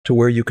to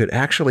where you could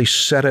actually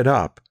set it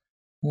up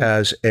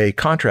as a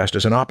contrast,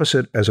 as an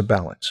opposite, as a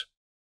balance?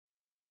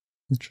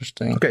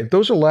 Interesting. Okay,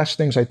 those are the last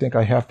things I think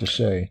I have to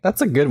say.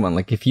 That's a good one.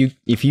 Like if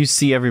you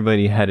see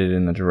everybody headed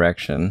in a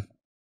direction,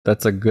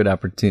 that's a good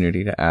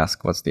opportunity to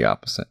ask what's the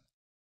opposite.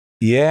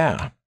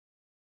 Yeah.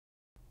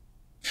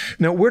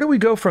 Now, where do we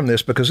go from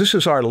this? Because this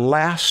is our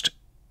last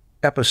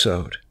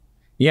episode.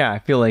 Yeah, I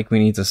feel like we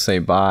need to say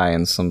bye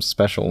in some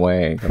special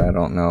way, but I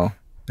don't know.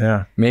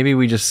 Yeah. Maybe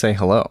we just say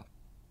hello.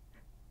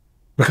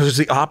 Because it's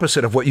the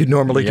opposite of what you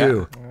normally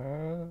do.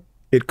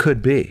 It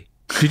could be.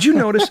 Did you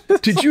notice?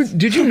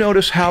 Did you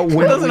notice how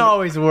when it doesn't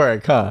always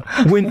work, huh?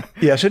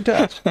 Yes, it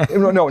does.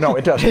 No,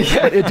 it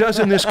doesn't. But it does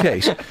in this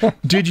case.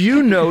 Did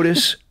you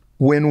notice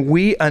when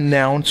we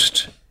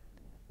announced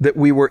that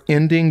we were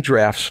ending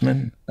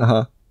Draftsmen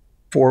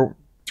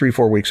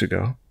 3-4 weeks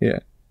ago? Yeah.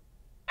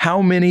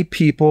 How many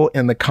people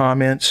in the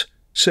comments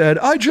said,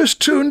 "I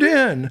just tuned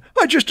in.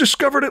 I just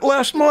discovered it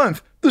last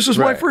month. This is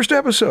my first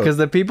episode." Because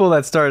the people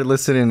that started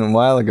listening a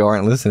while ago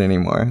aren't listening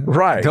anymore.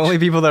 Right. The only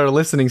people that are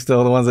listening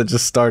still are the ones that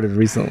just started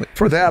recently.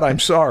 For that, I'm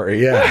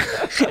sorry. Yeah.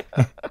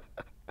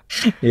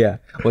 Yeah.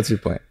 What's your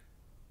point?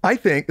 I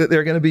think that there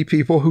are going to be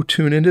people who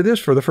tune into this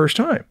for the first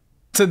time.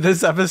 To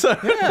this episode?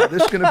 Yeah,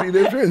 this is going to be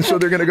their turn. So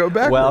they're going to go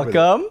back.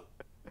 Welcome.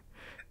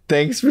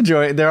 Thanks for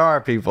joining. There are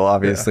people,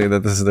 obviously,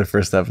 that this is their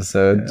first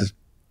episode. Yeah.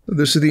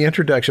 This is the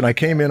introduction. I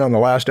came in on the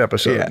last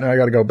episode. Yeah. Now I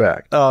got to go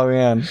back. Oh,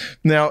 man.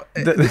 Now,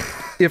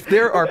 if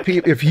there are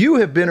people, if you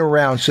have been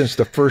around since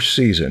the first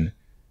season,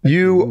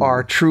 you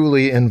are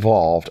truly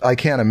involved. I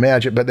can't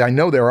imagine, but I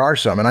know there are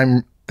some, and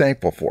I'm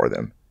thankful for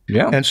them.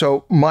 Yeah. And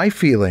so my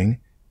feeling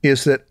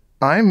is that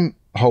I'm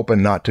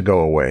hoping not to go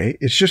away.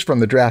 It's just from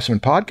the Draftsman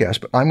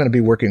podcast, but I'm going to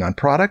be working on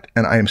product,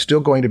 and I am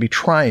still going to be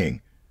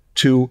trying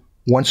to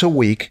once a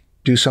week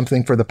do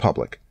something for the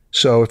public.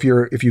 So if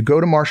you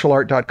go to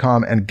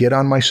martialart.com and get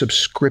on my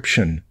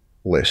subscription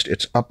list,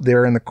 it's up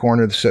there in the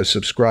corner that says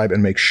subscribe,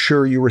 and make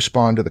sure you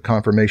respond to the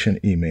confirmation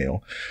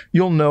email.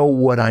 You'll know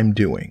what I'm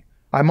doing.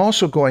 I'm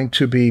also going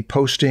to be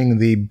posting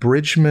the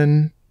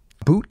Bridgman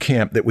boot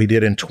camp that we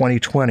did in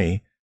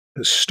 2020,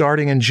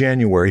 starting in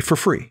January, for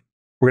free.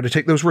 We're going to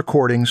take those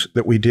recordings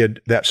that we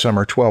did that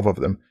summer, 12 of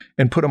them,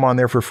 and put them on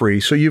there for free.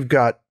 So you've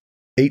got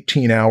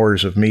 18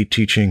 hours of me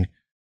teaching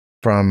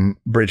from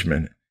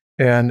Bridgman.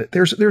 And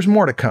there's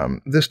more to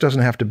come. This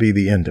doesn't have to be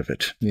the end of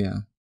it. Yeah.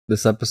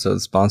 This episode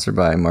is sponsored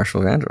by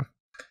Marshall Vandroff.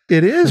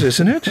 It is,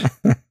 isn't it?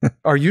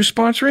 Are you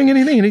sponsoring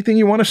anything? Anything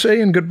you want to say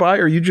in goodbye?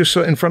 Or are you just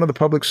in front of the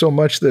public so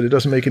much that it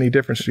doesn't make any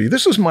difference to you?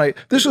 This is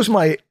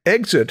my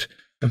exit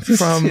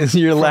from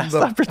your last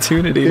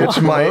opportunity.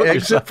 It's my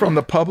exit from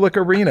the public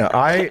arena.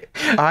 I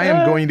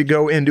am going to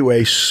go into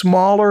a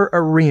smaller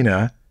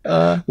arena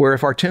where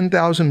if our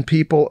 10,000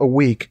 people a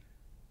week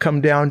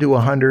come down to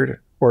 100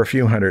 or a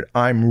few hundred,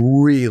 I'm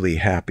really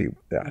happy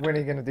with that. When are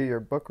you going to do your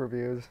book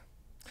reviews?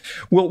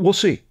 Well, we'll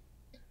see.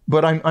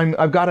 But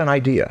I've got an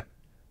idea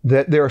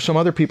that there are some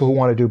other people who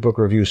want to do book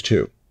reviews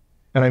too.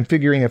 And I'm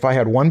figuring if I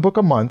had one book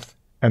a month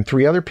and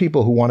 3 other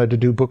people who wanted to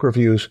do book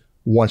reviews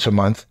once a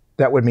month.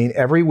 That would mean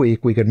every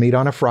week we could meet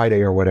on a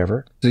Friday or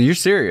whatever. So you're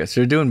serious?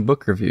 You're doing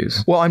book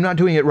reviews? Well, I'm not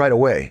doing it right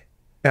away.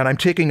 And I'm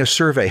taking a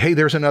survey. Hey,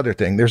 there's another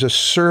thing. There's a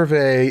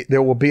survey.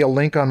 There will be a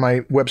link on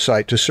my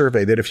website to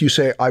survey that if you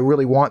say, I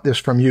really want this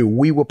from you,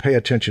 we will pay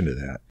attention to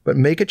that. But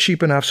make it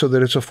cheap enough so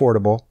that it's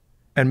affordable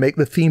and make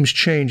the themes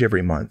change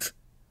every month.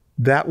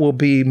 That will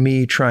be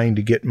me trying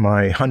to get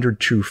my 100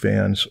 true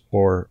fans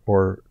or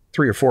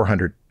 300 or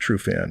 400 true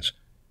fans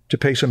to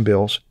pay some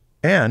bills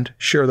and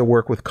share the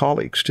work with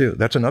colleagues too.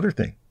 That's another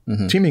thing.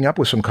 Mm-hmm. Teaming up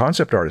with some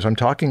concept artists. I'm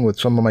talking with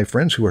some of my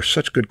friends who are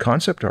such good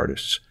concept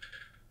artists.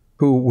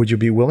 Who would you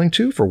be willing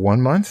to, for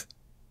 1 month,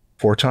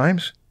 4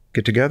 times,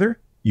 get together,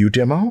 you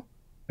demo,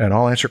 and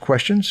I'll answer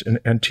questions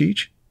and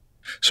teach?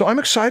 So I'm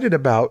excited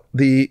about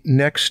the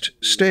next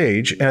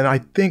stage, and I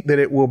think that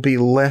it will be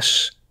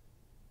less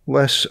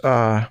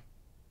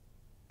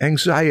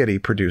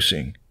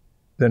anxiety-producing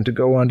than to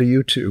go onto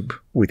YouTube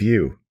with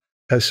you,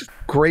 as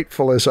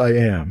grateful as I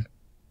am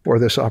for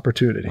this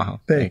opportunity.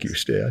 Wow, Thank thanks. you,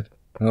 Stan.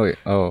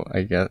 Oh,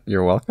 I guess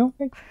you're welcome.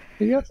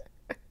 I guess.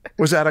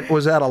 Was that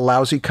a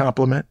lousy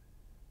compliment?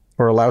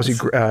 Or a lousy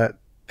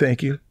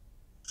thank you?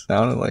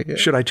 Sounded like it.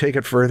 Should I take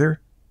it further?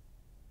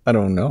 I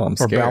don't know. I'm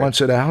scared. Or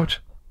balance it out?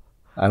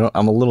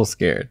 I'm a little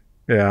scared.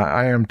 Yeah,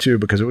 I am too,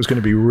 because it was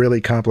going to be really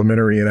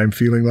complimentary, and I'm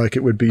feeling like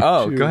it would be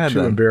go ahead, too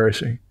then.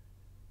 embarrassing.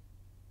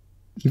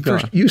 Keep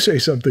First, going. you say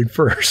something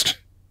first.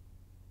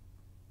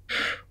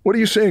 What are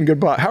you saying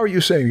goodbye? How are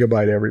you saying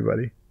goodbye to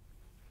everybody?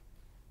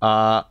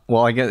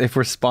 Well, I guess if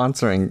we're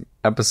sponsoring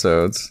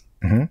episodes,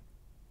 Mm-hmm.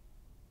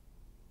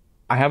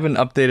 I haven't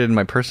updated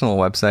my personal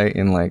website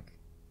in like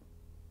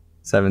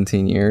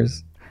 17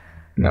 years.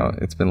 No,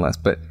 it's been less,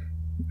 but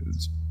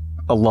it's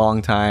a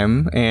long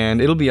time, and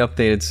it'll be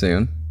updated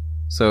soon.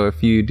 So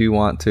if you do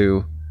want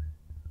to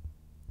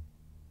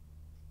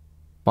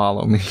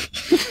follow me,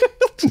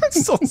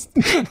 This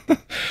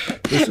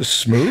is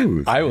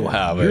smooth. I will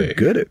have You're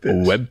good at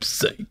this.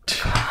 website.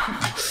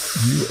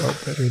 You are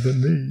better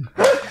than me.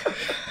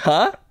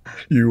 Huh?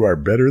 You are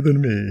better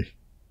than me.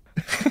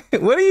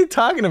 What are you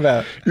talking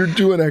about? You're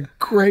doing a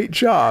great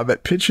job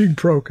at pitching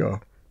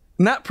Proco.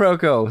 Not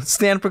Proco.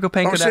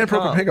 StanProkopenko.com. Oh, Stan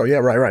Prokopenko. Yeah,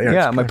 right.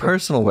 Yeah, my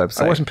personal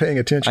website. I wasn't paying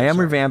attention. I am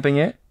sorry. revamping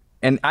it,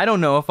 and I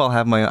don't know if I'll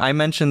have my own. I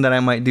mentioned that I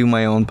might do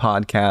my own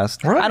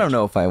podcast. Right. I don't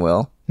know if I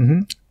will.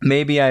 Mm-hmm.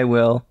 Maybe I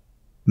will.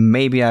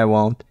 Maybe I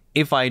won't.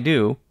 If I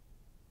do,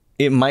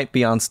 it might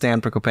be on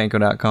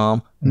StanProkopenko.com.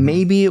 Mm-hmm.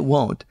 Maybe it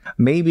won't.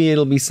 Maybe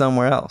it'll be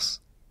somewhere else.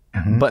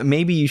 Mm-hmm. But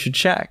maybe you should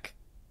check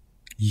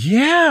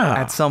Yeah.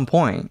 at some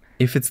point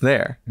if it's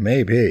there.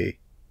 Maybe.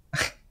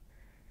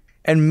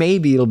 And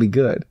maybe it'll be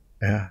good.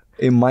 Yeah.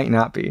 It might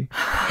not be.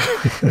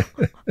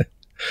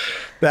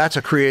 That's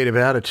a creative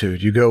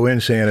attitude. You go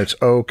in saying it's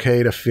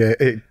okay to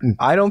fit.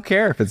 I don't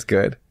care if it's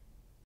good.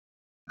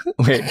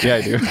 Wait, yeah,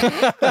 I do.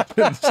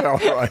 Didn't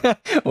sound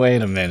right.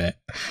 Wait a minute.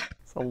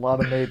 It's a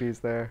lot of maybes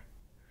there.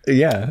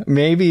 Yeah,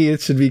 maybe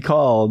it should be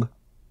called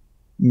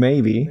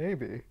Maybe.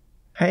 Maybe.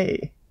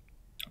 Hey,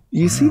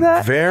 you see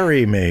that?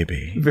 Very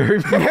maybe. Very,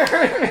 very.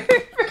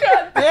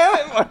 God damn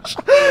it,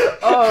 Marshall.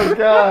 Oh,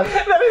 God.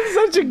 That is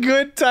such a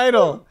good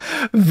title.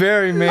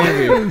 Very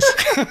maybe.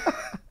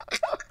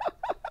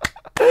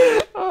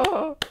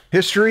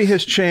 History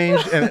has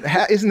changed, and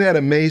isn't that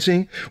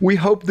amazing? We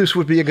hoped this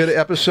would be a good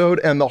episode,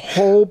 and the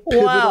whole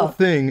pivotal Wow.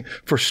 thing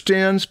for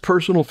Stan's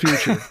personal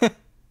future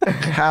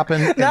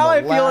happened. Now I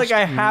in the feel like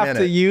I last have to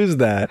minute. use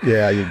that.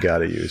 Yeah, you got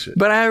to use it.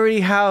 But I already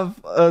have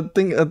a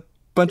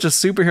bunch of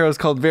superheroes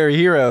called Very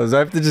Heroes. I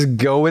have to just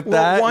go with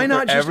that. Well, why for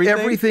not just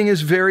everything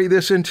is very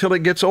this until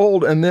it gets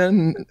old, and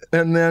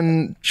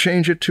then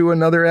change it to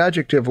another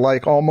adjective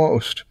like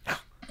almost.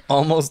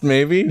 Almost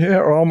maybe. Yeah,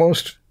 or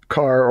almost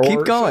car. Or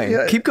Keep going.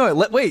 Yeah, Keep going.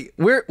 Wait,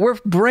 we're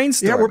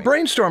brainstorming. yeah, we're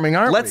brainstorming,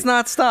 aren't we? Let's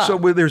not stop. So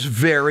there's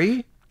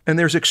very and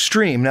there's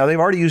extreme. Now they've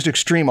already used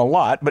extreme a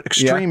lot, but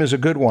extreme is a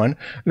good one.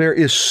 There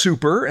is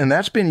super, and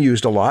that's been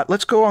used a lot.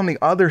 Let's go on the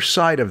other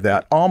side of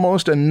that.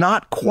 Almost and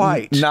not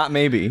quite. Not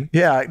maybe.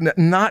 Yeah,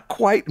 not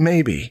quite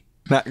maybe.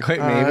 Not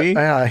quite maybe.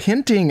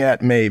 Hinting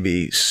at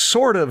maybe,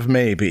 sort of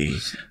maybe.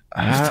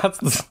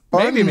 That's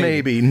maybe.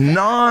 Maybe,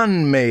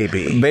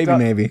 non-maybe.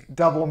 Maybe.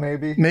 Double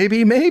maybe.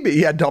 Maybe.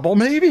 Yeah, double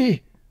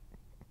maybe.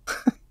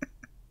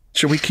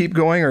 Should we keep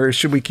going, or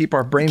should we keep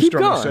our brainstorming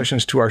going.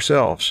 sessions to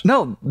ourselves?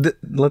 No,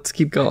 let's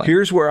keep going.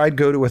 Here's where I'd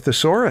go to a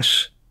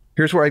thesaurus.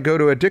 Here's where I'd go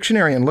to a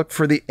dictionary and look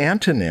for the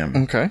antonym.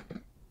 Okay.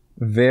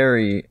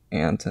 Very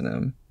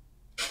antonym.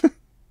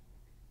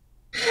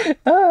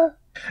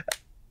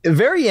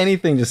 Very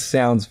anything just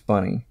sounds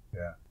funny.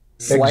 Yeah.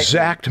 Slightly.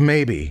 Exact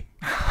maybe.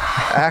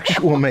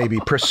 Actual maybe.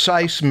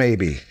 Precise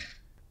maybe.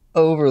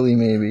 Overly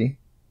maybe.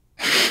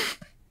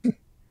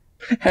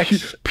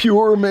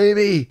 Pure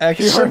maybe.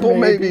 Extra Simple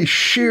maybe. maybe.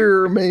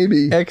 Sheer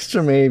maybe.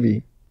 Extra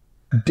maybe.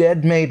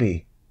 Dead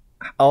maybe.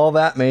 All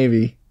that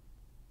maybe.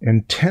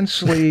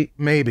 Intensely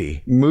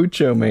maybe.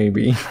 Mucho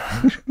maybe.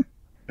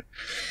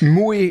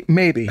 Muy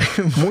maybe.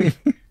 Muy.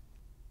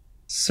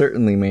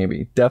 Certainly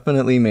maybe.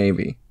 Definitely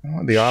maybe.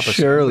 Oh, the opposite.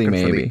 Surely I'm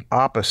looking for maybe. the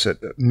opposite.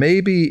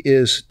 Maybe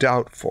is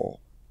doubtful.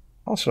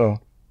 Also,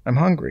 I'm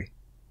hungry.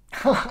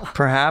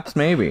 Perhaps,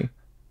 maybe.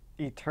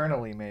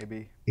 Eternally,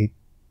 maybe.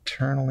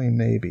 Eternally,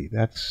 maybe.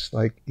 That's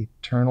like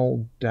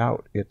eternal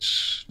doubt.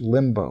 It's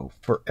limbo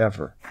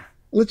forever.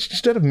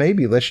 Instead of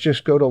maybe, let's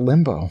just go to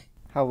limbo.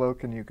 How low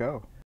can you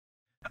go?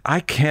 I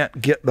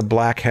can't get the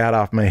black hat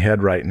off my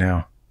head right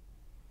now.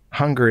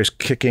 Hunger is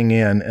kicking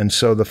in, and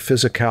so the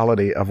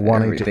physicality of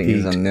wanting Everything to eat.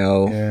 is a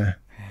no. Yeah.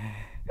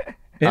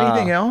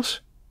 Anything else?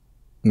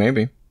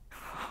 Maybe.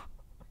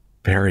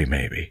 Very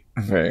maybe.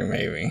 Very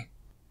maybe.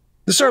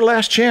 This is our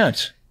last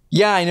chance.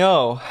 Yeah, I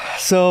know.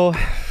 So,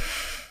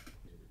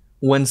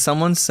 when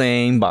someone's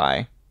saying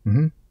bye,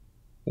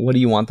 what do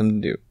you want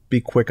them to do?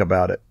 Be quick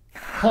about it.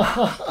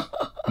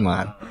 Come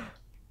on.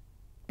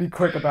 Be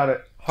quick about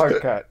it.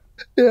 Hard cut.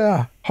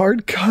 Yeah,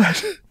 hard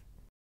cut.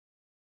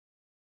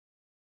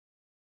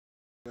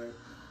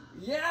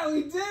 Yeah,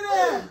 we did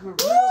it! Woo!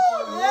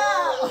 Yeah!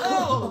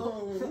 Oh,